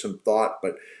I'll give some thought.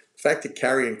 But the fact that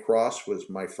Karrion Kross was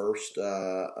my first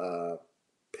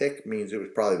pick means it was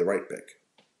probably the right pick.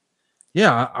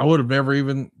 Yeah, I would have never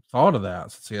even thought of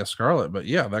that since he has Scarlet, but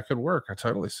yeah, that could work. I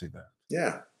totally see that.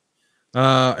 Yeah.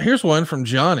 Here's one from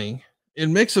Johnny.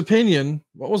 In Mick's opinion,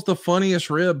 what was the funniest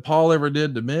rib Paul ever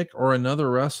did to Mick or another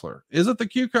wrestler? Is it the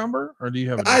cucumber, or do you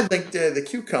have? I think the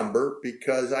cucumber,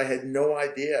 because I had no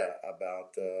idea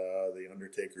about the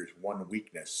Undertaker's one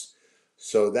weakness.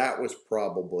 So that was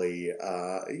probably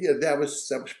that was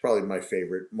probably my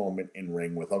favorite moment in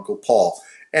ring with Uncle Paul.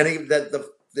 And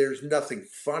there's nothing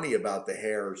funny about the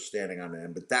hair standing on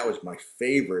end, but that was my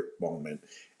favorite moment,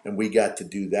 and we got to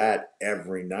do that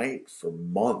every night for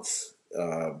months.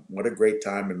 What a great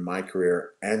time in my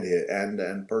career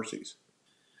and Percy's.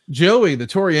 Joey, the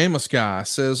Tori Amos guy,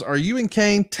 says, are you and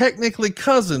Kane technically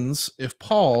cousins if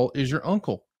Paul is your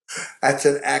uncle? That's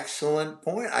an excellent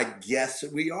point. I guess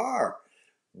we are.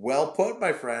 Well put,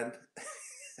 my friend.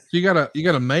 You got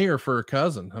a mayor for a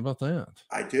cousin. How about that?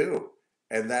 I do.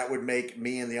 And that would make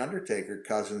me and the Undertaker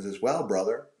cousins as well,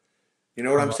 brother. You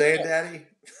know what I'm saying, Daddy?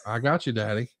 I got you,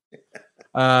 Daddy.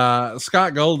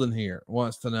 Scott Golden here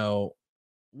wants to know,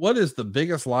 what is the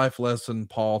biggest life lesson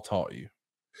Paul taught you?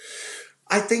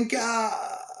 I think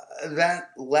that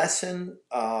lesson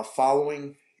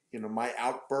following, my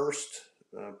outburst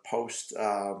post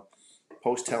Hell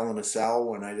in a Cell,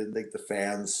 when I didn't think the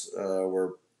fans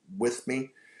were with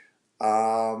me,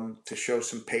 to show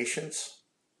some patience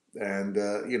and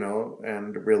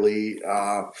and really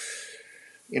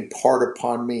impart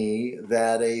upon me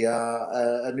that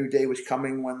a new day was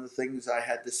coming when the things I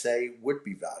had to say would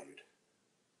be valued.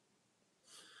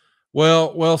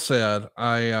 Well said.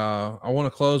 I want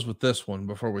to close with this one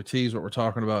before we tease what we're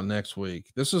talking about next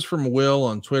week. This is from Will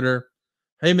on Twitter.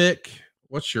 Hey Mick,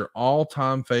 what's your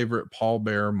all-time favorite Paul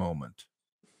Bearer moment?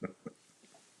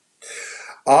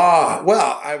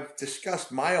 Well, I've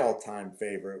discussed my all-time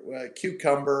favorite,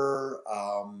 Cucumber.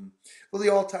 Well, the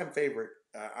all-time favorite,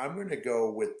 I'm going to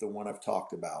go with the one I've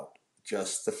talked about.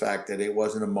 Just the fact that it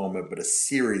wasn't a moment, but a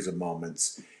series of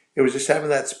moments. It was just having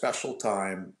that special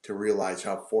time to realize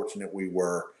how fortunate we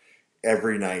were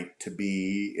every night to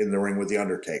be in the ring with the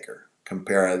Undertaker.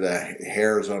 Compare the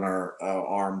hairs on our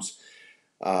arms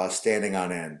standing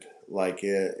on end. Like,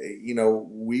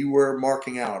 we were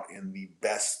marking out in the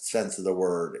best sense of the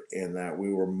word, in that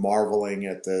we were marveling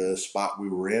at the spot we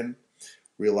were in,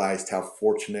 realized how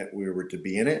fortunate we were to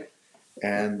be in it.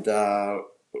 And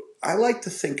I like to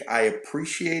think I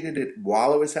appreciated it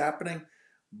while it was happening,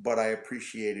 but I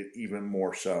appreciate it even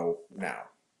more so now.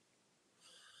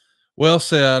 Well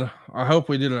said. I hope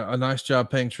we did a nice job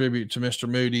paying tribute to Mr.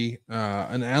 Moody,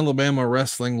 an Alabama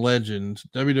wrestling legend,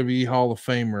 WWE Hall of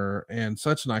Famer, and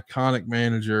such an iconic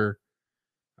manager.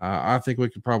 I think we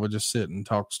could probably just sit and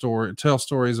tell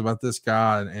stories about this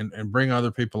guy and bring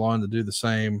other people on to do the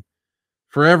same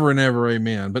forever and ever.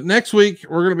 Amen. But next week,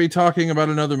 we're going to be talking about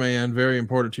another man very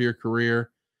important to your career,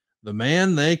 the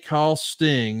man they call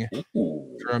Sting.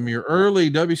 From your early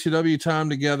WCW time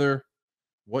together,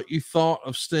 what you thought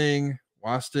of Sting,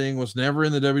 why Sting was never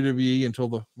in the WWE until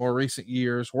the more recent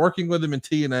years, working with him in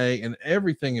TNA, and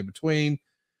everything in between.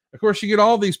 Of course, you get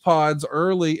all these pods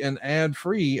early and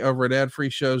ad-free over at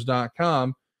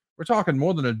adfreeshows.com. We're talking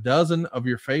more than a dozen of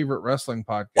your favorite wrestling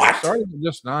podcasts, What? starting at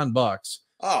just $9.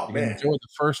 Oh, You can man. enjoy the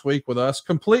first week with us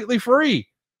completely free.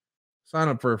 Sign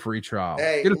up for a free trial.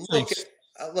 Hey, Get a look, taste.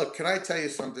 look, can I tell you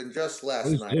something? Just last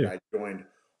Please night, do. I joined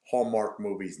Hallmark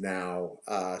Movies Now.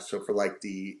 So for like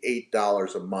the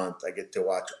 $8 a month, I get to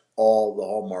watch all the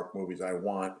Hallmark movies I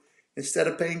want instead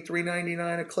of paying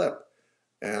 $3.99 a clip.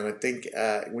 And I think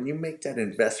when you make that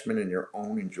investment in your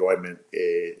own enjoyment,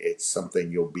 it's something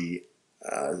you'll be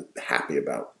happy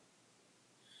about.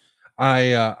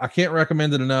 I can't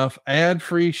recommend it enough.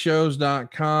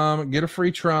 Adfreeshows.com. Get a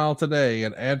free trial today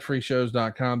at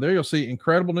adfreeshows.com. There you'll see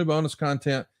incredible new bonus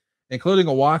content, including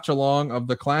a watch along of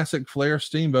the classic Flair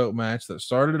Steamboat match that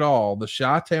started it all, the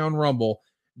Chi-Town Rumble.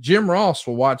 Jim Ross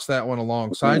will watch that one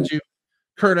alongside you.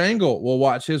 Kurt Angle will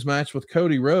watch his match with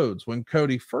Cody Rhodes when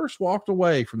Cody first walked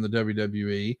away from the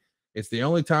WWE. It's the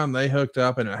only time they hooked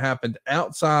up, and it happened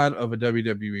outside of a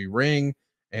WWE ring.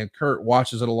 And Kurt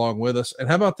watches it along with us. And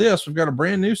how about this? We've got a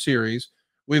brand new series.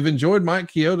 We've enjoyed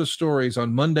Mike Chioda's stories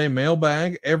on Monday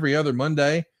Mailbag every other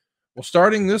Monday. Well,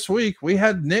 starting this week, we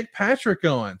had Nick Patrick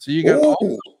on. So you got all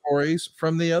Ooh. the stories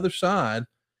from the other side.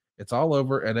 It's all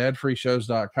over at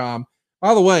adfreeshows.com.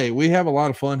 By the way, we have a lot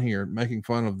of fun here making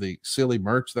fun of the silly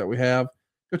merch that we have.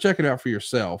 Go check it out for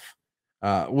yourself.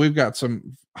 We've got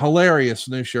some hilarious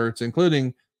new shirts,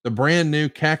 including the brand new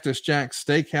Cactus Jack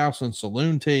Steakhouse and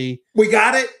Saloon tee. We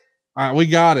got it. We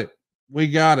got it. We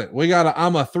got it. We got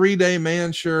I'm a 3-day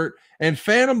man shirt, and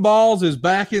Phantom Balls is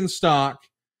back in stock.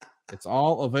 It's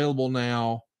all available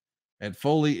now at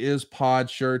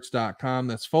FoleyIsPodShirts.com.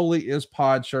 That's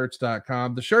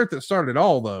FoleyIsPodShirts.com. The shirt that started it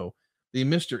all, though, the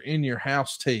Mr. In Your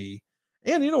House tee.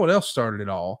 And you know what else started it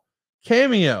all?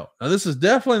 Cameo. Now, this is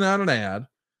definitely not an ad.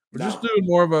 We're just doing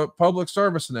more of a public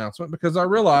service announcement because I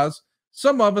realize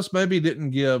some of us maybe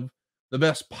didn't give the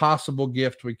best possible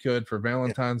gift we could for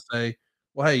Valentine's Day.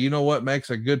 Well, hey, you know what makes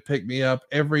a good pick me up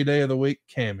every day of the week?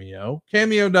 Cameo.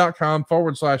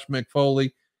 Cameo.com/Mick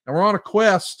Foley. And we're on a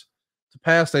quest to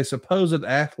pass a supposed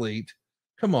athlete.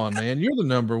 Come on, man. You're the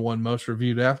number one most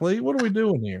reviewed athlete. What are we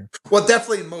doing here? Well,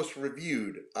 definitely most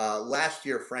reviewed. Last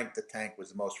year, Frank the Tank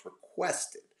was the most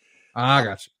requested. I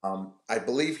got you. I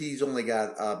believe he's only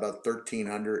got about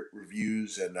 1,300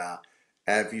 reviews, and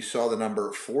if you saw the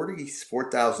number,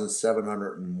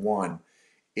 44,701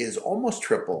 is almost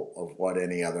triple of what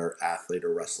any other athlete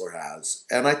or wrestler has.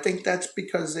 And I think that's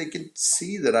because they can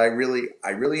see that I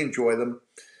really enjoy them,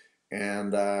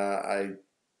 and I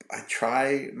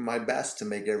try my best to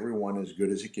make everyone as good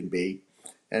as it can be,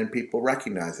 and people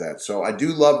recognize that. So I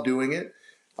do love doing it.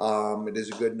 It is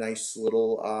a good, nice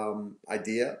little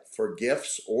idea for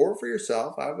gifts or for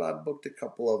yourself. I've booked a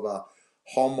couple of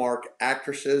Hallmark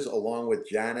actresses along with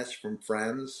Janice from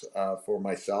Friends for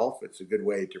myself. It's a good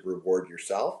way to reward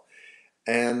yourself.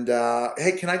 And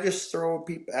hey, can I just throw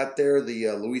people out there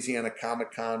the Louisiana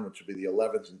Comic Con, which will be the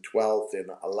 11th and 12th in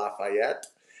Lafayette.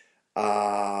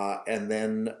 And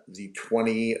then the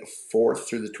 24th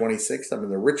through the 26th, I'm in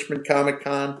the Richmond Comic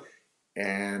Con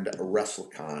and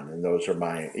WrestleCon. And those are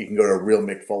you can go to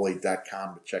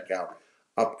realmickfoley.com to check out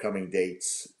upcoming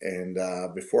dates. And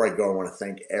before I go, I want to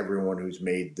thank everyone who's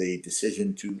made the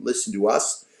decision to listen to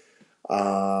us.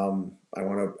 I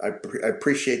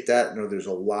appreciate that. I know there's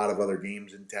a lot of other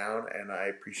games in town, and I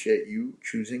appreciate you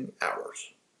choosing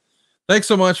ours. Thanks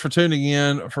so much for tuning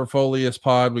in for Foley Is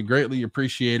Pod. We greatly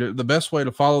appreciate it. The best way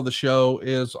to follow the show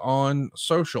is on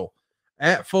social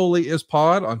at Foley Is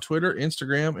Pod on Twitter,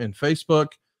 Instagram, and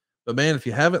Facebook. But man, if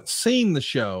you haven't seen the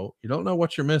show, you don't know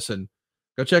what you're missing.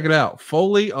 Go check it out.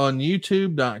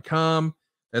 FoleyOnYouTube.com.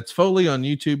 That's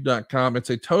FoleyOnYouTube.com. It's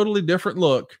a totally different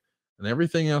look than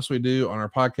everything else we do on our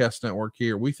podcast network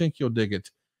here. We think you'll dig it.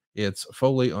 It's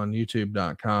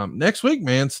FoleyOnYouTube.com. Next week,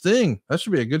 man, Sting. That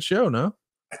should be a good show, no?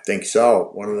 I think so.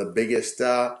 One of the biggest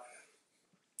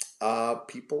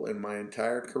people in my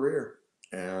entire career.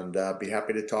 And be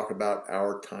happy to talk about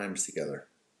our times together.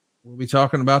 We'll be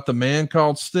talking about the man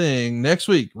called Sting next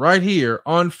week, right here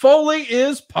on Foley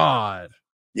Is Pod.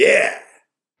 Yeah.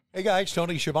 Hey guys,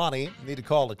 Tony Schiavone. Need to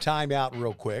call a timeout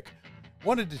real quick.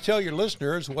 Wanted to tell your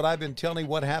listeners what I've been telling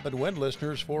What Happened When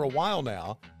listeners for a while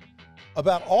now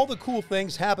about all the cool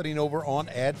things happening over on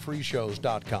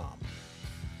adfreeshows.com.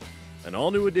 An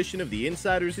all-new edition of The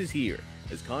Insiders is here,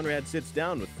 as Conrad sits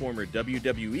down with former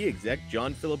WWE exec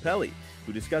John Filippelli,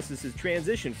 who discusses his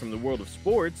transition from the world of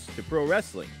sports to pro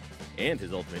wrestling, and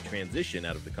his ultimate transition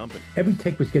out of the company. Every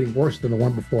take was getting worse than the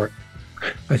one before it.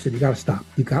 I said, you got to stop.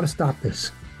 You got to stop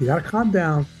this. You got to calm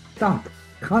down. Stop.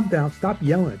 Calm down. Stop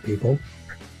yelling at people.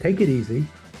 Take it easy.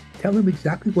 Tell them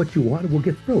exactly what you want, and we'll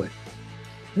get through it.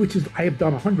 Which is, I have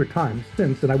done 100 times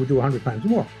since, and I would do 100 times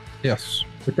more. Yes.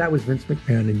 But that was Vince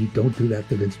McMahon, and you don't do that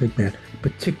to Vince McMahon,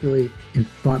 particularly in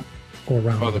front or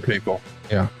around Other people.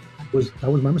 Yeah.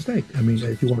 That was my mistake. I mean,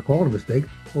 if you want to call it a mistake,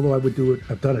 although I would do it,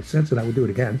 I've done it since, and I would do it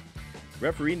again.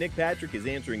 Referee Nick Patrick is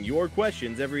answering your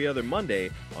questions every other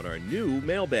Monday on our new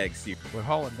mailbag series. When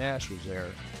Hall and Nash was there,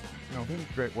 he was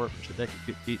great workers, so they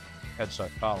could had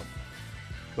psychology.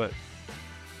 But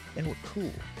they were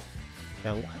cool.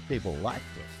 And a lot of people liked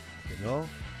them,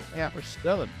 They were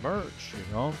selling merch,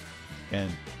 And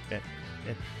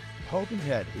Hogan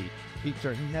had heat. He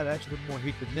had actually more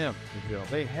heat than them.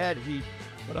 They had heat,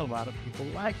 but a lot of people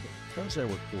liked them because they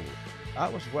were cool. I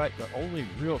was like the only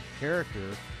real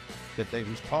character that they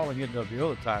was calling NWO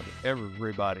all the time that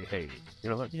everybody hated.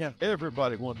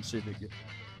 Everybody wanted to see me get.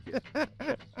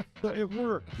 It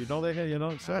worked, They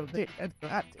had, Saturday and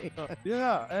Friday.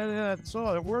 Yeah, and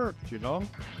so it worked,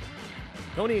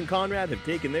 Tony and Conrad have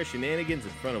taken their shenanigans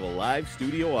in front of a live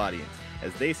studio audience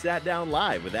as they sat down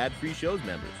live with Ad-Free Shows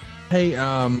members. Hey,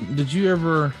 did you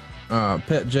ever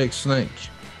pet Jake's snake?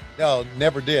 No,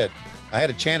 never did. I had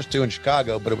a chance to in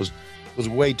Chicago, but it was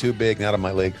way too big and out of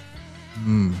my league.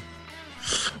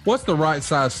 What's the right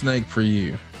size snake for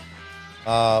you?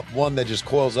 One that just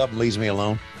coils up and leaves me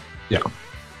alone. Yeah.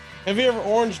 Have you ever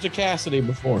oranged a Cassidy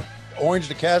before? Orange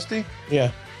to Cassidy?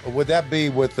 Yeah. Would that be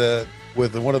with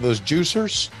one of those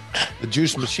juicers, the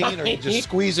juice machine, or you just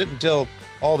squeeze it until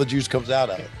all the juice comes out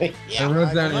of it? Yeah, it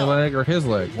runs down your leg or his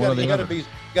leg. You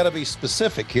gotta be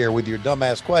specific here with your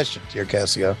dumbass questions here,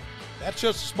 Cassio. That's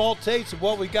just a small taste of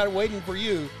what we got waiting for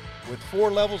you. With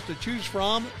 4 levels to choose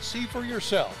from, see for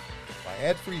yourself why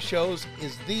Ad-Free Shows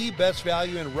is the best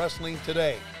value in wrestling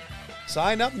today.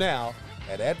 Sign up now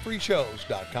at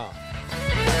adfreeshows.com.